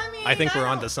usual. I think we're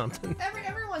onto something.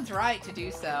 Everyone's right to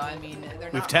do so. I mean, they're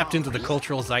not We've tapped wrong. into the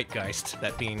cultural zeitgeist,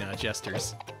 that being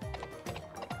jesters.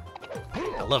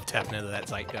 I love tapping into that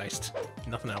zeitgeist.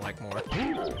 Nothing I like more.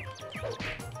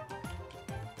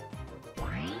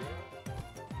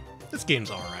 This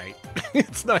game's alright.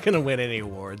 It's not gonna win any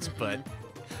awards, but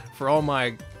for all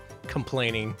my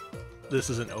complaining,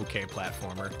 this is an okay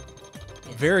platformer.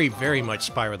 Very, very much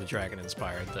Spyro the Dragon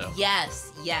inspired, though.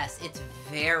 Yes, yes, it's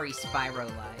very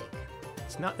Spyro-like.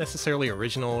 It's not necessarily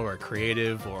original or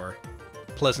creative or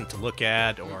pleasant to look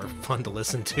at or fun to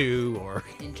listen to or...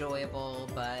 Enjoyable,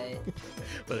 but...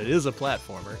 but it is a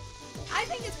platformer. I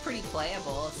think it's pretty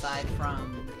playable, aside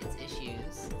from its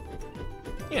issues.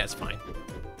 Yeah, it's fine.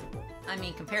 I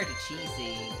mean, compared to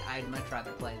Cheesy, I'd much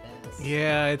rather play this.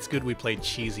 Yeah, it's good we played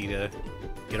Cheesy to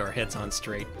get our heads on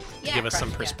straight. To Yeah, give us some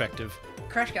Crush Gal. perspective.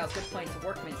 Crush Gal's good point. It's a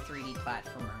Workman's 3D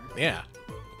platformer. Yeah.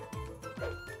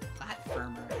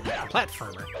 Platformer.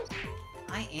 Platformer.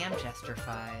 I am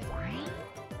Jesterfied.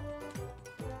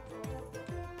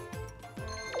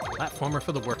 Platformer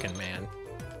for the working man.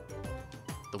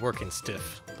 The working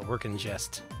stiff. The working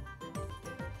jest.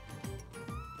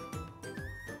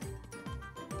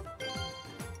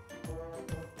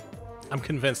 I'm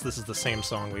convinced this is the same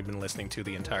song we've been listening to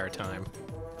the entire time.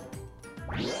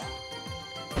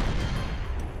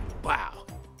 Wow.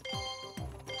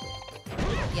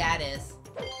 Yeah, it is.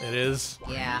 It is?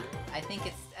 Yeah, I think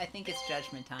it's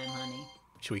judgment time, honey.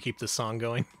 Should we keep this song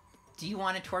going? Do you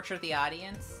want to torture the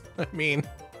audience? I mean,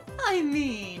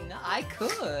 I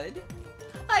could.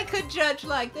 I could judge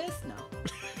like this. No.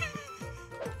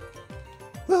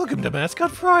 welcome to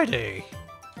Mascot Friday.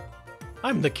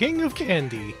 I'm the king of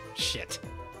candy. Shit.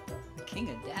 The king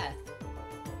of death.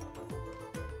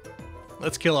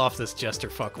 Let's kill off this jester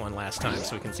fuck one last time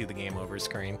so we can see the game over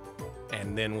screen.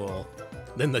 And then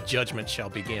then the judgment shall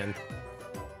begin.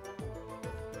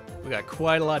 We got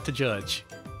quite a lot to judge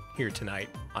here tonight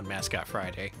on Mascot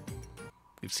Friday.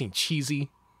 We've seen Cheesy,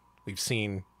 we've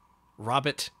seen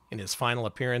Robbit in his final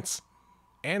appearance,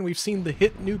 and we've seen the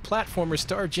hit new platformer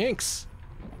star Jinx.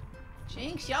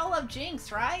 Jinx, y'all love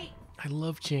Jinx, right? I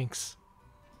love Jinx.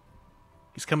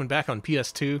 He's coming back on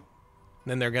PS2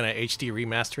 then they're gonna HD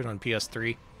remaster it on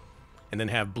PS3, and then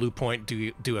have Blue Point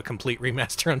do a complete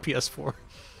remaster on PS4.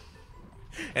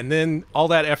 And then all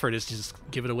that effort is just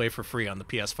give it away for free on the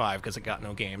PS5 because it got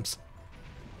no games.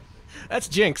 That's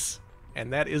Jinx,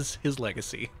 and that is his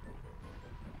legacy.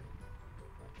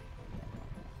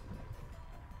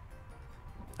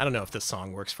 I don't know if this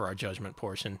song works for our judgment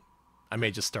portion. I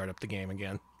may just start up the game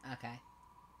again. Okay.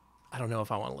 I don't know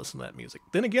if I want to listen to that music.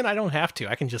 Then again, I don't have to.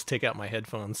 I can just take out my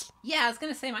headphones. Yeah, I was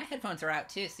going to say my headphones are out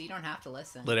too, so you don't have to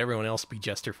listen. Let everyone else be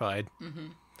justified. Mm-hmm.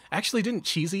 Actually, didn't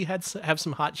Cheesy have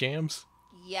some hot jams?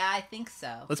 Yeah, I think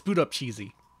so. Let's boot up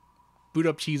Cheesy. Boot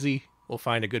up Cheesy. We'll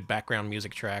find a good background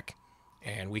music track,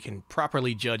 and we can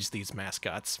properly judge these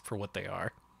mascots for what they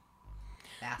are.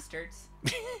 Bastards.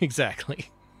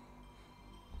 Exactly.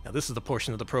 Now, this is the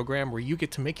portion of the program where you get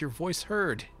to make your voice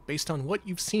heard based on what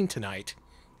you've seen tonight.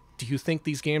 Do you think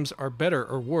these games are better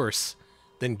or worse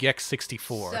than Gex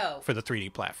 64 for the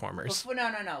 3D platformers?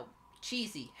 No.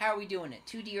 Cheesy, how are we doing it?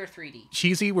 2D or 3D?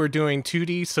 Cheesy, we're doing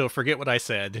 2D, so forget what I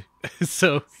said.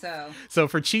 So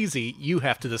for Cheesy, you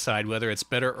have to decide whether it's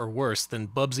better or worse than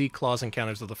Bubsy Claws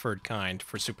Encounters of the Third Kind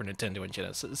for Super Nintendo and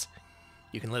Genesis.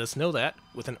 You can let us know that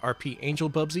with an RP Angel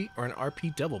Bubsy or an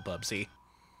RP Devil Bubsy.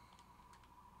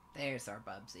 There's our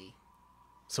Bubsy.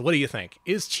 So what do you think?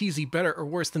 Is Cheesy better or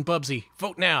worse than Bubsy?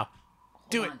 Vote now.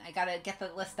 Do it. I gotta get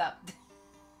the list up.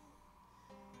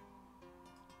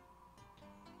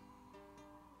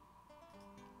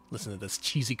 Listen to this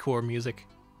cheesy core music.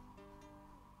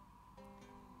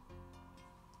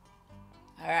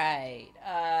 All right.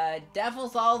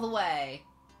 Devils all the way.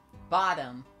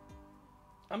 Bottom.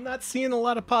 I'm not seeing a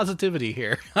lot of positivity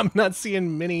here. I'm not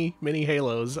seeing many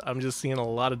halos. I'm just seeing a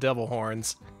lot of devil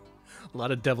horns. A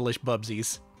lot of devilish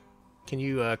Bubsies. Can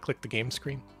you click the game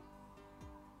screen?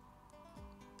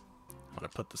 I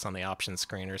want to put this on the options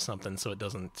screen or something so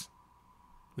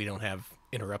we don't have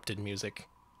interrupted music.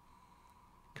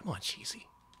 Come on, Cheesy.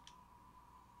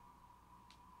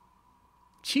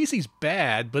 Cheesy's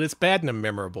bad, but it's bad in a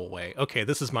memorable way. Okay,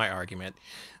 this is my argument.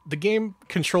 The game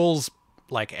controls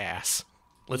like ass.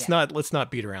 Let's not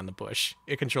beat around the bush.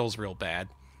 It controls real bad.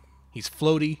 He's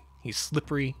floaty, he's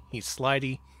slippery, he's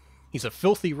slidey. He's a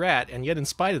filthy rat, and yet in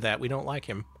spite of that, we don't like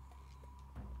him.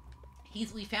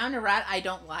 We found a rat I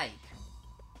don't like.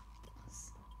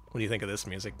 What do you think of this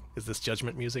music? Is this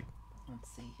judgment music? Let's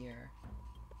see here.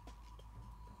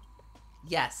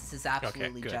 Yes, this is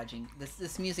absolutely judging.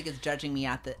 This music is judging me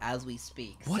as we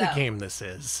speak. What a game this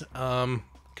is.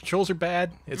 Controls are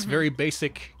bad. It's very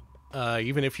basic.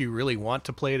 Even if you really want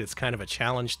to play it, it's kind of a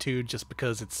challenge too, just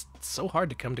because it's so hard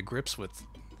to come to grips with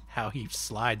how he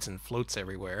slides and floats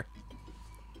everywhere.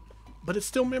 But it's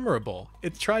still memorable.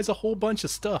 It tries a whole bunch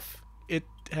of stuff. It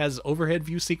has overhead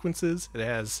view sequences. It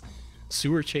has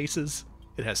sewer chases.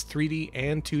 It has 3D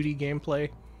and 2D gameplay.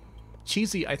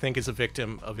 Cheesy, I think, is a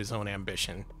victim of his own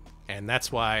ambition, and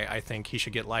that's why I think he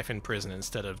should get life in prison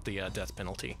instead of the death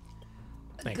penalty.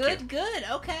 Thank you. Good.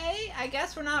 Okay, I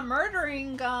guess we're not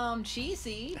murdering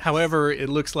Cheesy. However, it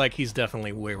looks like he's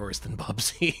definitely way worse than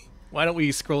Bubsy. Why don't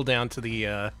we scroll down to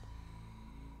the,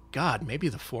 God, maybe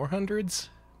the 400s?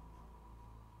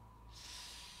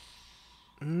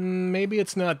 Maybe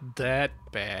it's not that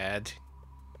bad.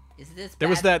 Is this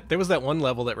bad? There was that one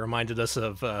level that reminded us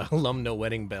of Lum No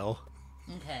Wedding Bell.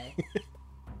 Okay.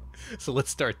 So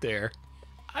let's start there.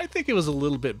 I think it was a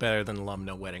little bit better than Lum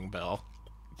No Wedding Bell.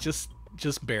 Just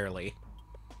barely.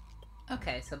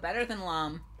 Okay, so better than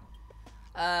Lum.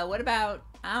 What about,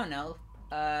 I don't know,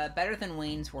 better than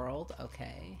Wayne's World.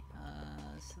 Okay.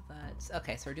 So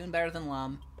we're doing better than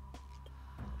Lum.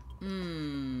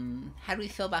 How do we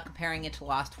feel about comparing it to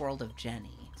Lost Word of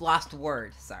Jenny?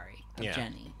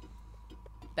 Jenny.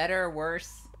 Better or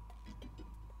worse?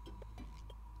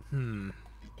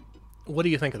 What do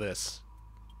you think of this?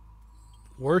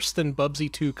 Worse than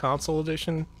Bubsy 2 Console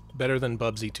Edition? Better than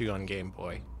Bubsy 2 on Game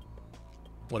Boy?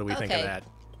 What do we think of that?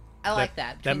 I like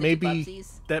that. That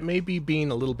may be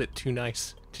being a little bit too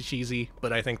nice to Cheesy,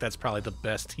 but I think that's probably the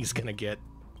best he's gonna get.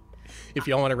 If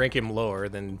y'all want to rank him lower,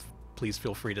 then please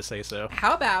feel free to say so.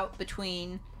 How about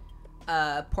between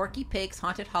Porky Pig's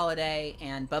Haunted Holiday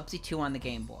and Bubsy 2 on the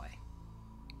Game Boy?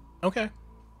 Okay.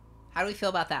 How do we feel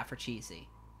about that for Cheesy?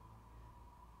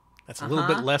 That's a little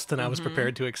bit less than I was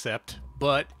prepared to accept,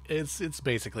 but it's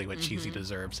basically what Cheesy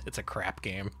deserves. It's a crap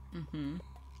game.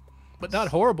 But not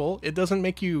horrible. It doesn't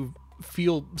make you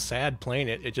feel sad playing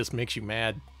it. It just makes you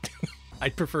mad. I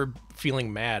prefer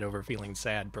feeling mad over feeling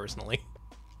sad, personally.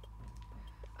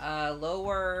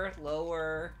 Lower.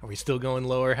 Are we still going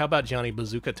lower? How about Johnny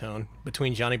Bazooka Tone?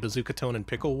 Between Johnny Bazooka Tone and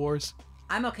Pickle Wars?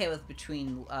 I'm okay with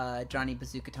between Johnny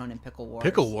Bazooka-Tone and Pickle Wars.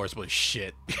 Pickle Wars was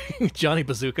shit. Johnny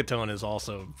Bazooka-Tone is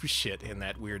also shit in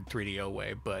that weird 3DO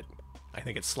way, but I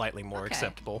think it's slightly more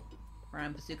acceptable.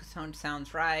 Around Bazooka-Tone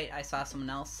sounds right. I saw someone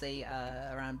else say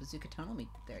around Bazooka-Tone.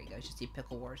 There you go. You should see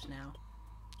Pickle Wars now.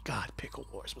 God, Pickle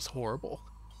Wars was horrible.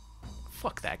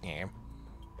 Fuck that game.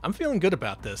 I'm feeling good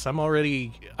about this. I've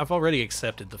already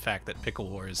accepted the fact that Pickle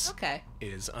Wars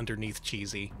is underneath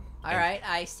cheesy. All right,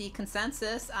 I see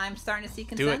consensus. I'm starting to see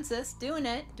consensus. Doing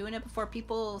it before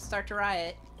people start to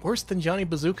riot. Worse than Johnny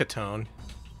Bazooka-Tone,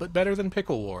 but better than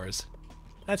Pickle Wars.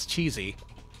 That's cheesy.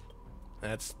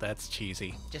 That's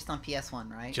cheesy. Just on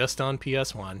PS1, right? Just on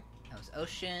PS1. That was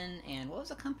Ocean, and what was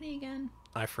the company again?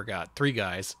 I forgot. 3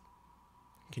 Guys.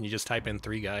 Can you just type in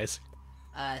 3 Guys?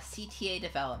 CTA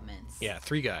Developments. Yeah,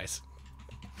 3 Guys.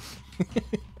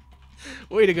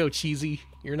 Way to go, cheesy.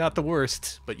 You're not the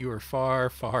worst, but you are far,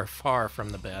 far, far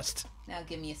from the best. Now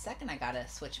give me a second. I gotta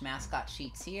switch mascot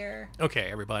sheets here.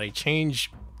 Okay, everybody, change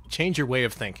your way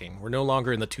of thinking. We're no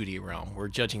longer in the 2D realm. We're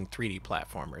judging 3D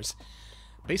platformers.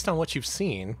 Based on what you've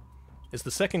seen, is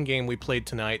the second game we played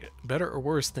tonight better or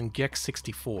worse than Gex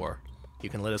 64? You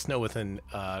can let us know with an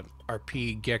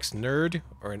RP Gex Nerd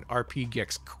or an RP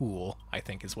Gex Cool, I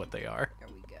think is what they are. Here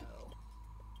we go.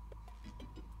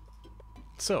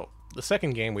 So, the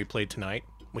second game we played tonight,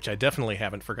 which I definitely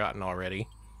haven't forgotten already,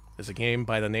 is a game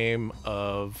by the name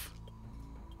of...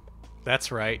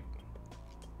 That's right.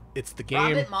 It's the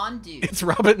game... Robbit Mondieu. It's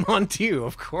Robbit Mondieu,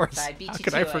 of course. I beat How you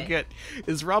could to I it. forget?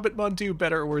 Is Robbit Mondieu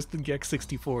better or worse than Gex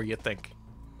 64, you think?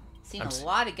 Seen a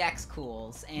lot of Gex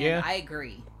Cools, and Yeah. I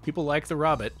agree. People like the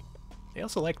Robbit. They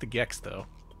also like the Gex, though.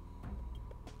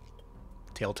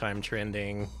 Tail time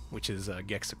trending, which is a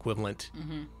Gex equivalent.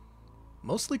 Mm-hmm.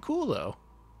 Mostly cool, though.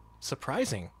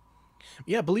 Surprising.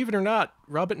 Yeah, believe it or not,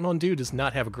 Robbit Mondieu does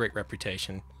not have a great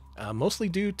reputation. Mostly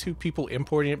due to people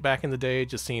importing it back in the day,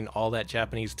 just seeing all that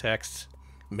Japanese text,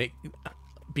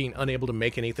 being unable to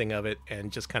make anything of it,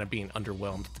 and just kind of being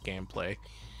underwhelmed with the gameplay.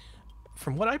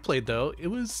 From what I played, though, it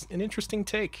was an interesting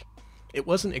take. It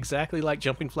wasn't exactly like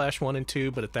Jumping Flash 1 and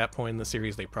 2, but at that point in the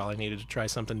series, they probably needed to try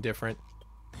something different.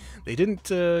 They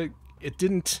didn't, it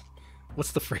didn't,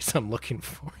 what's the phrase I'm looking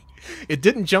for? It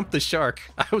didn't jump the shark.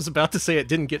 I was about to say it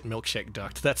didn't get milkshake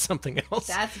ducked. That's something else.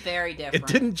 That's very different. It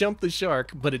didn't jump the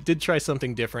shark, but it did try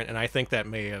something different, and I think that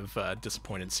may have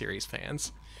disappointed series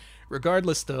fans.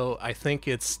 Regardless, though, I think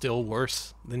it's still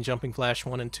worse than Jumping Flash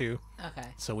 1 and 2. Okay.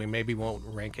 So we maybe won't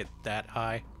rank it that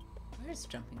high. Where's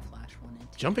Jumping Flash 1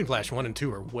 and 2? Jumping Flash 1 and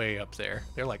 2 are way up there.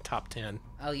 They're like top 10.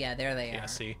 Oh, yeah, there they are. Yeah,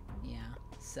 see? Yeah.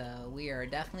 So we are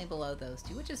definitely below those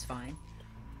two, which is fine.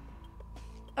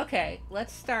 Okay,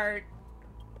 let's start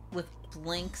with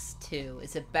Blinks 2.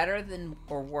 Is it better than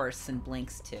or worse than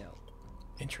Blinks 2?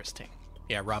 Interesting.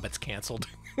 Yeah, Robbit's canceled.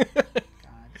 God.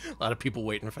 A lot of people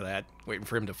waiting for that. Waiting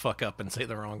for him to fuck up and say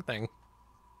the wrong thing.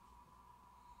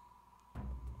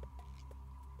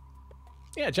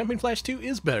 Yeah, Jumping Flash 2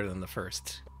 is better than the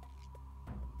first.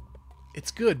 It's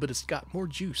good, but it's got more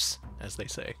juice, as they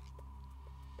say.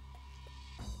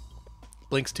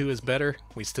 Blinks 2 is better.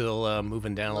 We still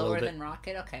moving down a little bit. Lower than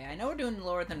Rocket? Okay, I know we're doing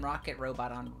lower than Rocket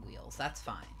Robot on Wheels. That's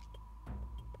fine.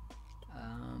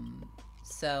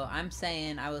 So I'm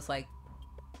saying I was like...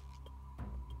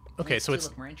 Okay, Blinks so 2 it's...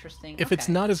 look more interesting. If it's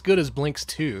not as good as Blinks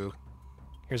 2,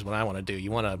 here's what I want to do. You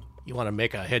want to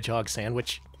make a hedgehog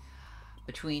sandwich?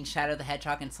 Between Shadow the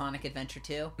Hedgehog and Sonic Adventure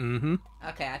 2? Mm-hmm.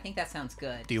 Okay, I think that sounds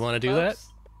good. Do you want to do that?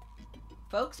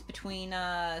 Folks, between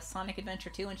Sonic Adventure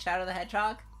 2 and Shadow the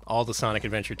Hedgehog? All the Sonic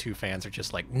Adventure 2 fans are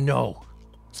just like, no.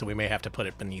 So we may have to put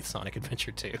it beneath Sonic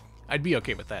Adventure 2. I'd be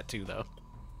okay with that too, though.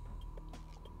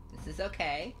 This is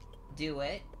okay. Do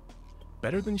it.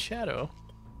 Better than Shadow.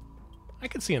 I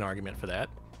could see an argument for that.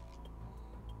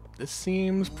 This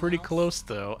seems pretty close,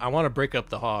 though. I want to break up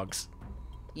the hogs.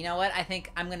 You know what? I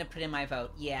think I'm going to put in my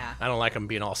vote. Yeah. I don't like them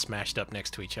being all smashed up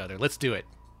next to each other. Let's do it.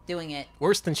 Doing it.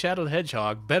 Worse than Shadow the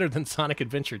Hedgehog, better than Sonic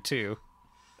Adventure 2.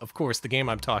 Of course, the game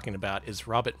I'm talking about is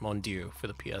Robbit Mondieu for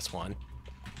the PS1.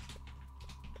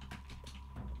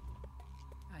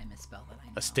 I misspelled it. I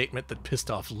know. A statement that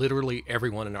pissed off literally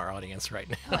everyone in our audience right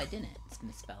now. Oh, I didn't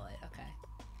misspell it. Okay.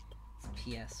 It's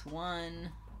PS1.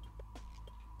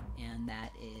 And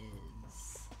that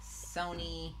is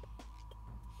Sony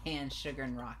and Sugar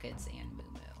and Rockets and Moo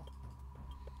Moo.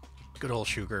 Good old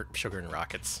Sugar and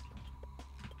Rockets.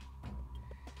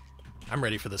 I'm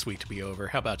ready for this week to be over.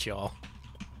 How about y'all?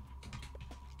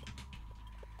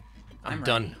 I'm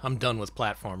done. ready. I'm done with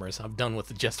platformers. I'm done with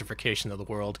the justification of the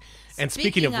world. And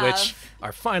Speaking speaking of which, of-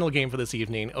 our final game for this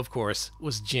evening, of course,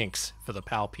 was Jinx for the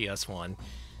PAL PS1.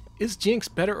 Is Jinx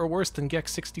better or worse than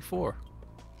Gex 64?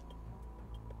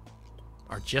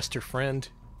 our jester friend,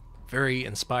 very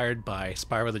inspired by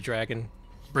Spyro the Dragon,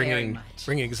 Very bringing much.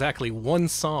 exactly one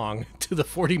song to the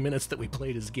 40 minutes that we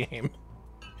played his game.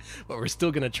 But we're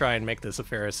still going to try and make this a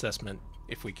fair assessment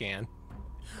if we can.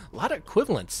 A lot of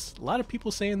equivalents. A lot of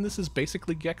people saying this is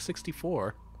basically Gex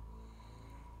 64.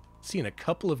 Seeing a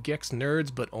couple of Gex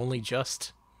nerds, but only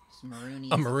just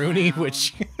Maroonie a Maroonie, clown.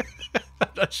 which I'm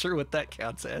not sure what that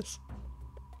counts as.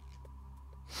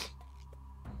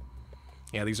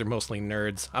 Yeah, these are mostly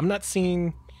nerds. I'm not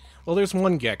seeing... Well, there's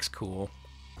one Gex cool,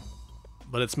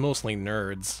 but it's mostly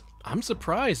nerds. I'm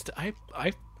surprised.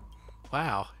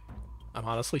 Wow. I'm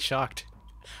honestly shocked.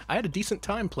 I had a decent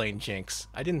time playing Jinx.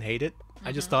 I didn't hate it.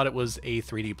 I just thought it was a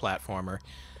 3D platformer.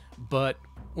 But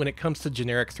when it comes to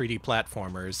generic 3D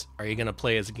platformers, are you going to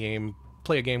play a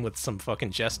game with some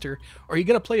fucking jester? Or are you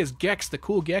going to play as Gex, the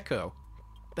cool gecko?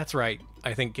 That's right.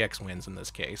 I think Gex wins in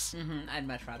this case. I'd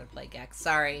much rather play Gex.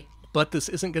 Sorry. But this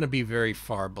isn't going to be very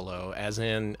far below, as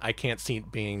in, I can't see it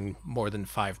being more than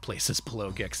 5 places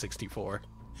below Gex 64.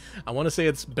 I want to say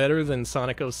it's better than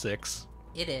Sonic 06.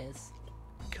 It is.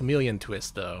 Chameleon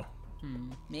Twist, though.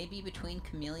 Maybe between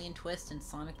Chameleon Twist and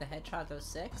Sonic the Hedgehog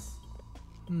 06?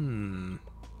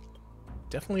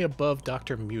 Definitely above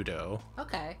Dr. Muto.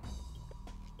 Okay.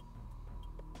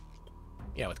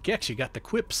 Yeah, with Gex, you got the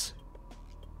quips.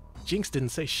 Jinx didn't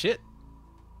say shit.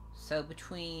 So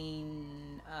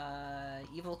between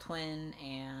Evil Twin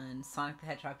and Sonic the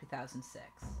Hedgehog 2006.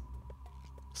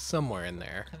 Somewhere in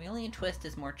there. Chameleon Twist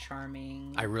is more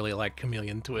charming. I really like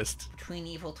Chameleon Twist. Between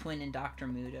Evil Twin and Dr.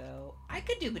 Muto. I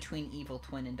could do between Evil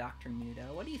Twin and Dr.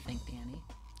 Muto. What do you think, Danny?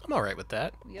 I'm alright with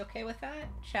that. We okay with that?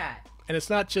 Chat. And it's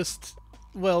not just...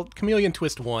 Well, Chameleon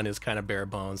Twist 1 is kind of bare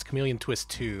bones. Chameleon Twist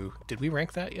 2... Did we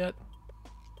rank that yet?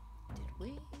 Did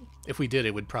we? If we did,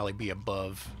 it would probably be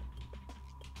above.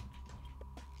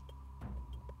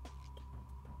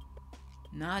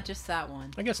 Nah, just that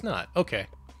one. I guess not. Okay.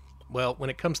 Well, when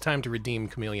it comes time to redeem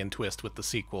Chameleon Twist with the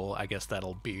sequel, I guess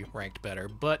that'll be ranked better.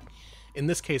 But in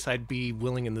this case, I'd be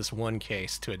willing in this one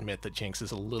case to admit that Jinx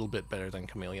is a little bit better than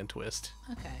Chameleon Twist.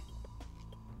 Okay.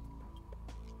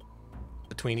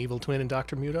 Between Evil Twin and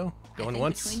Dr. Muto? Going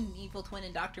once? Between Evil Twin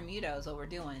and Dr. Muto is what we're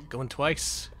doing. Going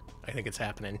twice? I think it's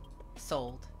happening.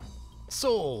 Sold.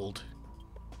 Sold!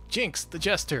 Jinx the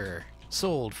Jester!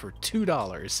 Sold for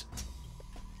 $2.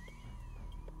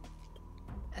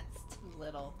 That's too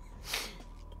little.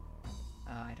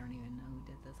 Oh, I don't even know who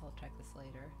did this. I'll check this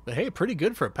later. But hey, pretty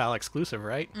good for a PAL exclusive,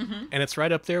 right? Mm-hmm. And it's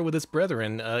right up there with its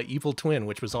brethren, Evil Twin,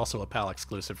 which was also a PAL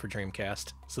exclusive for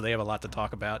Dreamcast. So they have a lot to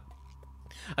talk about.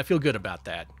 I feel good about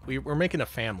that. We're making a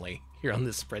family here on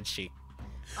this spreadsheet.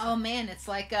 Oh man, it's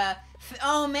like a.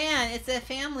 Oh man, it's a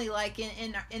family like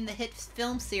in the hit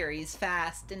film series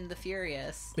Fast and the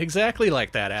Furious. Exactly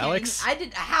like that, Alex. How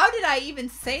did I even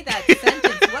say that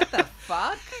sentence? What the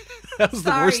fuck? That was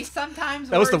Sorry, the worst. sometimes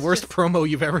That was the words worst just- promo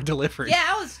you've ever delivered.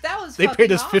 Yeah, that was. They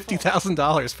paid us fucking awful.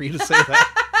 $50,000 for you to say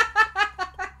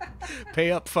that.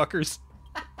 Pay up, fuckers.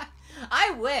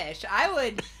 I wish I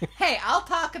would. Hey, I'll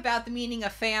talk about the meaning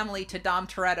of family to Dom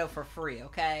Toretto for free,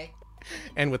 okay?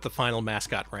 And with the final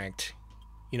mascot ranked,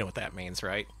 you know what that means,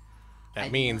 right? I That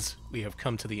do means we have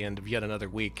come to the end of yet another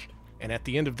week. And at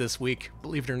the end of this week,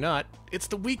 believe it or not, it's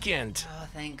the weekend. Oh,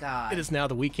 thank God. It is now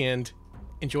the weekend.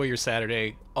 Enjoy your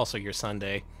Saturday, also your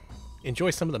Sunday. Enjoy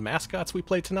some of the mascots we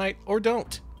play tonight, or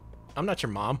don't. I'm not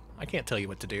your mom. I can't tell you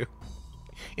what to do.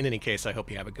 In any case, I hope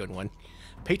you have a good one.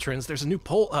 Patrons, there's a new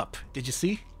poll up. Did you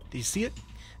see? Did you see it?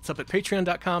 It's up at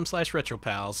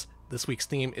patreon.com/retropals. This week's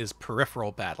theme is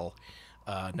Peripheral Battle.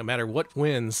 No matter what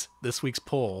wins this week's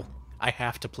poll, I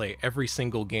have to play every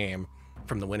single game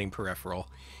from the winning peripheral.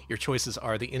 Your choices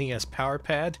are the NES Power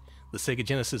Pad, the Sega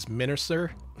Genesis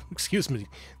Minicer,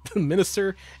 the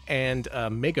Minicer, and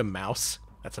Mega Mouse.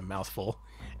 That's a mouthful.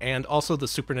 And also the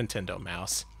Super Nintendo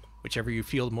Mouse. Whichever you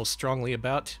feel most strongly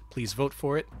about, please vote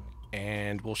for it,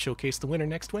 and we'll showcase the winner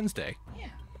next Wednesday. Yeah.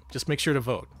 Just make sure to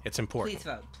vote. It's important. Please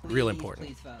vote. Please, Real important.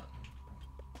 Please vote.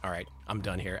 All right, I'm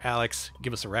done here. Alex,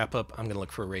 give us a wrap up. I'm going to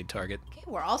look for a raid target. Okay,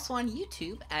 we're also on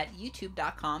YouTube at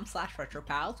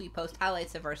youtube.com/retropals. We post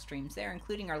highlights of our streams there,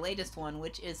 including our latest one,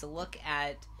 which is a look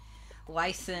at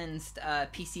licensed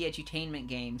PC edutainment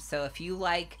games. So if you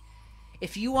want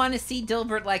to see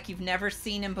Dilbert like you've never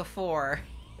seen him before,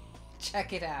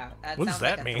 check it out. That What does sounds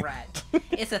that like mean? a threat.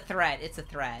 It's a threat. It's a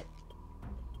threat.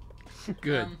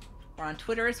 Good. We're on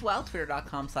Twitter as well,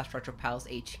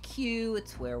 twitter.com/retropalshq.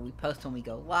 It's where we post when we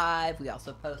go live. We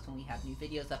also post when we have new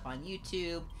videos up on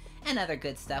YouTube and other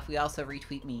good stuff. We also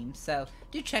retweet memes. So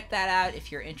do check that out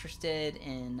if you're interested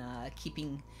in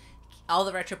keeping all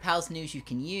the RetroPals news you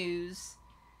can use.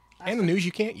 And the news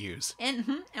you can't use.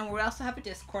 And we also have a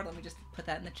Discord. Let me just put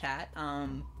that in the chat.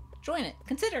 Join it.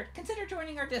 Consider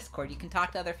joining our Discord. You can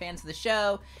talk to other fans of the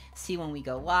show, see when we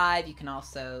go live. You can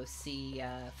also see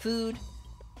food.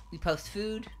 We post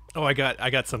food. Oh, I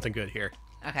got something good here.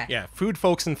 Okay. Yeah, food,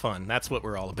 folks, and fun. That's what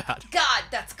we're all about. God,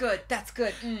 that's good.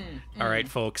 All right,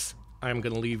 folks. I'm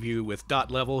going to leave you with Dot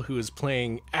Level, who is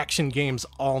playing action games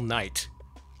all night,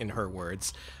 in her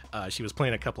words. She was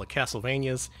playing a couple of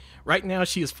Castlevanias. Right now,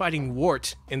 she is fighting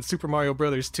Wart in Super Mario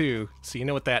Bros. 2, so you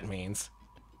know what that means.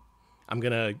 I'm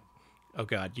going to... Oh,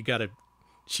 God, you got to...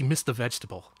 She missed the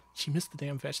vegetable. She missed the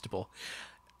damn vegetable.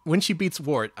 When she beats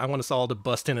Wart, I want us all to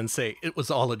bust in and say, it was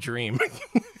all a dream.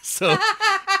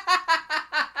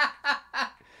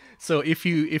 So if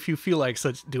you feel like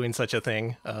doing such a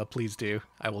thing, please do.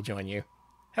 I will join you.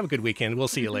 Have a good weekend. We'll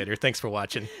see you later. Thanks for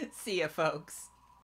watching. See ya, folks.